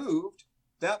it moved,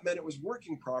 that meant it was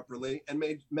working properly, and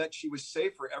meant she was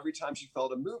safer every time she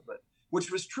felt a movement, which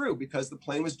was true because the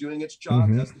plane was doing its job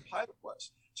as the pilot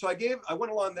was. So I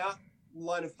went along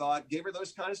line of thought, gave her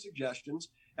those kind of suggestions.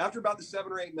 After about the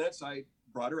 7 or 8 minutes, I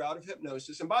brought her out of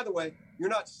hypnosis. And by the way, you're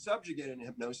not subjugated in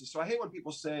hypnosis. So I hate when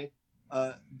people say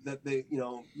that they,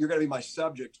 you're going to be my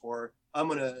subject, or I'm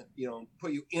going to,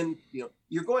 put you in,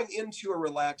 you're going into a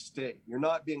relaxed state. You're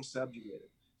not being subjugated.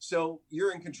 So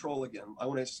you're in control again. I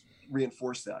want to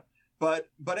reinforce that.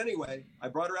 But anyway, I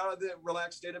brought her out of the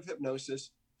relaxed state of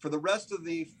hypnosis. For the rest of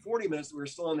the 40 minutes that we were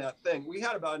still in that thing, we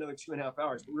had about another 2.5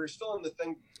 hours, but we were still in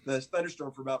the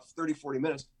thunderstorm for about 30, 40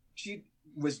 minutes. She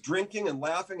was drinking and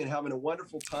laughing and having a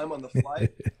wonderful time on the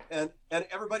flight. and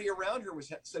everybody around her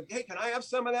said, hey, can I have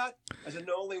some of that? I said,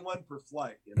 no, only one per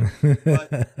flight.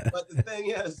 But the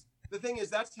thing is,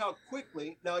 that's how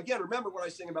quickly. Now, again, remember what I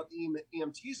was saying about the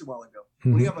EMTs a while ago.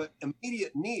 Mm-hmm. When you have an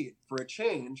immediate need for a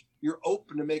change, you're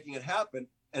open to making it happen,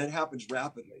 and it happens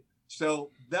rapidly.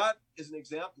 So that is an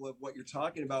example of what you're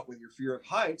talking about with your fear of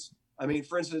heights. I mean,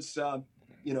 for instance,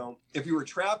 if you were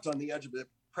trapped on the edge of the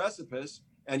precipice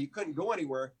and you couldn't go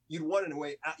anywhere, you'd want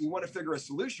to figure a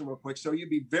solution real quick. So you'd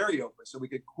be very open, so we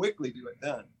could quickly do it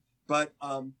then. But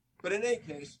in any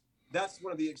case, that's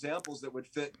one of the examples that would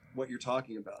fit what you're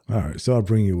talking about. All right, so I'll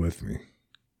bring you with me.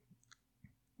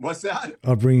 What's that?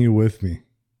 I'll bring you with me.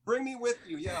 Bring me with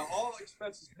you. Yeah, all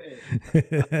expenses paid.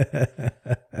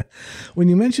 When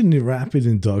you mentioned the rapid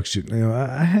induction,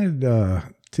 I had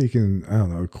taken, I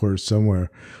don't know, a course somewhere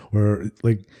where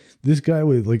like this guy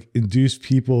would like induce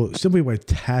people simply by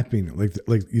tapping.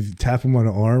 Like you tap them on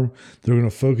the arm, they're going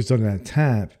to focus on that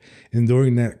tap, and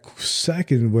during that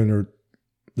second when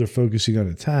they're focusing on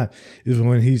a tap is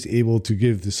when he's able to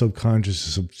give the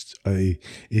subconscious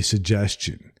a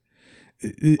suggestion.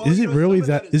 Is it really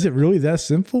that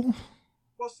simple?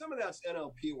 Well, some of that's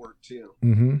NLP work too.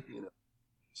 Mm-hmm.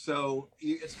 So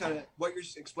it's kind of what you're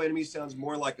explaining to me sounds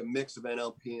more like a mix of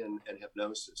NLP and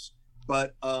hypnosis.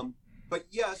 But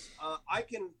yes, I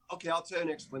can. Okay, I'll tell you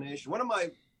an explanation. One of my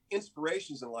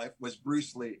inspirations in life was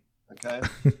Bruce Lee. Okay,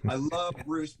 I love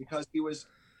Bruce because he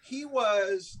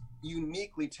was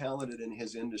uniquely talented in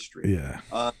his industry. Yeah,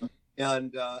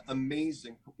 and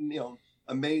amazing,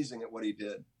 amazing at what he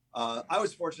did. I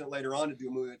was fortunate later on to do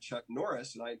a movie with Chuck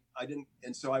Norris, and I didn't,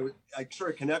 and so I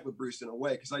sort of connect with Bruce in a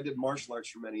way because I did martial arts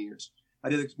for many years. I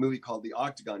did a movie called The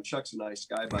Octagon. Chuck's a nice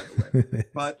guy, by the way.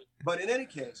 But in any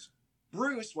case,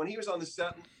 Bruce, when he was on the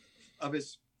set of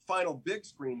his final big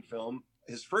screen film,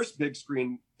 his first big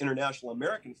screen international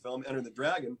American film, Enter the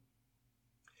Dragon,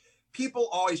 people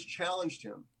always challenged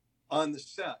him on the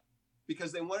set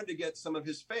because they wanted to get some of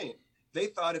his fame. They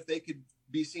thought if they could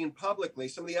be seen publicly,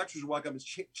 some of the extras would walk up and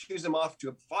choose him off to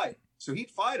a fight. So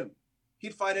he'd fight him.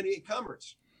 He'd fight any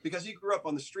comers because he grew up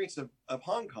on the streets of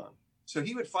Hong Kong. So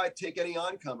he would take any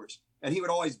oncomers, and he would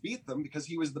always beat them because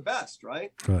he was the best,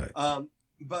 right? Right.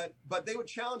 But they would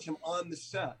challenge him on the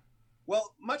set.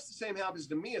 Well, much the same happens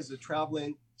to me as a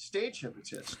traveling stage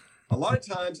hypnotist. A lot of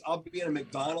times I'll be in a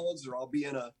McDonald's or I'll be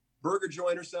in a burger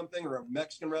joint or something or a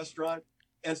Mexican restaurant,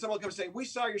 and someone will come and say, we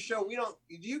saw your show.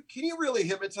 Can you really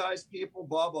hypnotize people?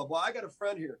 Blah, blah, blah. I got a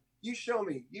friend here. You show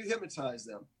me, you hypnotize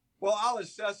them. Well, I'll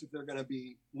assess if they're going to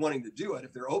be wanting to do it,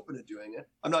 if they're open to doing it.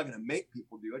 I'm not going to make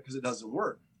people do it because it doesn't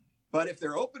work. But if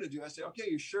they're open to do it, I say, okay,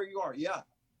 you sure you are? Yeah.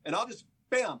 And I'll just,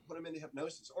 bam, put them into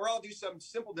hypnosis. Or I'll do some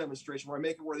simple demonstration where I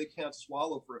make it where they can't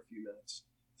swallow for a few minutes.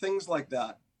 Things like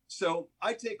that. So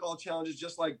I take all challenges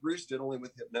just like Bruce did, only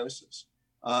with hypnosis.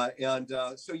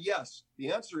 So yes,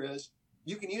 the answer is,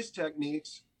 you can use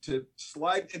techniques to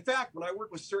slide. In fact, when I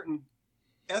work with certain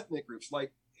ethnic groups,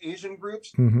 like Asian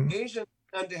groups, mm-hmm. Asians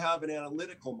tend to have an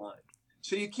analytical mind.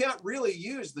 So you can't really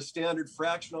use the standard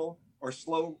fractional or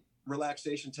slow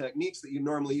relaxation techniques that you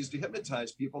normally use to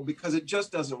hypnotize people because it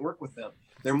just doesn't work with them.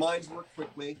 Their minds work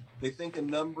quickly. They think in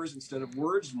numbers instead of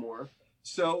words more.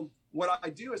 So what I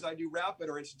do is I do rapid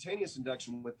or instantaneous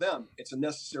induction with them. It's a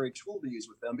necessary tool to use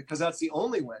with them because that's the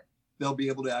only way they'll be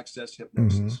able to access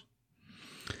hypnosis. Mm-hmm.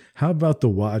 How about the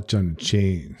watch on the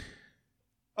chain?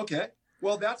 Okay.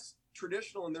 Well, that's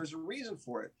traditional, and there's a reason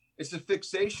for it. It's a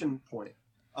fixation point.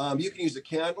 You can use a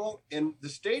candle. In the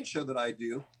stage show that I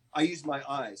do, I use my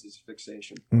eyes as a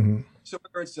fixation. Mm-hmm. So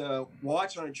whether it's a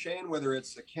watch on a chain, whether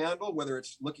it's a candle, whether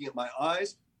it's looking at my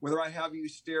eyes, whether I have you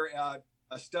stare at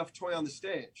a stuffed toy on the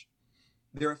stage,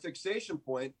 they're a fixation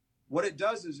point. What it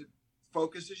does is it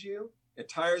focuses you, it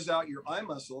tires out your eye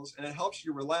muscles, and it helps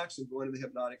you relax and go into the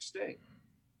hypnotic state.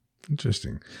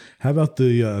 Interesting. How about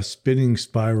the spinning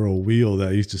spiral wheel that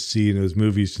I used to see in those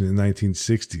movies in the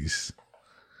 1960s?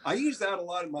 I use that a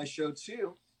lot in my show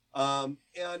too. And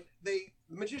the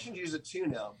magicians use it too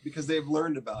now because they've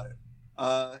learned about it.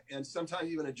 And sometimes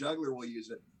even a juggler will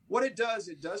use it. What it does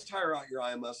tire out your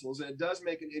eye muscles, and it does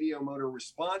make an ideomotor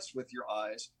response with your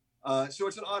eyes. So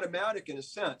it's an automatic in a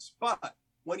sense. But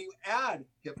when you add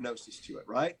hypnosis to it,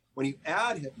 right? When you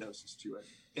add hypnosis to it,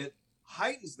 it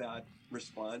heightens that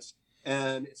response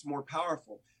and it's more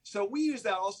powerful. So we use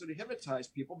that also to hypnotize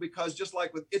people because just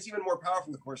like it's even more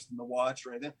powerful, of course, than the watch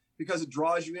or anything because it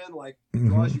draws you in,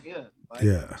 draws you in. Right?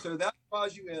 Yeah. So that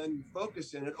draws you in, you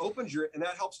focus in, it opens and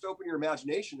that helps to open your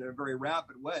imagination in a very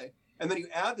rapid way. And then you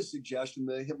add the suggestion,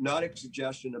 the hypnotic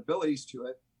suggestion abilities to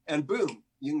it, and boom,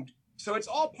 so it's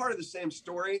all part of the same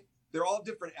story. They're all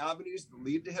different avenues that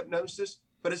lead to hypnosis,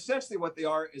 but essentially what they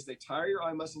are is they tire your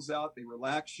eye muscles out, they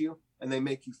relax you, and they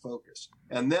make you focus.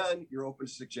 And then you're open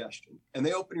to suggestion, and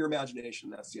they open your imagination.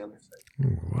 That's the other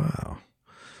thing. Wow.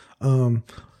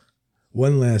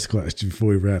 One last question before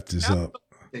we wrap this up.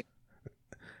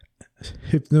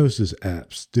 Hypnosis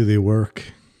apps, do they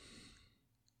work?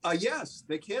 Yes,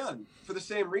 they can for the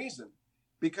same reason,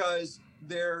 because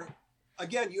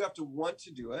again, you have to want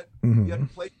to do it. Mm-hmm. You have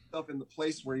to place yourself in the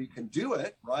place where you can do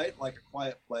it, right? Like a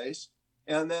quiet place.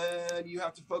 And then you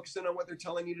have to focus in on what they're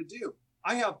telling you to do.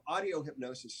 I have audio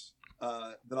hypnosis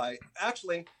that I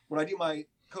actually, when I do my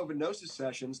COVID-nosis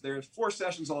sessions, there's 4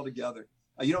 sessions altogether.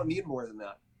 You don't need more than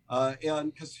that.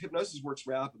 And because hypnosis works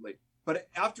rapidly. But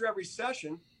after every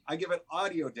session, I give an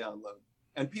audio download.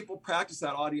 And people practice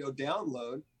that audio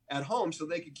download at home so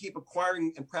they can keep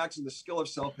acquiring and practicing the skill of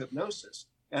self-hypnosis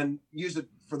and use it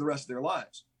for the rest of their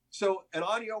lives. So an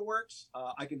audio works.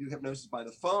 I can do hypnosis by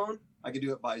the phone. I can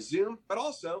do it by Zoom, but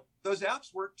also those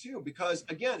apps work too, because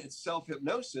again, it's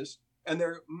self-hypnosis and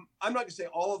I'm not gonna say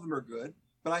all of them are good,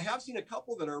 but I have seen a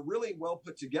couple that are really well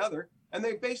put together and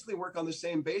they basically work on the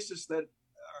same basis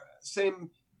same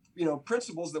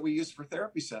principles that we use for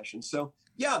therapy sessions. So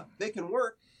yeah, they can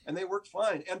work and they work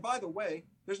fine. And by the way,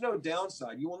 there's no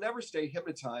downside. You will never stay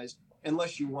hypnotized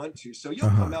unless you want to. So you'll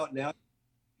come out now.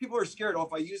 People are scared,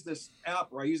 if I use this app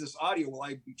or I use this audio, will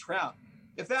I be trapped?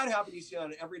 If that happened, you see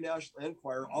on every National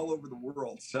Enquirer all over the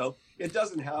world. So it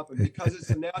doesn't happen because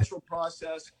it's a natural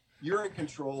process. You're in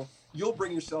control. You'll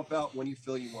bring yourself out when you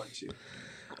feel you want to.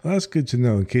 Well, that's good to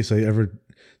know in case I ever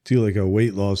do like a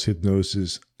weight loss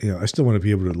hypnosis. I still want to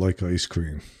be able to like ice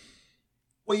cream.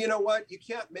 Well, you know what? You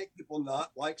can't make people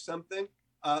not like something.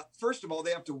 First of all,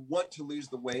 they have to want to lose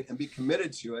the weight and be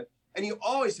committed to it. And you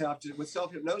always have to, with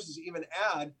self-hypnosis, even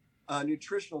add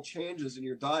nutritional changes in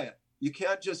your diet. You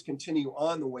can't just continue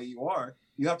on the way you are.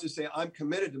 You have to say, I'm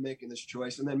committed to making this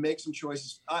choice, and then make some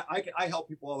choices. I help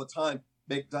people all the time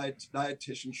make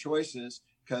dietitian choices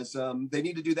because they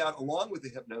need to do that along with the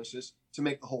hypnosis to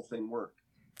make the whole thing work.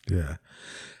 Yeah.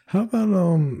 How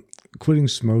about quitting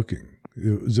smoking?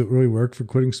 Does it really work for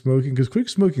quitting smoking? Because quitting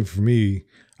smoking for me,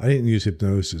 I didn't use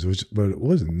hypnosis, but it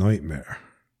was a nightmare.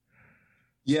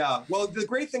 Yeah. Well, the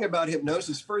great thing about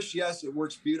hypnosis, first, yes, it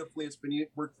works beautifully. It's been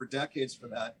worked for decades for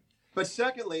that. But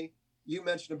secondly, you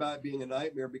mentioned about it being a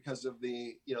nightmare because of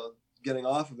the, getting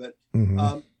off of it.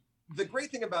 Mm-hmm. The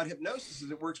great thing about hypnosis is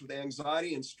it works with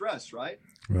anxiety and stress, right?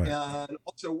 Right. And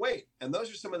also weight. And those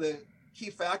are some of the key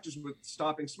factors with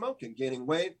stopping smoking, gaining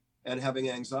weight and having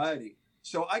anxiety.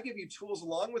 So I give you tools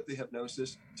along with the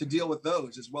hypnosis to deal with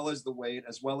those, as well as the weight,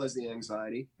 as well as the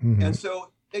anxiety. Mm-hmm. And so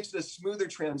it makes it a smoother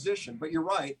transition. But you're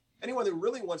right. Anyone who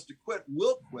really wants to quit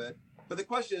will quit. But the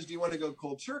question is, do you want to go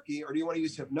cold turkey or do you want to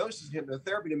use hypnosis and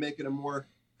hypnotherapy to make it a more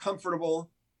comfortable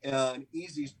and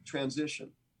easy transition?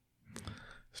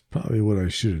 It's probably what I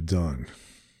should have done.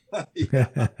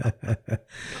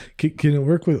 Can it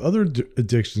work with other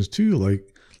addictions too?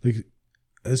 Like,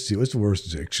 let's see, what's the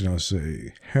worst addiction? I'll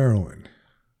say heroin.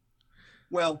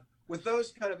 Well, with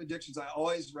those kind of addictions, I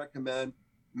always recommend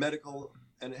medical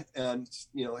and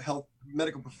health,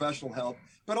 medical professional help.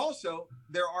 But also,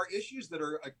 there are issues that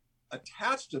are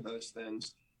attached to those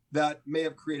things that may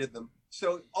have created them.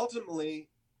 So ultimately,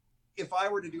 if I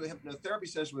were to do a hypnotherapy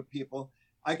session with people,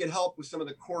 I could help with some of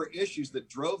the core issues that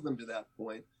drove them to that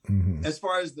point. Mm-hmm. As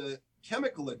far as the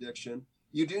chemical addiction,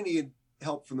 you do need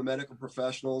help from the medical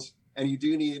professionals, and you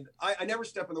do need. I never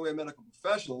step in the way of medical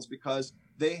professionals because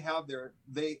they have their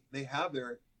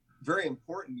very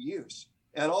important use,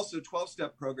 and also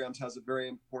 12-step programs has a very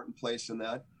important place in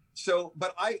that. So,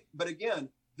 but again,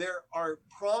 there are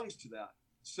prongs to that.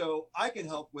 So I can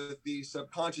help with the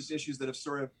subconscious issues that have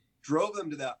sort of drove them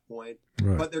to that point,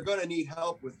 right. But they're going to need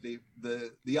help with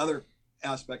the other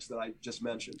aspects that I just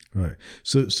mentioned. Right.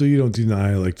 So you don't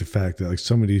deny like the fact that like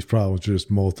some of these problems are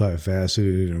just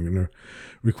multifaceted and are going to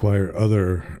require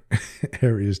other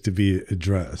areas to be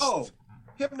addressed. Oh,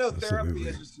 hypnotherapy Absolutely.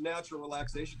 is just a natural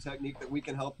relaxation technique that we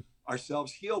can help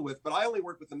ourselves heal with, but I only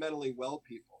work with the mentally well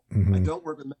people. Mm-hmm. I don't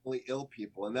work with mentally ill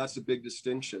people, and that's a big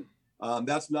distinction.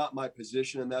 That's not my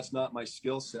position, and that's not my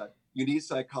skill set. You need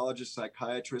psychologists,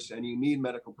 psychiatrists, and you need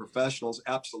medical professionals,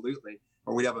 absolutely,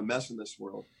 or we'd have a mess in this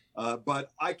world.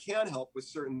 But I can help with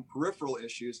certain peripheral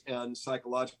issues and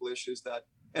psychological issues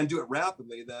and do it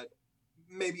rapidly, that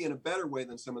maybe in a better way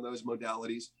than some of those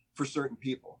modalities for certain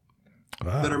people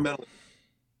that are mentally.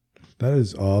 That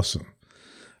is awesome.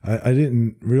 I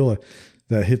didn't realize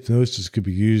that hypnosis could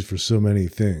be used for so many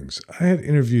things. I had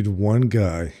interviewed one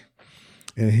guy,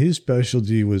 and his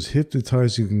specialty was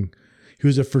hypnotizing. He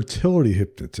was a fertility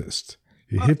hypnotist.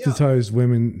 He hypnotized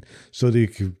women so they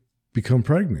could become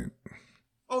pregnant.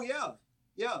 Oh, yeah.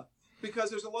 Yeah. Because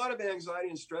there's a lot of anxiety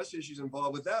and stress issues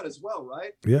involved with that as well,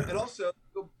 right? Yeah. And also,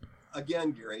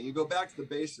 again, Gary, you go back to the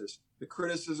basis, the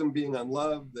criticism being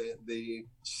unloved, the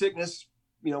sickness,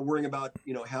 worrying about,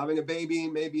 having a baby,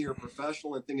 maybe you're a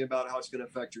professional and thinking about how it's going to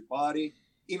affect your body,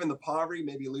 even the poverty,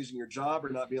 maybe losing your job or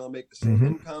not being able to make the same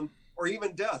income, or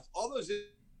even death. All those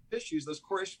issues, those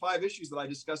core 5 issues that I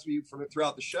discussed with you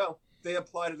throughout the show, they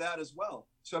apply to that as well.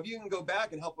 So if you can go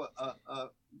back and help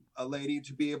a lady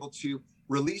to be able to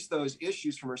release those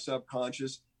issues from her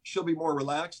subconscious, she'll be more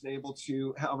relaxed and able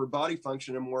to have her body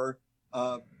function in a more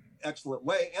excellent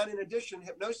way. And in addition,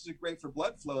 hypnosis is great for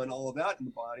blood flow and all of that in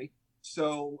the body.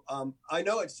 So I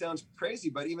know it sounds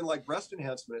crazy, but even like breast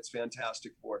enhancement, it's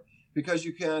fantastic for, because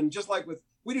you can, just like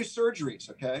we do surgeries,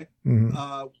 okay?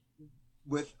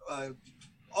 With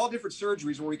all different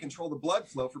surgeries where we control the blood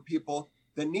flow for people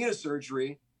that need a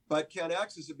surgery, but can't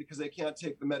access it because they can't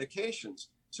take the medications.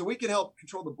 So we can help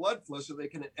control the blood flow so they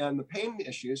can, and the pain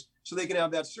issues, so they can have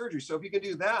that surgery. So if you can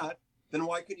do that, then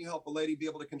why couldn't you help a lady be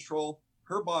able to control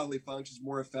her bodily functions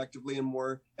more effectively and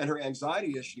her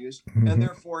anxiety issues, and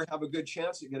therefore have a good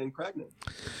chance at getting pregnant?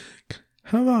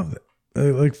 How about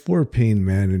like for pain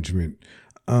management?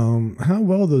 How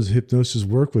well does hypnosis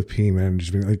work with pain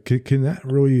management? Like, can that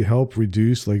really help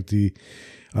reduce like the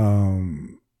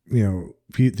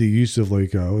use of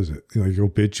like like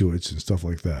opioids and stuff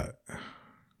like that?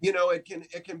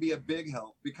 It can be a big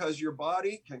help because your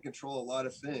body can control a lot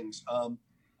of things.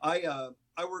 I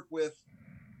work with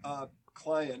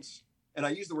clients, and I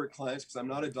use the word clients because I'm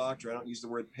not a doctor. I don't use the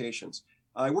word patients.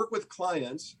 I work with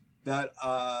clients that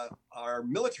are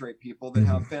military people that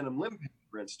have phantom limb pain,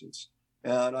 for instance,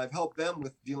 and I've helped them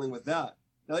with dealing with that.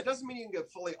 Now, it doesn't mean you can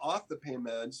get fully off the pain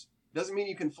meds. It doesn't mean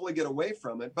you can fully get away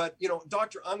from it. But,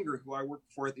 Dr. Unger, who I work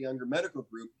for at the Unger Medical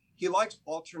Group, he likes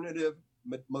alternative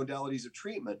modalities of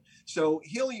treatment. So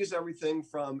he'll use everything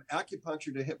from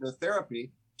acupuncture to hypnotherapy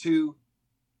to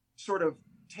sort of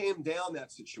tame down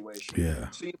that situation. Yeah.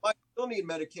 So you might still need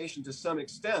medication to some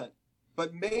extent,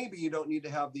 but maybe you don't need to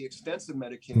have the extensive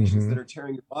medications that are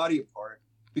tearing your body apart,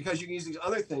 because you can use these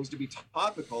other things to be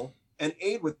topical and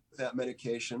aid with that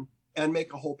medication and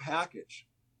make a whole package.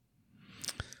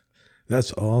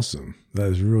 That's awesome. That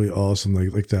is really awesome.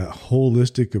 Like that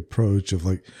holistic approach of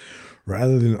like,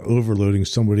 rather than overloading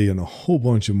somebody on a whole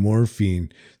bunch of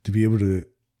morphine, to be able to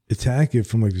attack it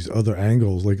from like these other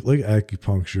angles, like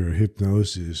acupuncture,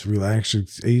 hypnosis,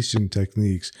 relaxation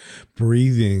techniques,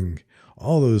 breathing,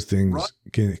 all those things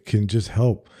can just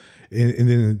help. And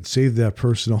then save that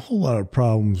person a whole lot of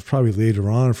problems probably later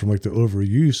on from like the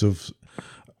overuse of,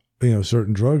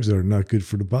 certain drugs that are not good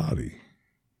for the body.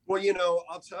 Well,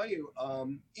 I'll tell you,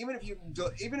 even if you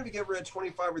get rid of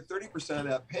 25 or 30% of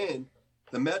that pain,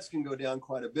 the meds can go down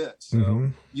quite a bit.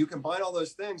 So you combine all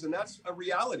those things, and that's a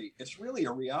reality. It's really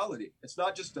a reality. It's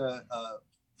not just a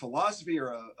philosophy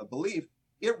or a belief.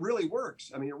 It really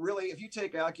works. I mean, if you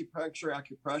take acupuncture,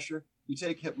 acupressure, you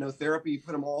take hypnotherapy, you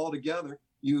put them all together,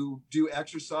 you do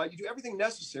exercise, you do everything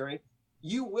necessary,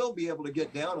 you will be able to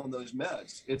get down on those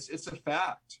meds. It's a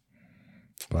fact.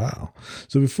 Wow.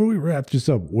 So before we wrap this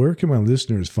up, where can my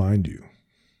listeners find you?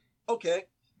 Okay.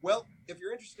 Well, if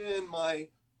you're interested in my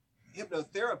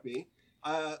hypnotherapy,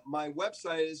 my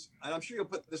website is, and I'm sure you'll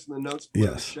put this in the notes for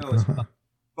the show as well,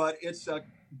 but it's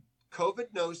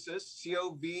Covidnosis,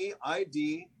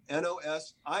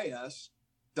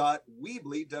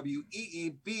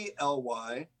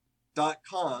 COVIDNOSIS.weebly,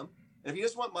 WEEBLY.com. And if you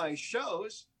just want my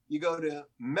shows, you go to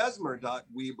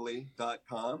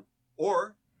mesmer.weebly.com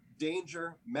or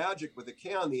Danger Magic with a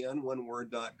K on the end, one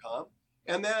word.com.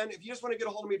 And then if you just want to get a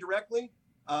hold of me directly,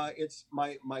 it's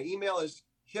my email is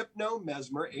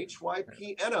hypnomesmer,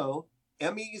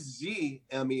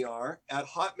 HYPNOMEZMER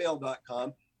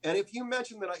 @hotmail.com. And if you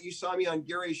mention that you saw me on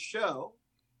Gary's show,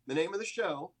 the name of the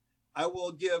show, I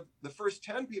will give the first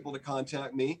 10 people to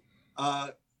contact me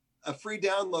a free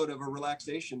download of a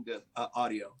relaxation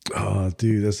audio. Oh,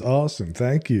 dude, that's awesome.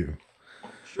 Thank you.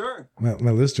 Sure.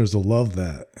 My listeners will love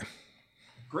that.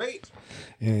 Great.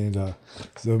 And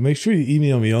so make sure you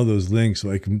email me all those links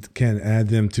so I can add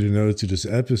them to the notes of this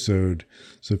episode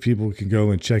so people can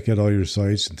go and check out all your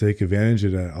sites and take advantage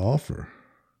of that offer.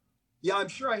 Yeah, I'm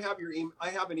sure I have your I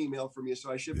have an email from you, so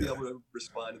I should be able to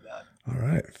respond to that. All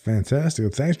right. Fantastic.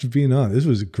 Well, thanks for being on. This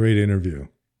was a great interview.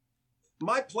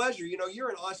 My pleasure. You know, you're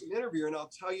an awesome interviewer, and I'll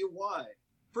tell you why.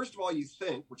 First of all, you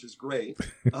think, which is great.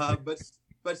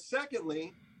 But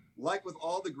secondly, like with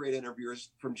all the great interviewers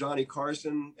from Johnny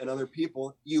Carson and other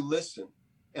people, you listen.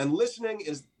 And listening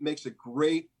makes a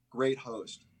great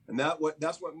host. And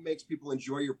that's what makes people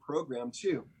enjoy your program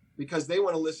too, because they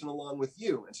want to listen along with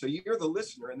you. And so you're the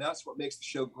listener, and that's what makes the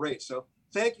show great. So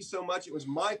thank you so much. It was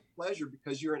my pleasure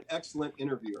because you're an excellent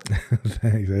interviewer.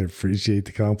 Thanks. I appreciate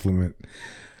the compliment.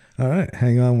 All right.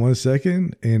 Hang on one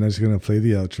second, and I'm just going to play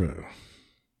the outro.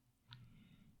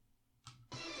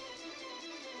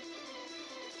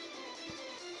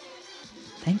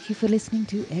 Thank you for listening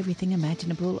to Everything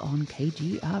Imaginable on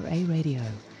KGRA Radio.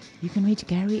 You can reach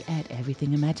Gary at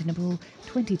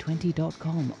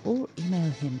everythingimaginable2020.com or email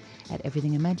him at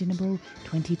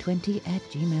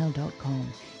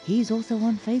everythingimaginable2020@gmail.com. He's also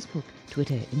on Facebook,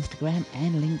 Twitter, Instagram,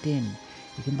 and LinkedIn.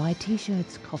 You can buy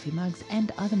t-shirts, coffee mugs,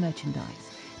 and other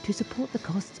merchandise to support the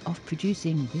costs of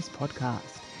producing this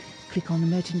podcast. Click on the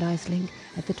merchandise link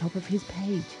at the top of his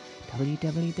page,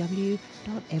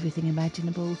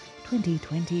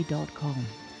 www.everythingimaginable2020.com.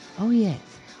 Oh yes,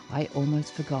 I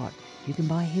almost forgot. You can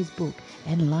buy his book,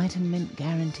 Enlightenment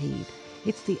Guaranteed.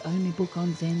 It's the only book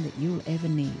on Zen that you'll ever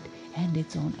need, and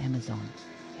it's on Amazon.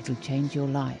 It'll change your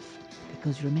life,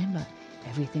 because remember,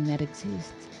 everything that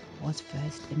exists was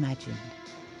first imagined.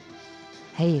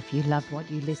 Hey, if you loved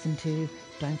what you listened to,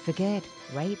 don't forget,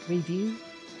 rate, review,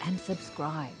 and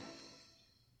subscribe.